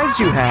big eyes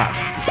you have!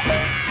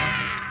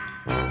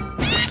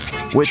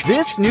 With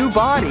this new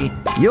body,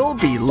 you'll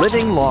be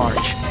living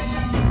large.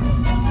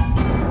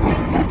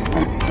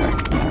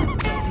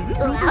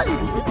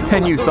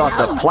 And you thought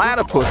the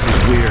platypus was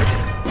weird.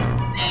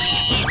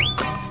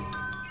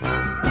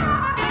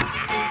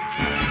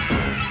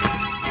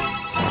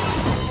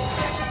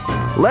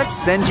 Let's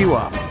send you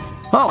up.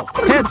 Oh,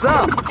 heads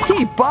up!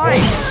 He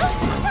bites!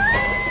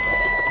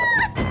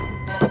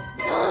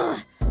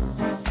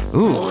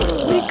 Ooh,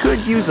 we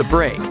could use a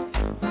break.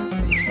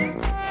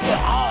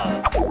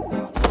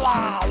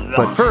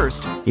 But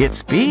first,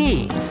 it's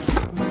B.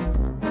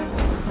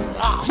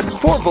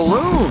 For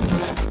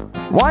balloons.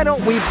 Why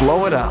don't we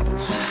blow it up?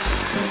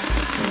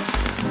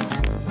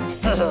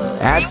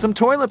 Add some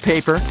toilet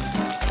paper.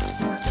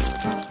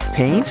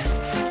 Paint.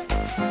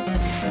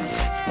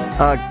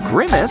 A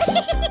grimace.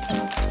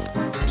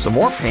 Some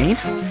more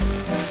paint.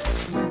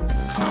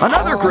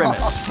 Another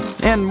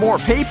grimace. And more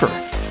paper.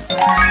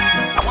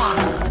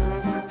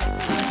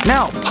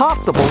 Now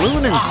pop the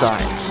balloon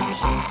inside.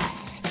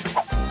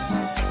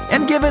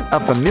 And give it a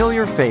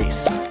familiar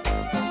face.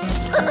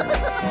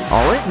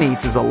 All it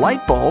needs is a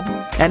light bulb,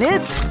 and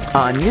it's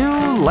a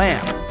new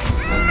lamp.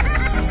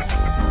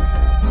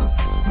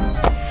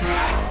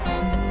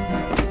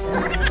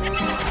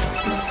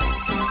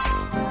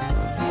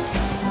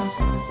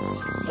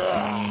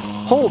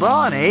 Hold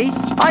on, eh?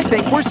 I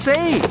think we're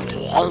saved.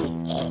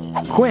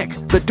 Quick,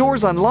 the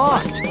door's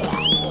unlocked.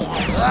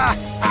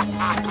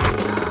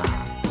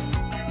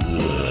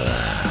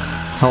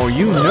 Oh,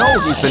 you know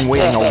he's been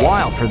waiting a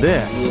while for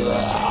this.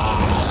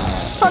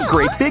 A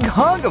great big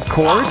hug, of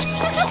course.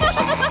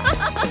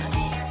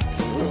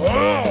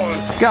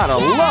 Gotta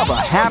love a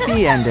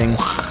happy ending.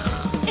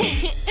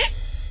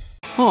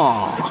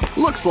 Aw,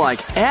 looks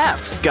like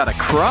F's got a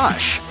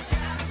crush.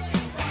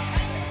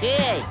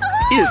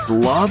 Is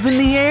love in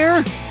the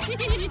air?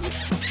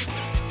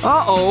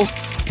 Uh-oh.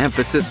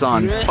 Emphasis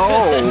on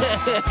oh.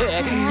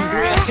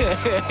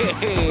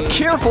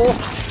 Careful.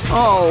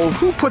 Oh,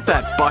 who put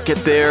that bucket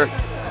there?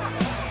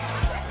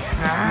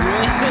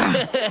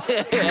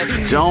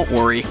 Don't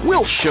worry,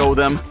 we'll show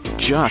them.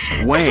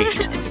 Just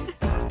wait.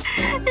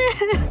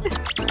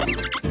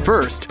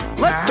 First,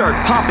 let's start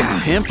popping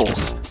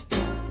pimples.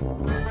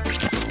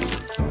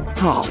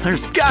 Oh,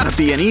 there's gotta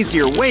be an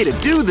easier way to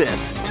do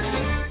this.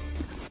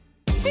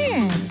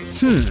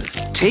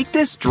 Take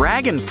this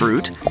dragon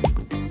fruit.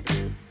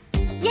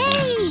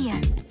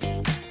 Yay!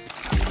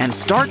 And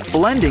start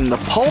blending the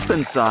pulp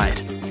inside.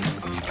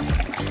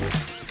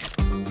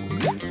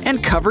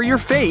 And cover your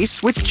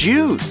face with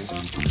juice.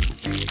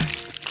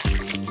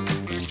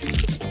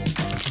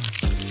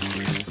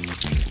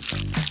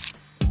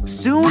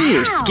 Soon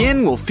your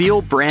skin will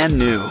feel brand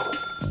new.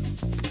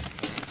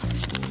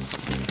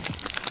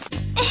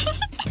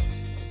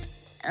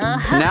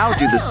 Now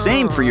do the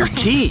same for your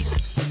teeth.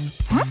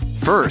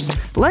 First,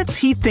 let's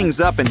heat things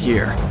up in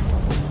here.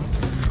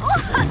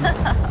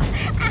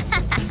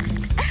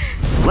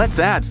 Let's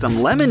add some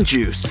lemon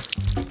juice.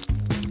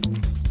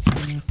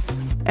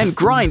 And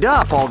grind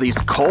up all these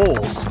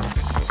coals.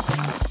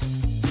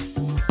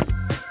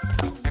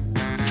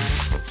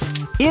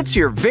 It's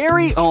your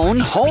very own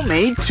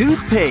homemade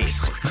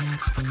toothpaste.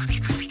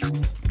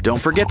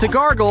 Don't forget to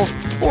gargle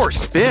or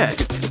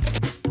spit.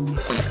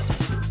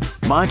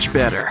 Much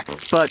better.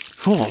 But,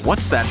 oh,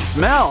 what's that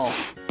smell?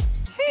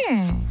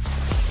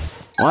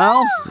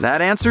 Well,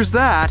 that answers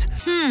that.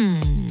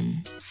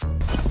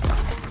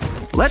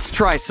 Let's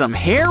try some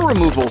hair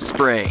removal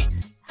spray.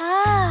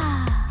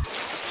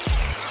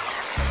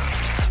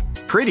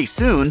 Pretty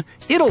soon,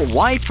 it'll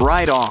wipe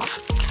right off.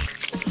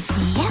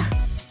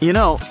 You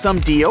know, some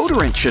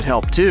deodorant should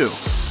help too.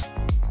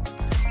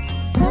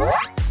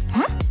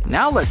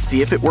 Now let's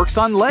see if it works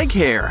on leg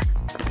hair.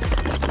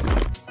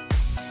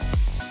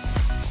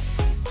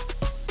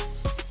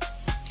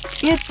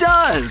 It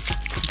does!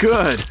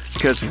 Good,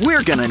 because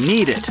we're gonna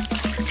need it.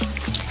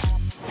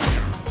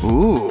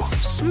 Ooh,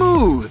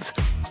 smooth.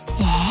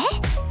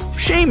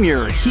 Shame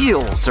your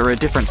heels are a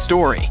different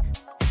story.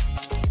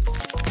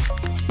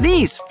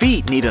 These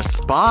feet need a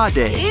spa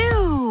day.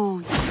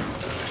 Ew!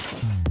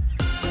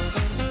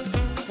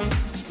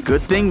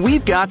 Good thing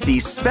we've got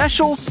these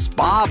special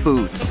spa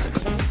boots.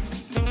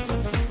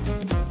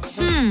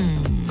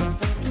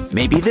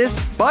 Maybe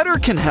this butter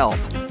can help.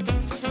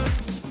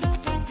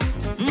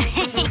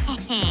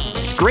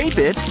 Scrape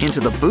it into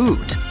the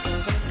boot.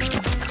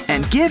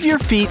 And give your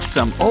feet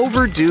some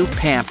overdue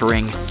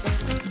pampering.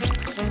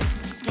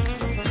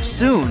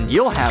 Soon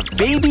you'll have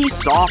baby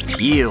soft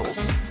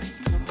heels.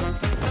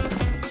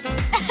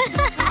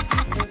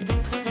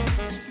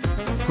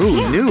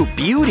 Who knew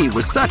beauty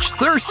was such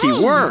thirsty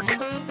work?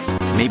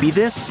 Maybe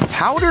this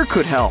powder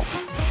could help.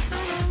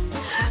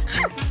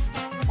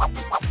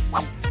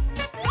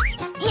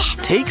 Yes.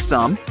 Take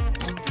some.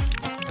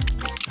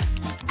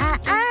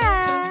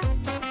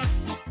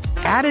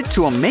 Add it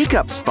to a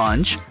makeup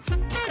sponge.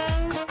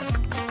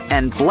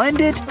 And blend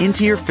it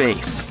into your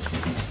face.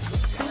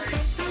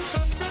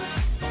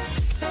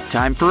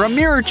 Time for a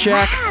mirror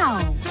check.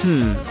 Wow.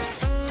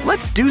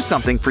 Let's do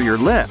something for your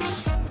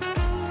lips.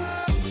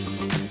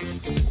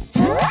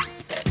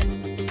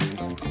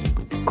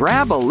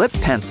 Grab a lip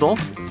pencil,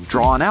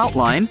 draw an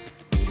outline,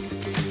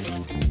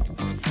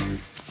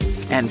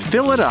 and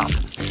fill it up.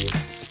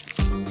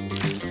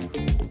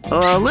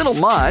 A little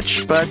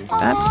much, but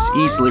that's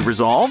easily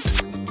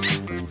resolved.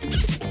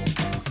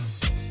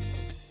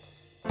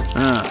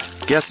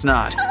 Guess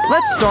not.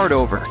 Let's start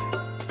over.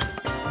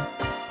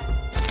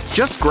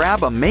 Just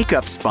grab a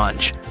makeup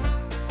sponge.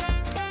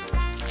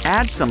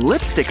 Add some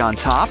lipstick on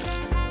top.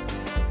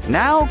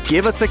 Now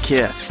give us a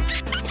kiss.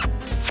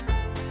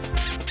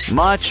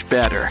 Much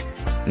better.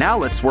 Now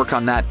let's work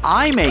on that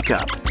eye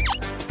makeup.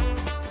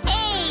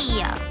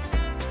 Hey.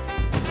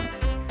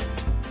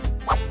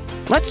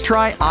 Let's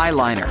try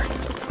eyeliner.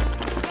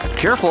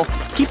 Careful,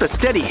 keep a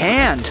steady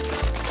hand.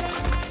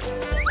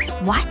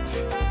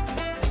 What?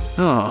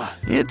 Oh,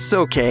 it's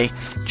okay.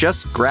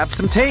 Just grab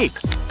some tape.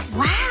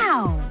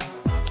 Wow.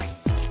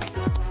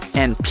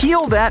 And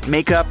peel that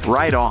makeup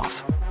right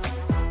off.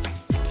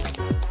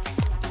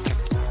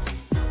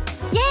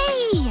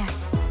 Yay!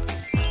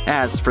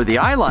 As for the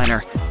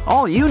eyeliner,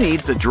 all you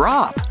need's a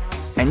drop.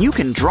 And you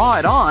can draw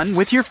it on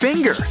with your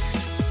finger.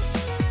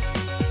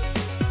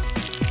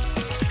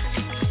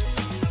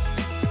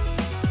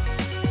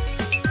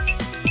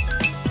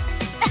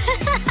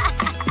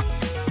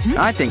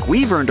 I think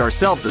we've earned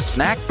ourselves a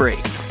snack break.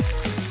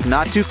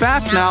 Not too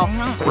fast now.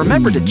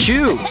 Remember to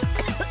chew.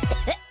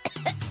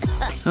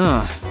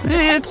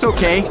 It's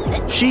okay.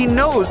 She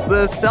knows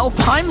the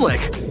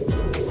self-Heimlich.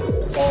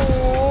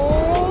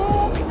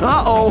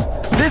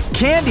 Uh-oh, this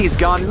candy's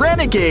gone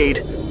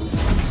renegade.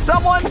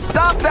 Someone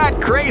stop that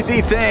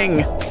crazy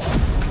thing.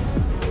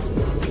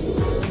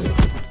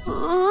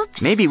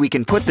 Oops. Maybe we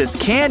can put this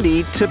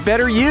candy to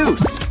better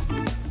use.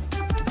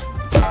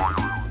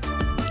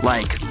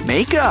 Like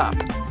makeup.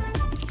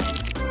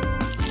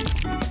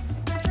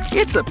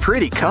 It's a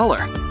pretty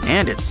color,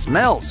 and it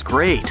smells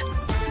great.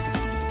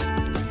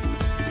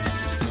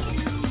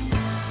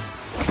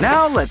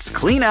 Now let's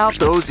clean out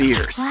those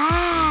ears.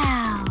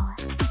 Wow.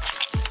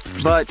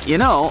 But, you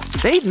know,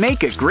 they'd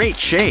make a great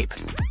shape.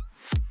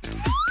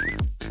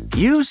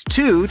 Use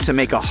two to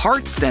make a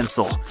heart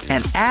stencil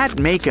and add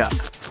makeup.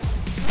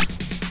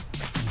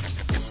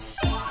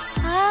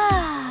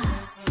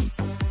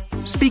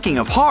 Speaking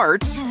of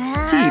hearts,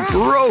 he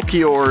broke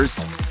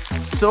yours.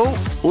 So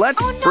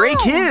let's break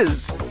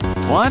his.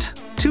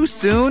 What? Too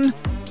soon?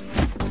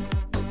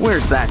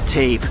 Where's that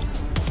tape?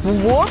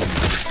 Whoops!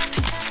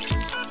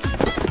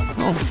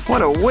 Oh,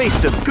 what a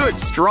waste of good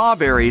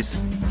strawberries.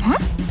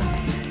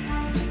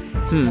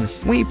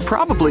 We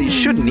probably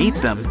shouldn't eat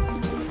them.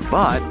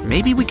 But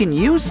maybe we can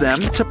use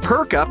them to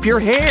perk up your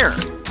hair.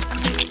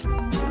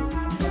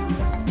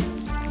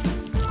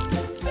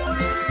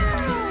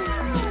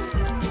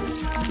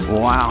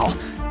 Wow,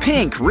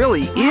 pink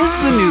really is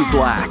the new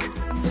black.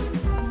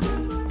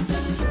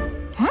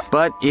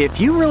 But if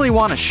you really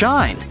want to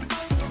shine,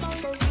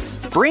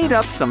 braid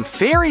up some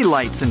fairy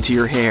lights into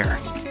your hair.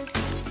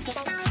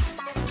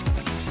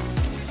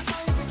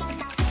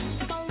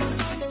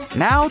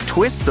 Now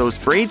twist those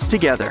braids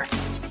together.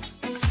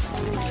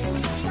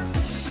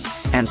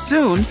 And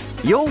soon,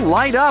 you'll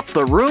light up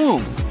the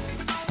room.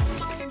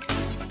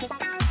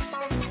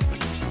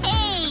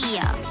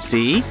 Hey.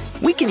 See?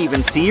 We can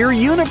even see your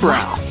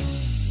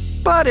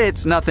unibrow. But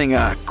it's nothing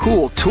a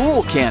cool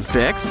tool can't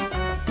fix.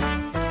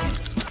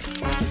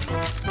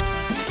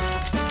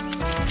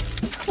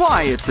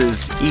 Why, it's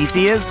as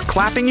easy as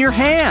clapping your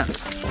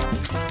hands.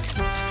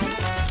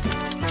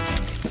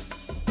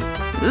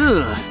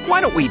 Ugh,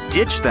 why don't we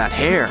ditch that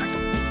hair?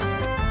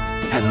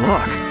 And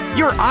look,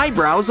 your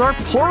eyebrows are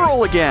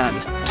plural again.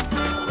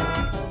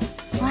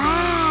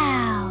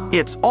 Wow.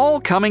 It's all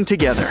coming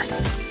together.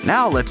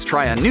 Now let's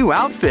try a new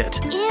outfit.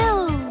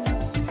 Ew.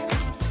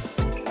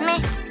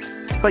 Meh.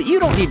 But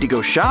you don't need to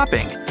go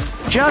shopping.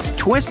 Just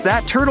twist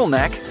that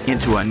turtleneck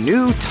into a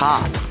new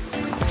top.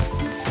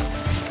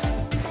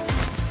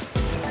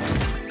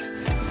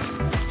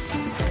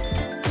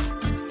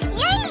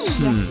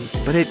 Yay!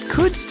 But it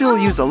could still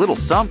use a little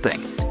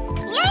something.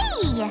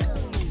 Yay!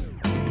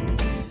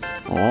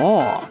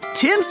 Oh,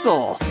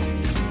 tinsel!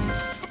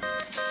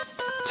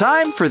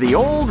 time for the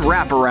old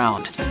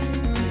wraparound.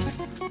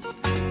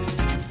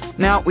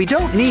 Now, we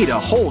don't need a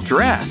whole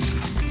dress.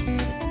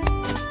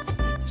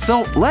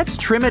 So let's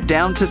trim it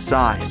down to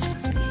size.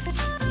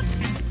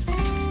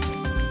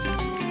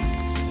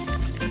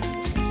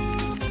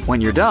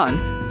 When you're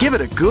done, give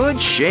it a good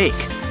shake.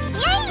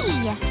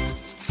 Yay!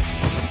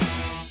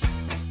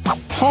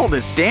 All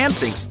this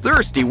dancing's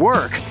thirsty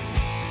work.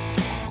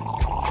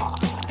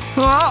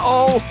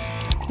 Uh-oh!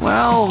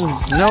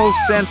 Well, no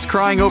sense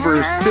crying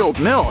over spilled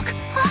milk.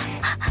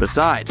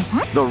 Besides,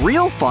 the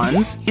real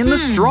fun's in the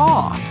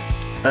straw.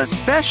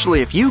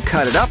 Especially if you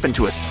cut it up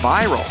into a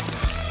spiral.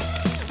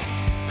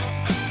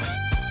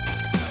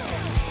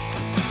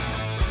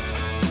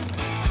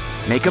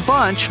 Make a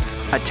bunch,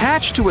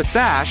 attach to a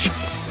sash,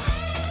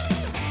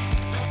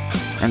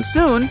 and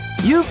soon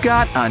you've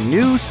got a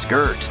new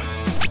skirt.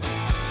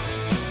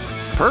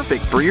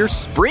 Perfect for your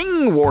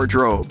spring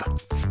wardrobe.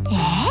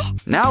 Eh?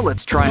 Now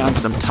let's try on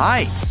some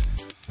tights.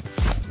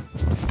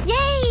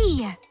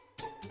 Yay!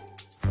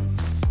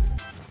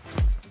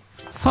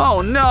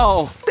 Oh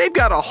no, they've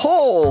got a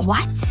hole.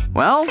 What?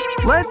 Well,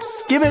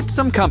 let's give it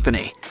some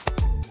company.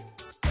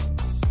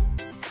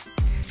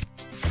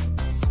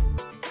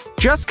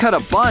 Just cut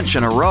a bunch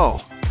in a row.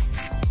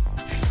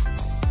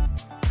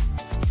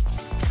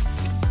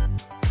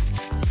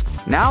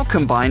 Now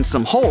combine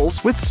some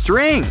holes with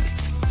string.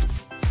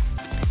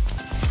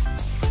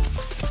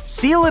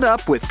 Seal it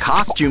up with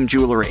costume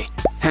jewelry.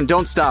 And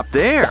don't stop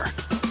there.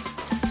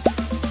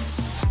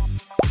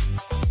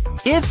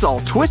 It's all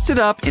twisted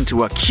up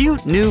into a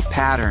cute new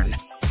pattern.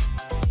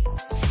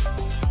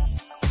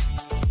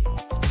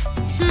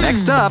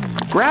 Next up,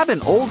 grab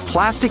an old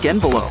plastic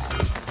envelope.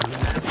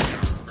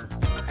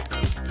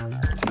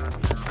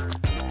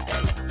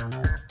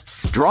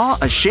 Draw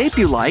a shape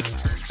you like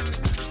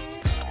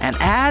and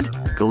add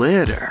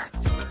glitter.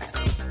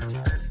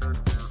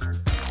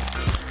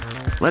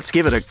 Let's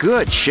give it a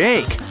good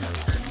shake.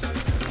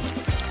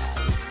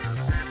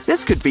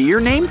 This could be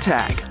your name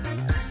tag.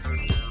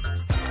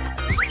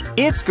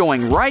 It's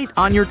going right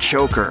on your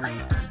choker.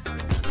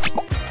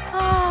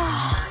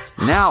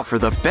 Now for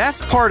the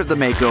best part of the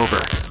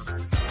makeover.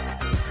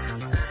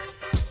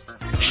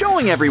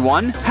 Showing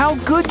everyone how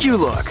good you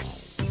look.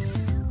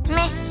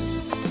 Meh.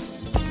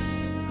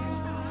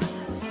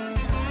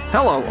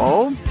 Hello,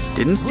 O.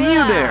 Didn't see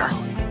you there.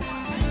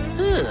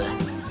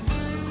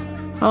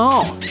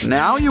 Oh,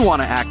 now you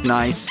want to act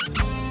nice.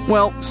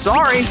 Well,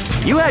 sorry,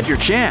 you had your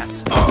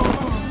chance.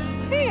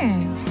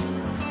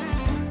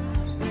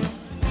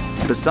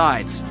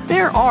 Besides,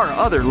 there are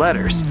other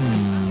letters.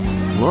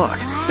 Look,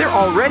 they're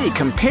already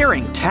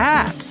comparing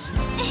tats.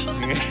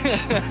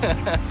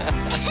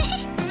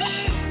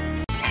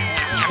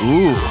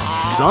 Ooh,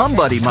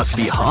 somebody must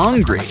be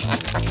hungry.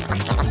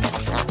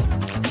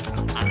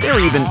 They're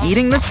even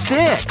eating the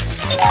sticks.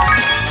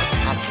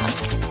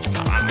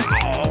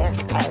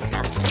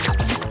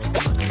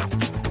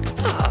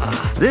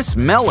 This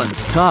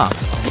melon's tough,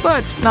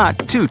 but not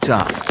too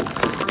tough.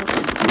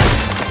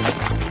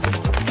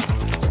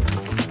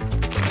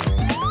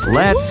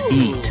 Let's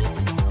eat.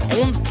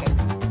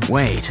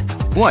 Wait,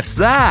 what's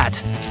that?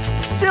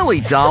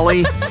 Silly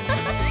Dolly.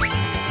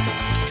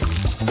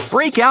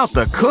 Break out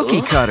the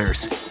cookie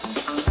cutters.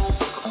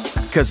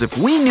 'Cause if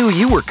we knew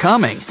you were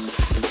coming,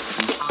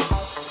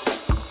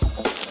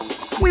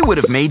 we would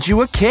have made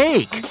you a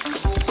cake.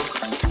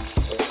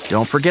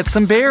 Don't forget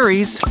some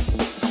berries.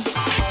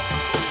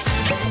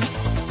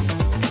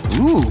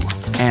 Ooh,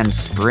 and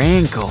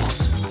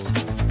sprinkles.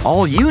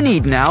 All you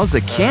need now is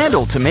a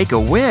candle to make a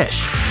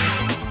wish.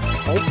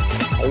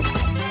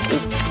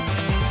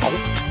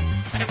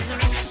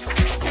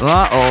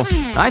 Uh-oh,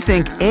 I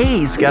think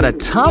A's got a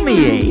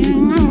tummy ache.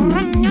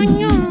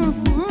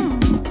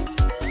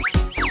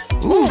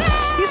 Ooh,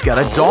 he's got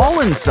a doll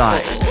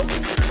inside.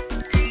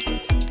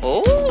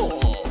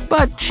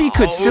 But she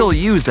could still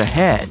use a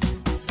head.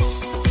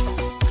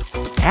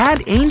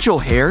 Add angel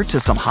hair to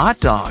some hot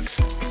dogs.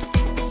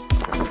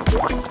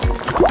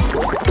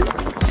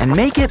 And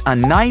make it a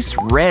nice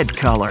red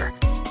color.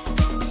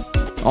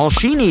 All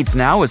she needs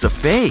now is a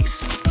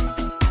face.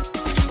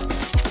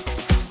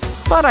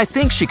 But I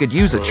think she could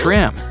use a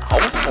trim.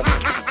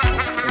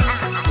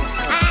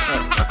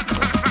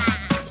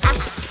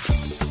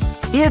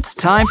 It's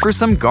time for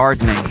some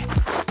gardening.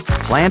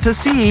 Plant a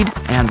seed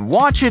and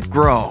watch it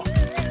grow.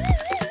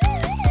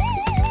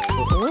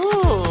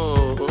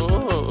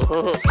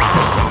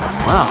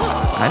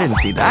 Wow, I didn't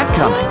see that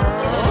coming.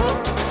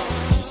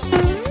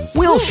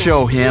 We'll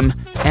show him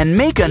and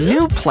make a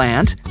new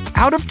plant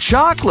out of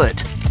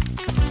chocolate.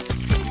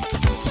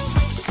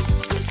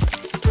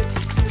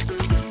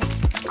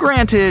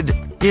 Granted,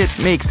 it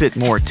makes it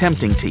more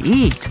tempting to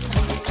eat.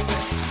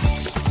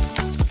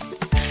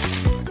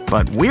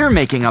 But we're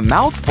making a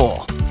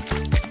mouthful.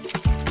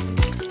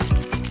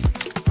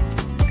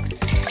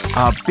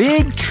 A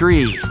big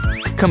tree,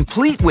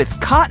 complete with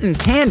cotton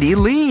candy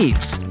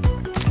leaves.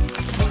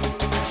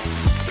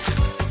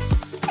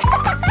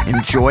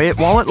 Enjoy it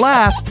while it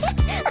lasts.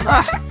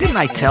 Didn't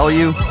I tell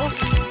you?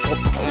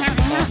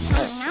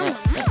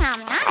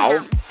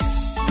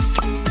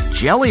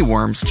 jelly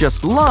worms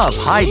just love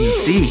hide and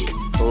seek.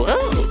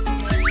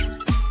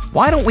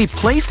 Why don't we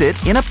place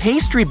it in a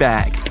pastry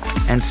bag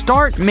and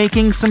start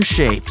making some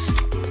shapes?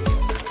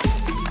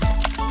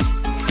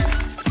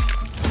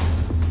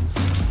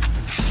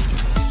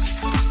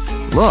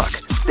 Look,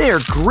 they're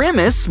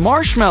Grimace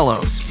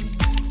marshmallows.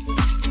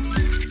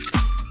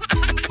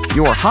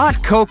 Your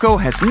hot cocoa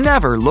has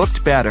never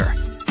looked better.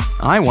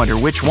 I wonder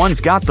which one's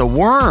got the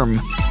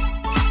worm.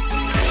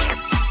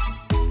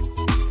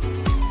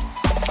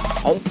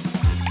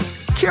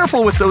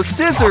 Careful with those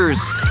scissors!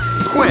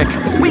 Quick,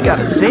 we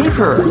gotta save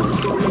her!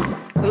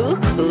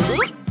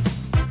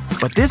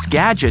 But this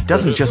gadget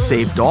doesn't just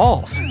save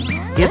dolls.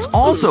 It's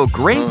also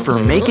great for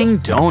making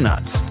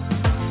donuts.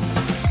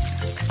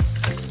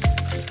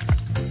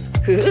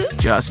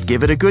 Just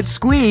give it a good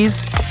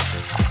squeeze.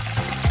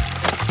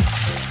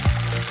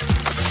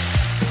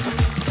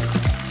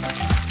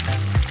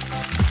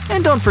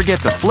 And don't forget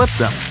to flip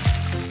them.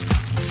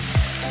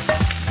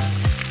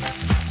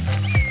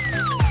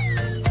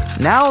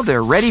 Now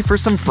they're ready for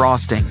some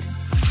frosting.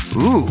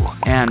 Ooh,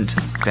 and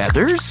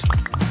feathers?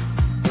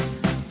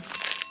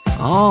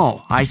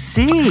 Oh, I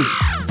see.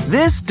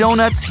 This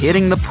donut's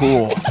hitting the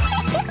pool.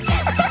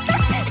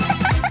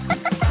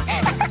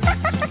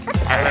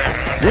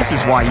 This is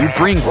why you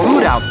bring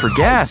food out for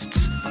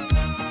guests.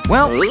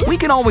 Well, we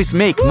can always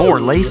make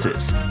more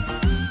laces.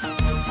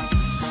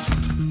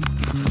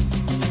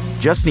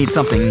 Just need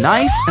something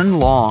nice and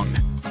long.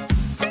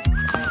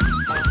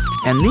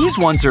 And these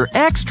ones are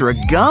extra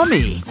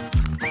gummy.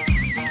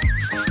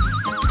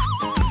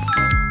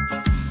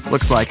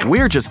 Looks like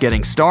we're just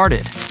getting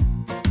started.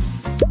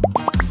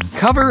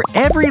 Cover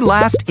every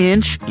last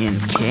inch in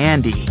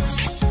candy.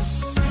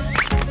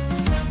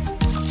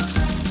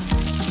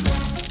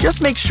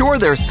 Just make sure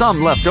there's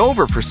some left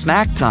over for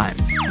snack time.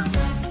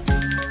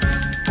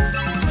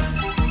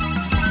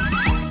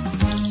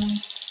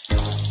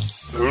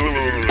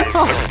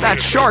 Oh, that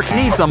shark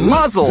needs a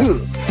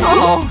muzzle.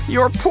 Oh,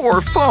 your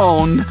poor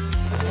phone.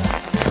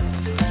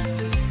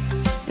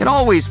 It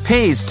always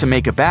pays to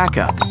make a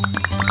backup.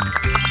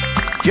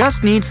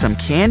 Just need some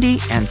candy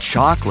and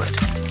chocolate.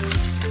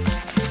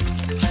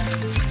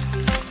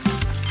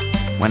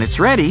 When it's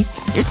ready,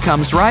 it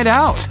comes right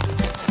out.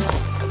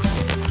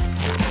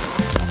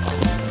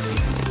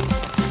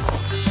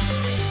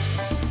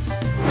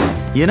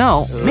 You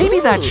know, maybe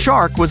that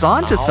shark was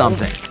onto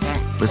something.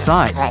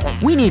 Besides,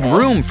 we need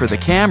room for the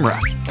camera.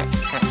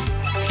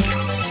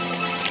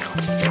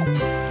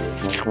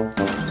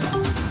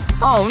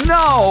 Oh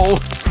no!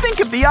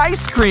 Think of the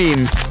ice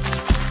cream!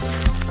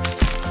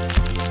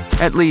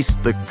 At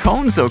least the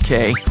cone's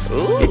okay.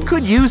 It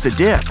could use a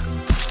dip.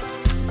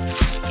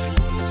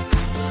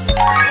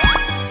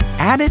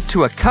 Add it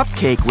to a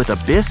cupcake with a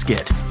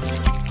biscuit.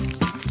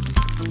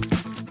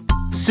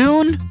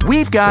 Soon,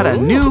 we've got a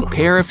new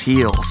pair of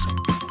heels.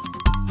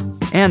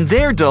 And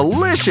they're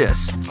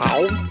delicious!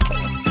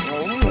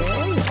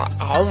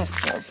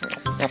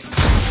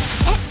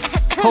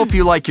 Hope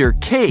you like your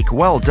cake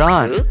well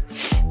done.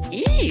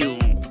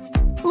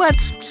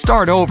 Let's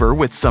start over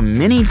with some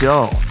mini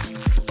dough.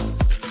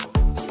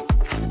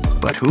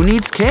 But who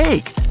needs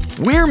cake?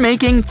 We're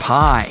making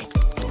pie.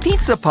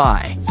 Pizza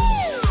pie.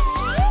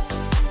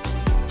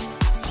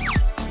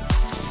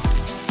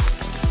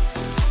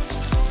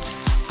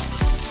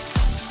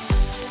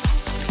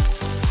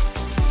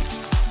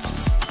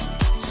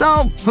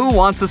 So, who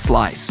wants a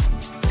slice?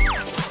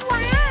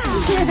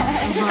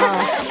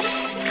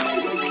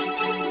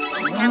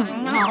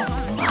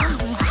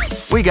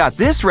 We got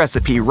this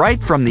recipe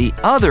right from the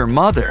other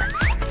mother.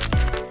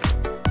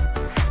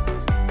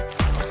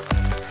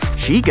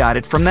 She got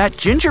it from that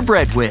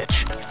gingerbread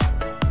witch.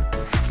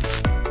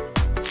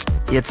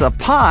 It's a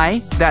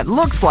pie that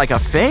looks like a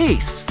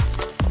face.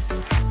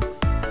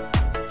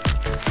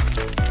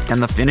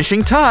 And the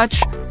finishing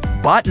touch,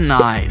 button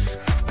eyes.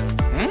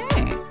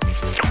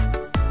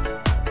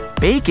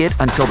 Bake it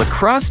until the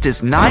crust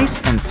is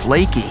nice and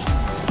flaky.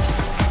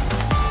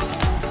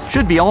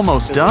 Should be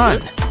almost done.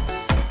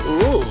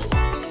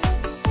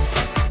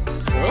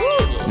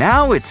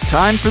 Now it's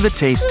time for the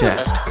taste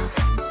test.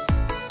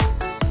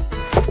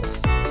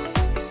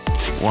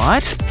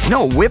 What?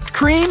 No whipped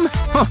cream?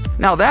 Huh,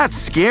 now that's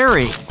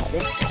scary.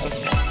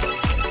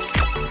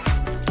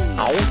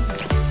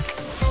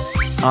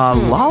 A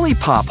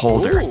lollipop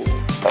holder.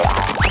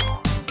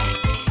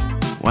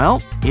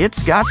 Well,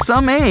 it's got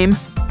some aim.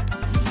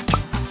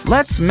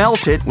 Let's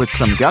melt it with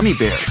some gummy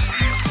bears.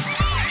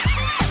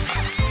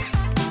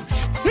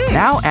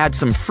 Now add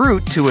some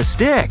fruit to a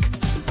stick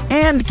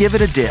and give it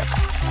a dip.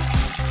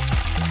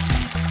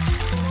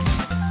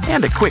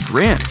 And a quick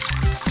rinse.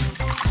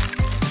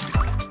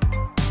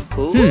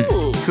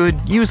 Could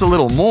use a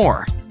little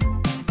more.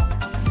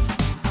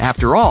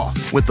 After all,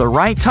 with the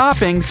right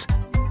toppings,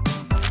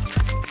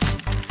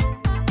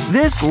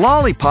 this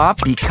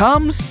lollipop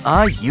becomes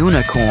a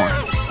unicorn.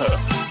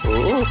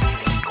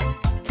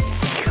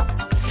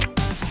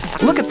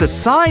 Look at the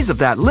size of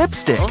that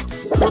lipstick.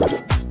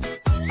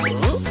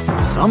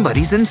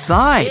 Somebody's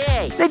inside.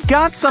 They've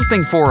got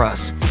something for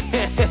us.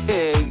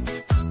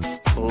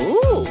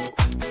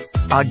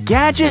 A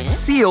gadget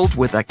sealed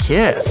with a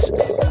kiss.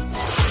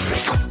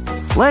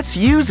 Let's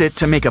use it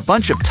to make a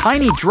bunch of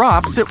tiny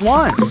drops at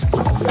once.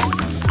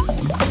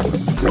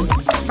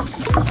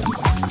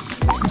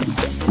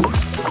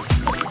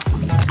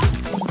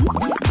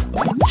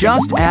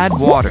 Just add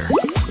water.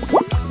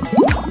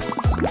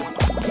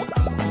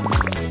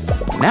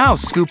 Now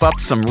scoop up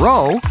some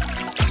roe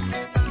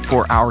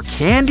for our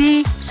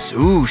candy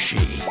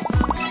sushi.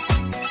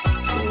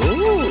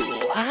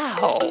 Ooh,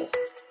 wow.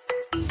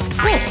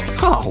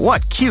 Oh,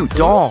 what cute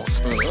dolls.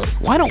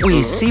 Why don't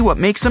we see what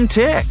makes them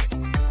tick?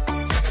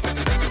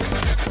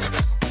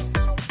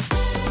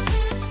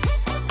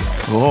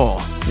 Oh,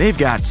 they've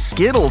got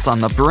Skittles on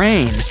the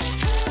brain.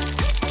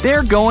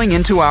 They're going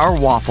into our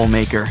waffle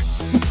maker.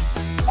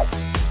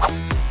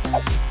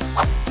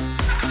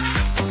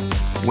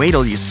 Wait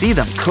till you see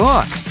them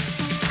cook.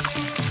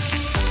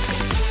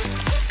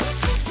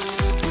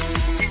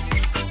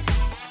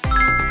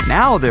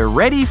 Now they're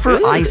ready for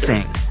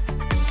icing.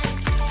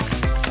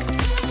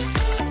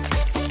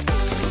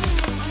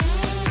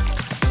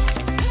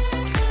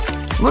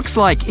 Looks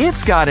like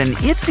it's got an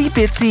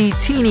itsy-bitsy,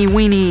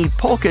 teeny-weeny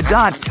polka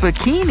dot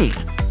bikini.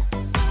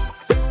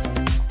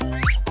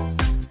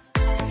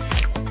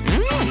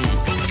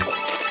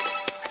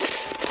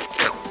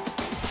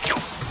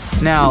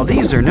 Now,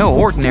 these are no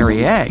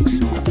ordinary eggs.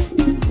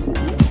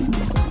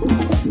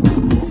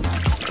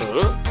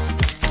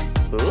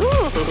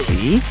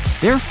 See?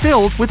 They're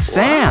filled with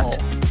sand.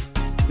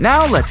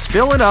 Now let's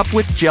fill it up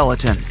with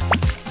gelatin.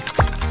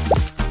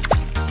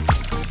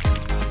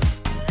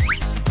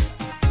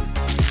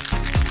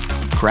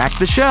 Crack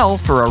the shell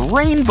for a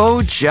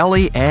rainbow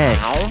jelly egg.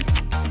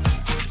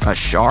 A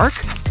shark?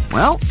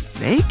 Well,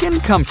 they can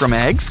come from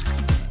eggs.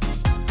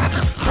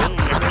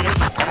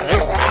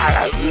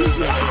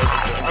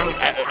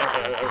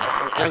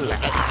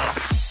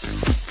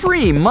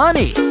 Free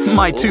money,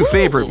 my two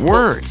favorite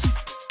words.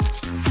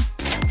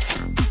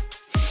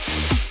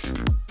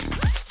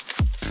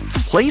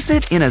 Place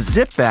it in a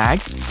zip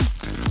bag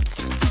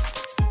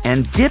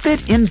and dip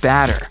it in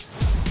batter.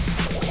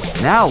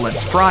 Now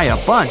let's fry a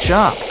bunch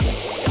up.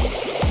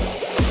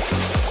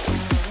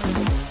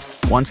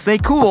 Once they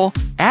cool,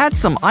 add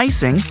some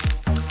icing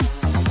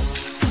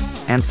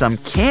and some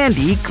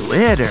candy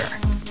glitter.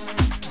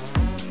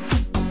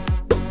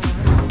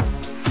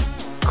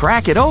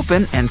 Crack it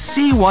open and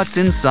see what's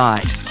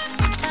inside.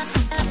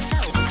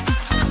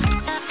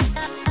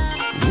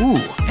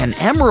 Ooh, an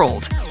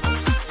emerald.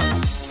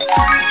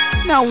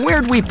 Now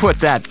where'd we put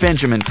that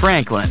Benjamin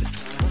Franklin?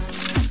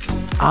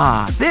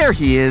 Ah, there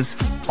he is.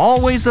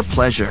 Always a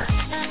pleasure.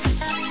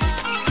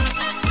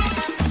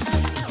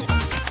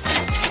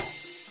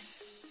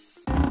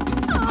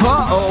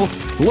 Uh-oh,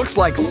 looks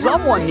like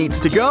someone needs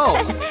to go.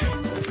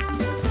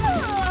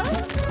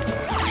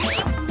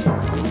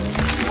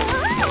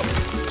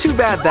 Too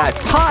bad that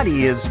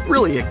potty is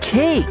really a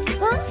cake.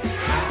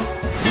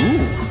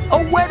 Ooh,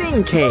 a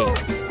wedding cake.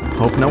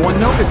 Hope no one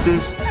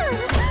notices.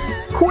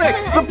 Quick,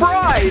 the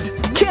bride!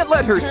 Can't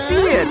let her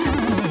see it.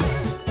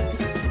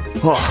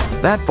 Oh,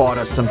 that bought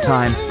us some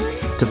time.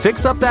 To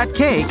fix up that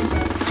cake,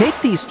 take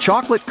these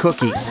chocolate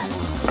cookies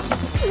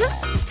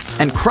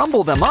and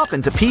crumble them up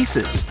into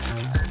pieces.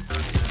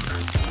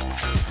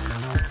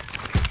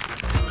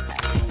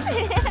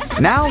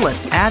 Now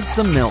let's add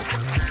some milk.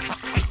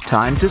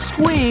 Time to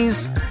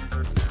squeeze.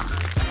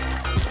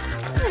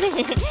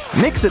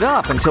 Mix it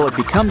up until it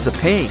becomes a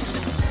paste.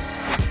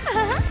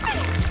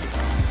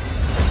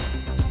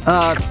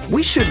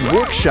 We should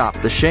workshop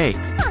the shape.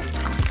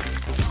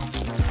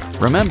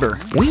 Remember,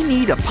 we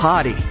need a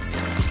potty.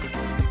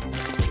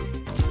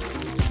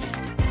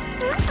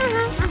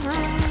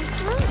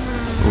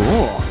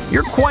 Oh,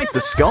 you're quite the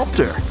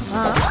sculptor.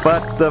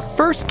 But the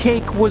first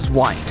cake was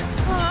white.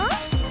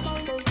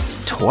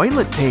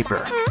 Toilet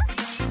paper.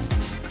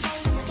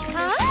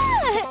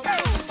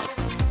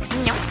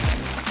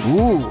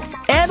 Ooh,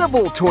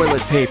 edible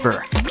toilet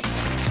paper.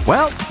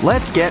 Well,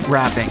 let's get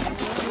wrapping.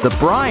 The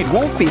bride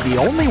won't be the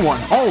only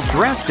one all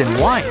dressed in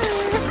white.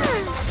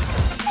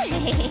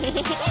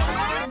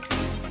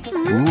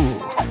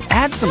 Ooh,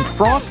 add some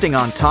frosting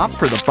on top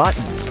for the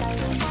button.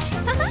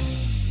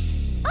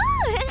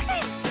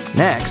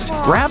 Next,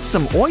 grab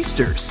some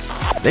oysters.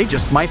 They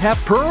just might have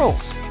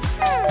pearls.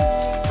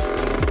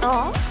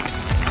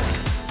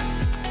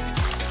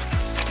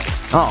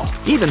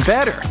 Oh, even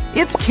better.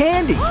 It's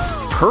candy.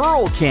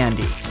 Pearl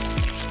candy.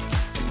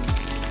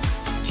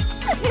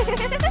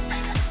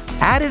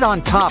 Add it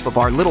on top of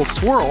our little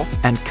swirl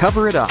and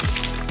cover it up.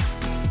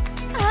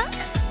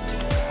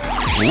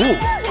 Ooh,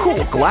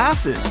 cool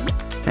glasses.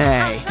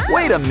 Hey,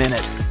 wait a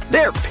minute.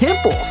 They're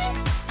pimples.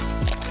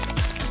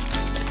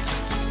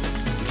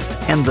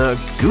 And the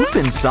goop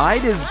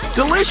inside is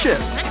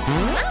delicious.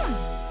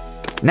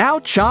 Now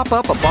chop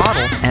up a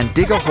bottle and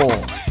dig a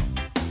hole.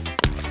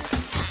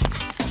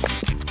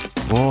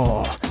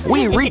 Whoa,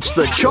 we reached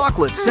the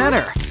chocolate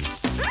center.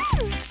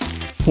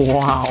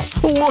 Wow,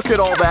 look at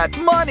all that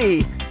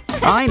money.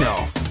 I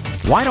know.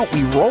 Why don't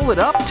we roll it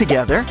up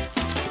together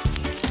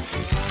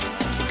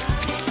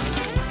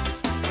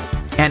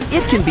And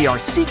it can be our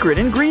secret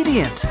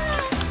ingredient.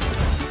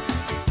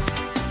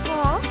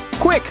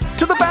 Quick,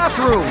 to the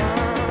bathroom!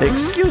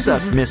 Excuse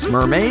us, Miss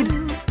Mermaid,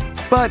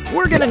 but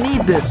we're gonna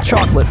need this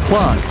chocolate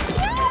plug.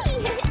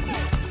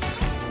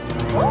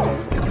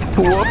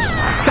 Whoops,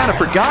 kinda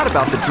forgot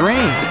about the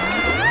drain.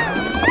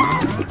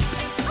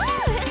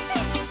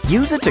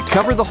 Use it to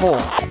cover the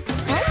hole.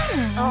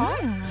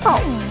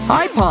 Oh,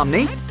 hi,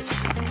 Pomni.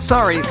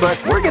 Sorry,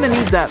 but we're gonna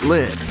need that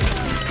lid.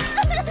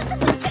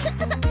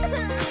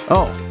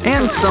 Oh,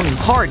 and some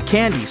hard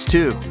candies,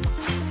 too.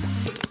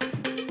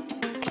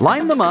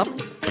 Line them up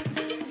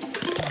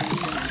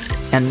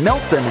and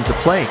melt them into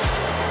place.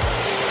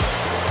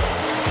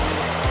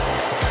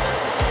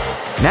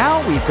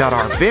 Now we've got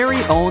our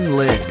very own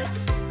lid,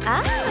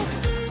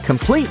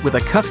 complete with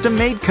a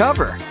custom-made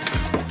cover.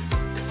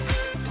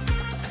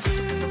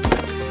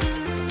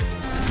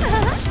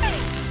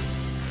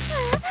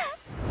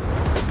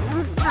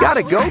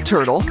 Gotta go,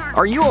 Turtle.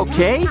 Are you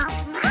okay?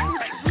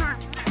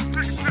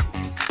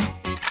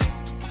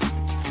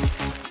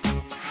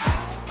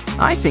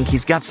 I think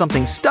he's got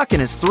something stuck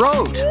in his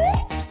throat.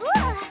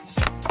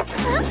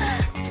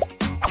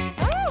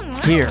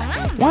 Here,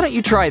 why don't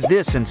you try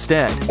this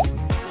instead?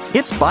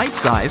 It's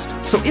bite-sized,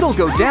 so it'll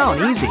go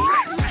down easy.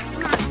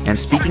 And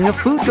speaking of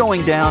food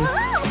going down,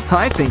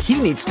 I think he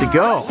needs to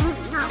go.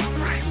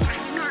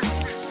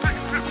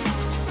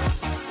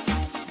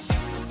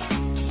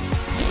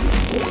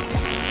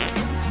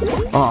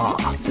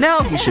 Aw,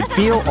 now he should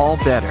feel all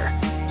better.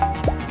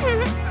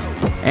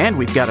 And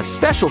we've got a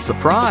special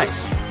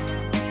surprise.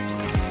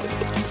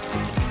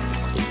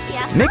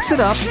 Mix it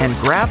up and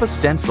grab a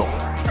stencil.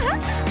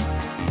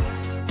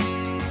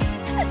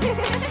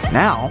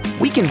 Now,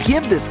 we can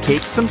give this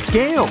cake some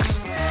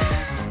scales.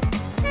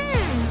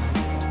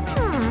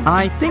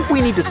 I think we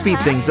need to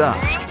speed things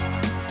up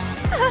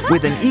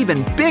with an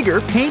even bigger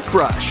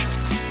paintbrush.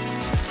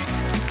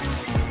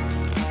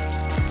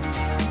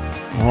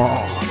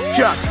 Whoa,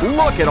 just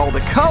look at all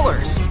the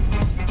colors.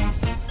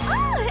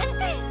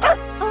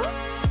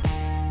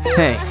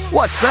 Hey,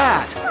 what's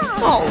that?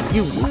 Oh,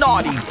 you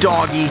naughty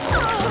doggy.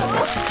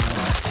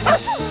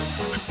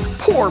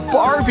 Poor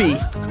Barbie,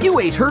 you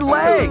ate her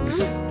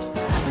legs.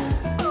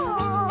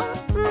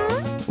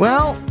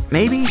 Well,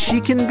 maybe she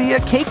can be a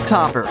cake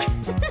topper.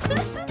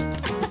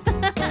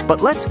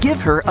 But let's give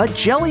her a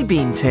jelly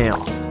bean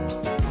tail.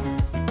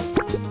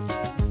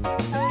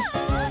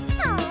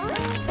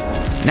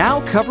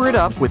 Now cover it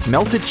up with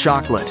melted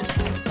chocolate.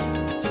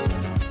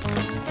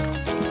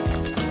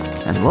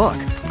 And look,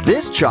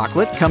 this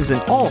chocolate comes in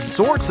all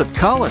sorts of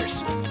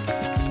colors.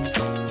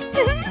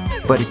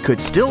 But it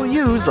could still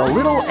use a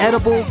little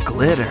edible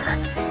glitter.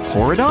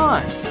 Pour it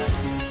on.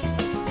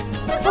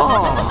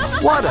 Oh,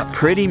 what a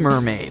pretty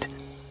mermaid.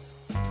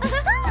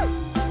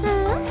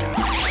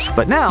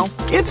 But now,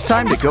 it's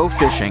time to go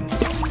fishing.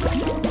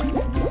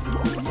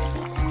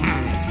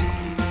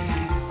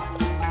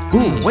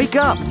 Ooh, wake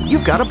up!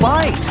 You've got a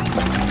bite!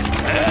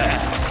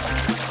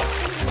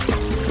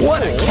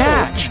 What a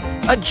catch!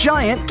 A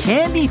giant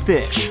candy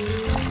fish!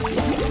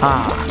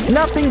 Ah,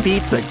 nothing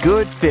beats a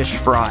good fish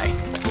fry.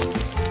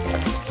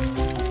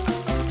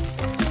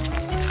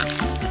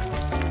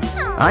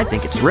 I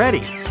think it's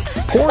ready.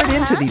 Pour it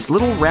into these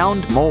little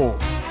round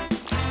molds.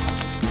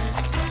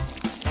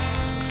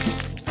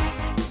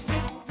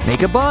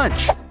 Make a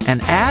bunch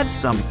and add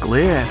some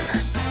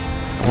glitter.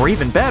 Or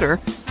even better,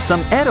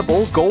 some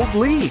edible gold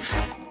leaf.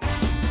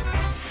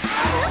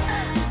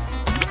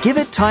 Give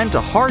it time to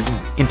harden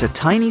into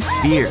tiny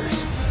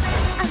spheres.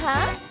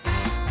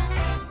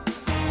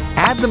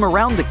 Add them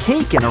around the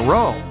cake in a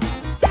row.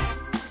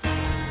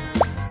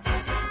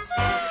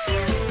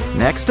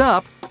 Next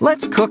up,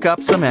 let's cook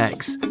up some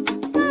eggs.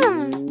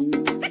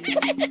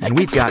 And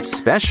we've got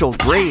special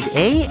grade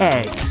A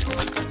eggs.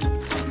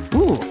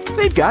 Ooh,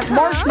 they've got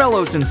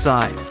marshmallows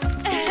inside.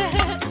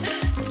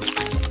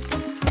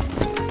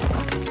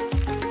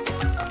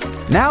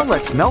 Now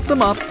let's melt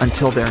them up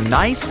until they're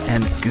nice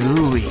and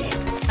gooey.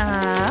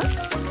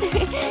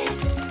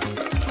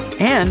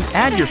 And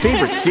add your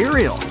favorite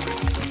cereal.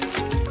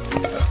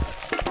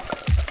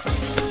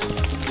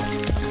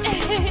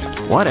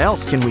 What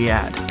else can we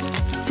add?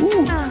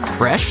 Ooh,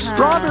 fresh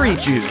strawberry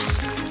juice.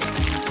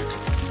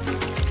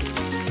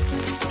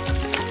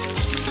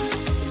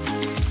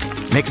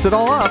 Mix it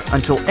all up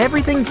until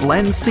everything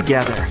blends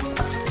together.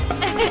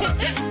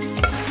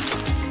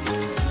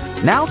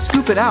 Now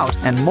scoop it out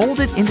and mold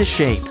it into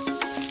shape.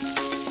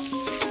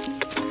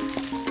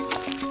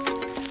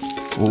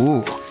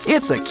 Ooh,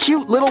 it's a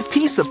cute little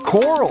piece of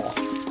coral.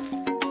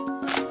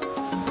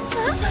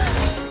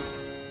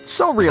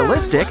 So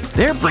realistic,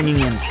 they're bringing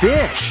in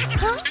fish.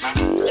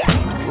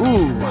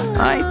 Ooh,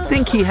 I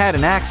think he had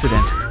an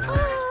accident.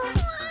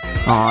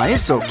 Aw,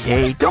 it's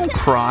okay, don't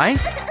cry.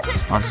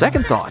 On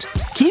second thought,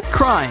 keep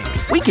crying,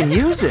 we can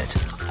use it.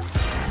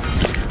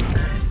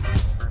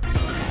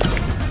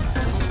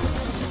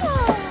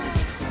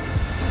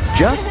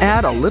 Just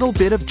add a little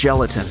bit of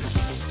gelatin.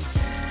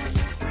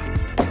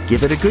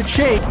 Give it a good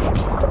shake.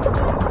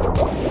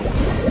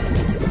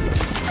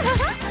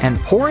 And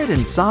pour it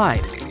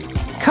inside.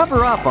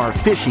 cover up our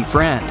fishy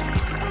friend.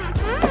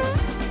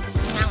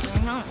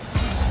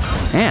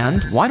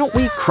 And why don't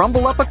we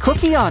crumble up a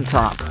cookie on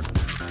top?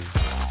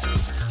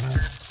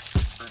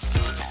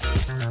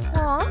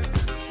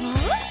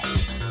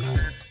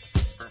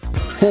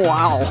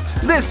 Wow,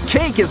 this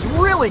cake is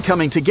really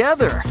coming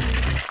together.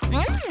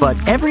 But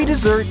every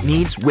dessert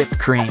needs whipped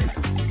cream.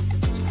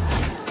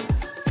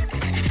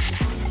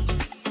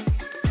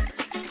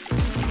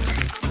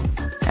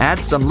 Add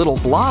some little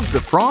blobs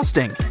of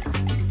frosting.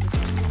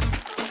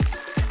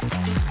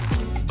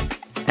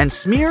 And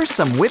smear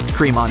some whipped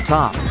cream on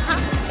top.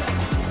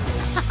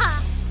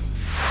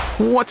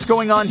 What's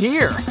going on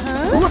here?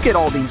 Look at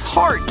all these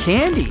hard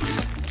candies.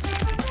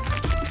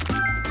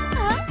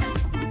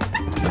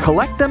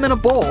 Collect them in a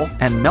bowl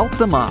and melt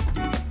them up.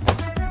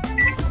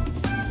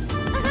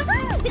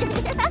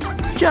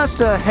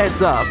 Just a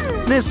heads up,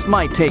 this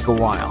might take a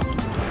while.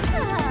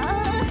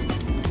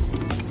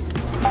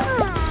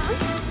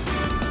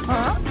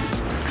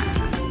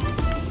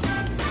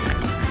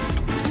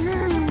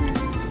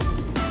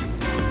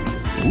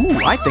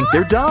 Ooh, I think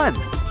they're done.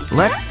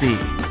 Let's see.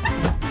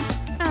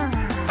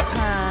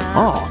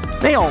 Oh,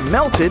 they all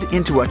melted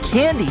into a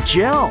candy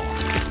gel.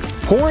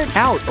 Pour it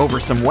out over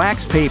some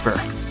wax paper.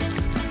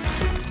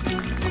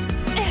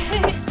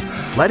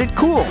 Let it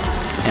cool,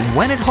 and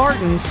when it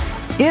hardens,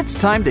 it's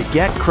time to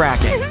get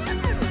cracking.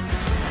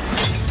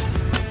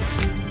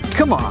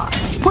 Come on,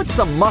 put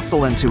some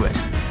muscle into it.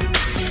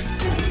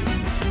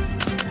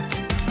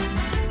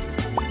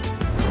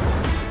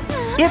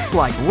 It's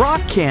like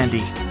rock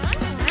candy.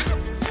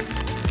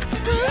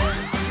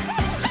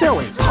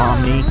 Silly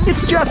Pomni,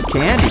 it's just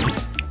candy.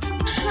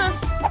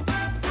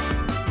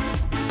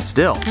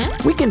 Still,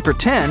 we can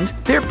pretend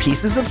they're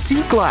pieces of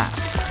sea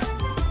glass.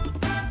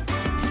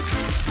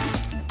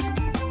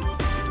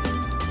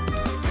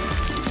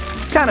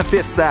 Kind of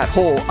fits that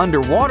whole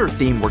underwater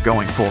theme we're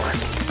going for.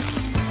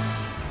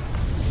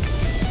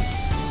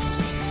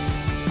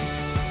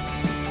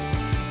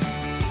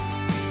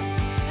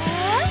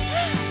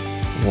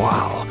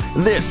 Wow,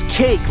 this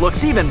cake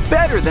looks even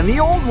better than the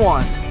old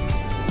one.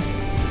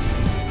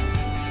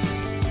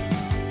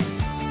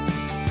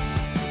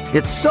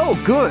 It's so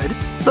good,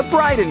 the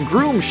bride and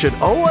groom should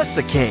owe us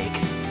a cake.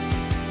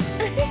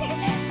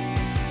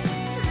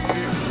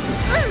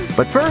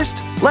 But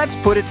first, let's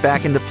put it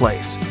back into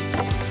place.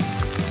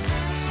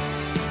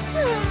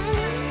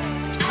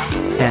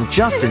 And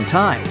just in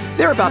time,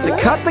 they're about to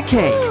cut the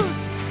cake.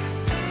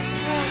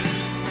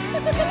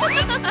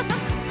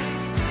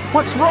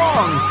 What's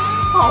wrong?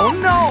 Oh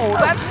no,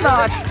 that's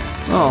not...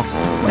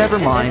 Oh, never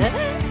mind.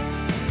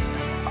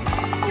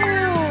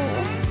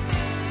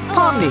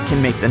 Pomni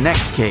can make the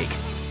next cake.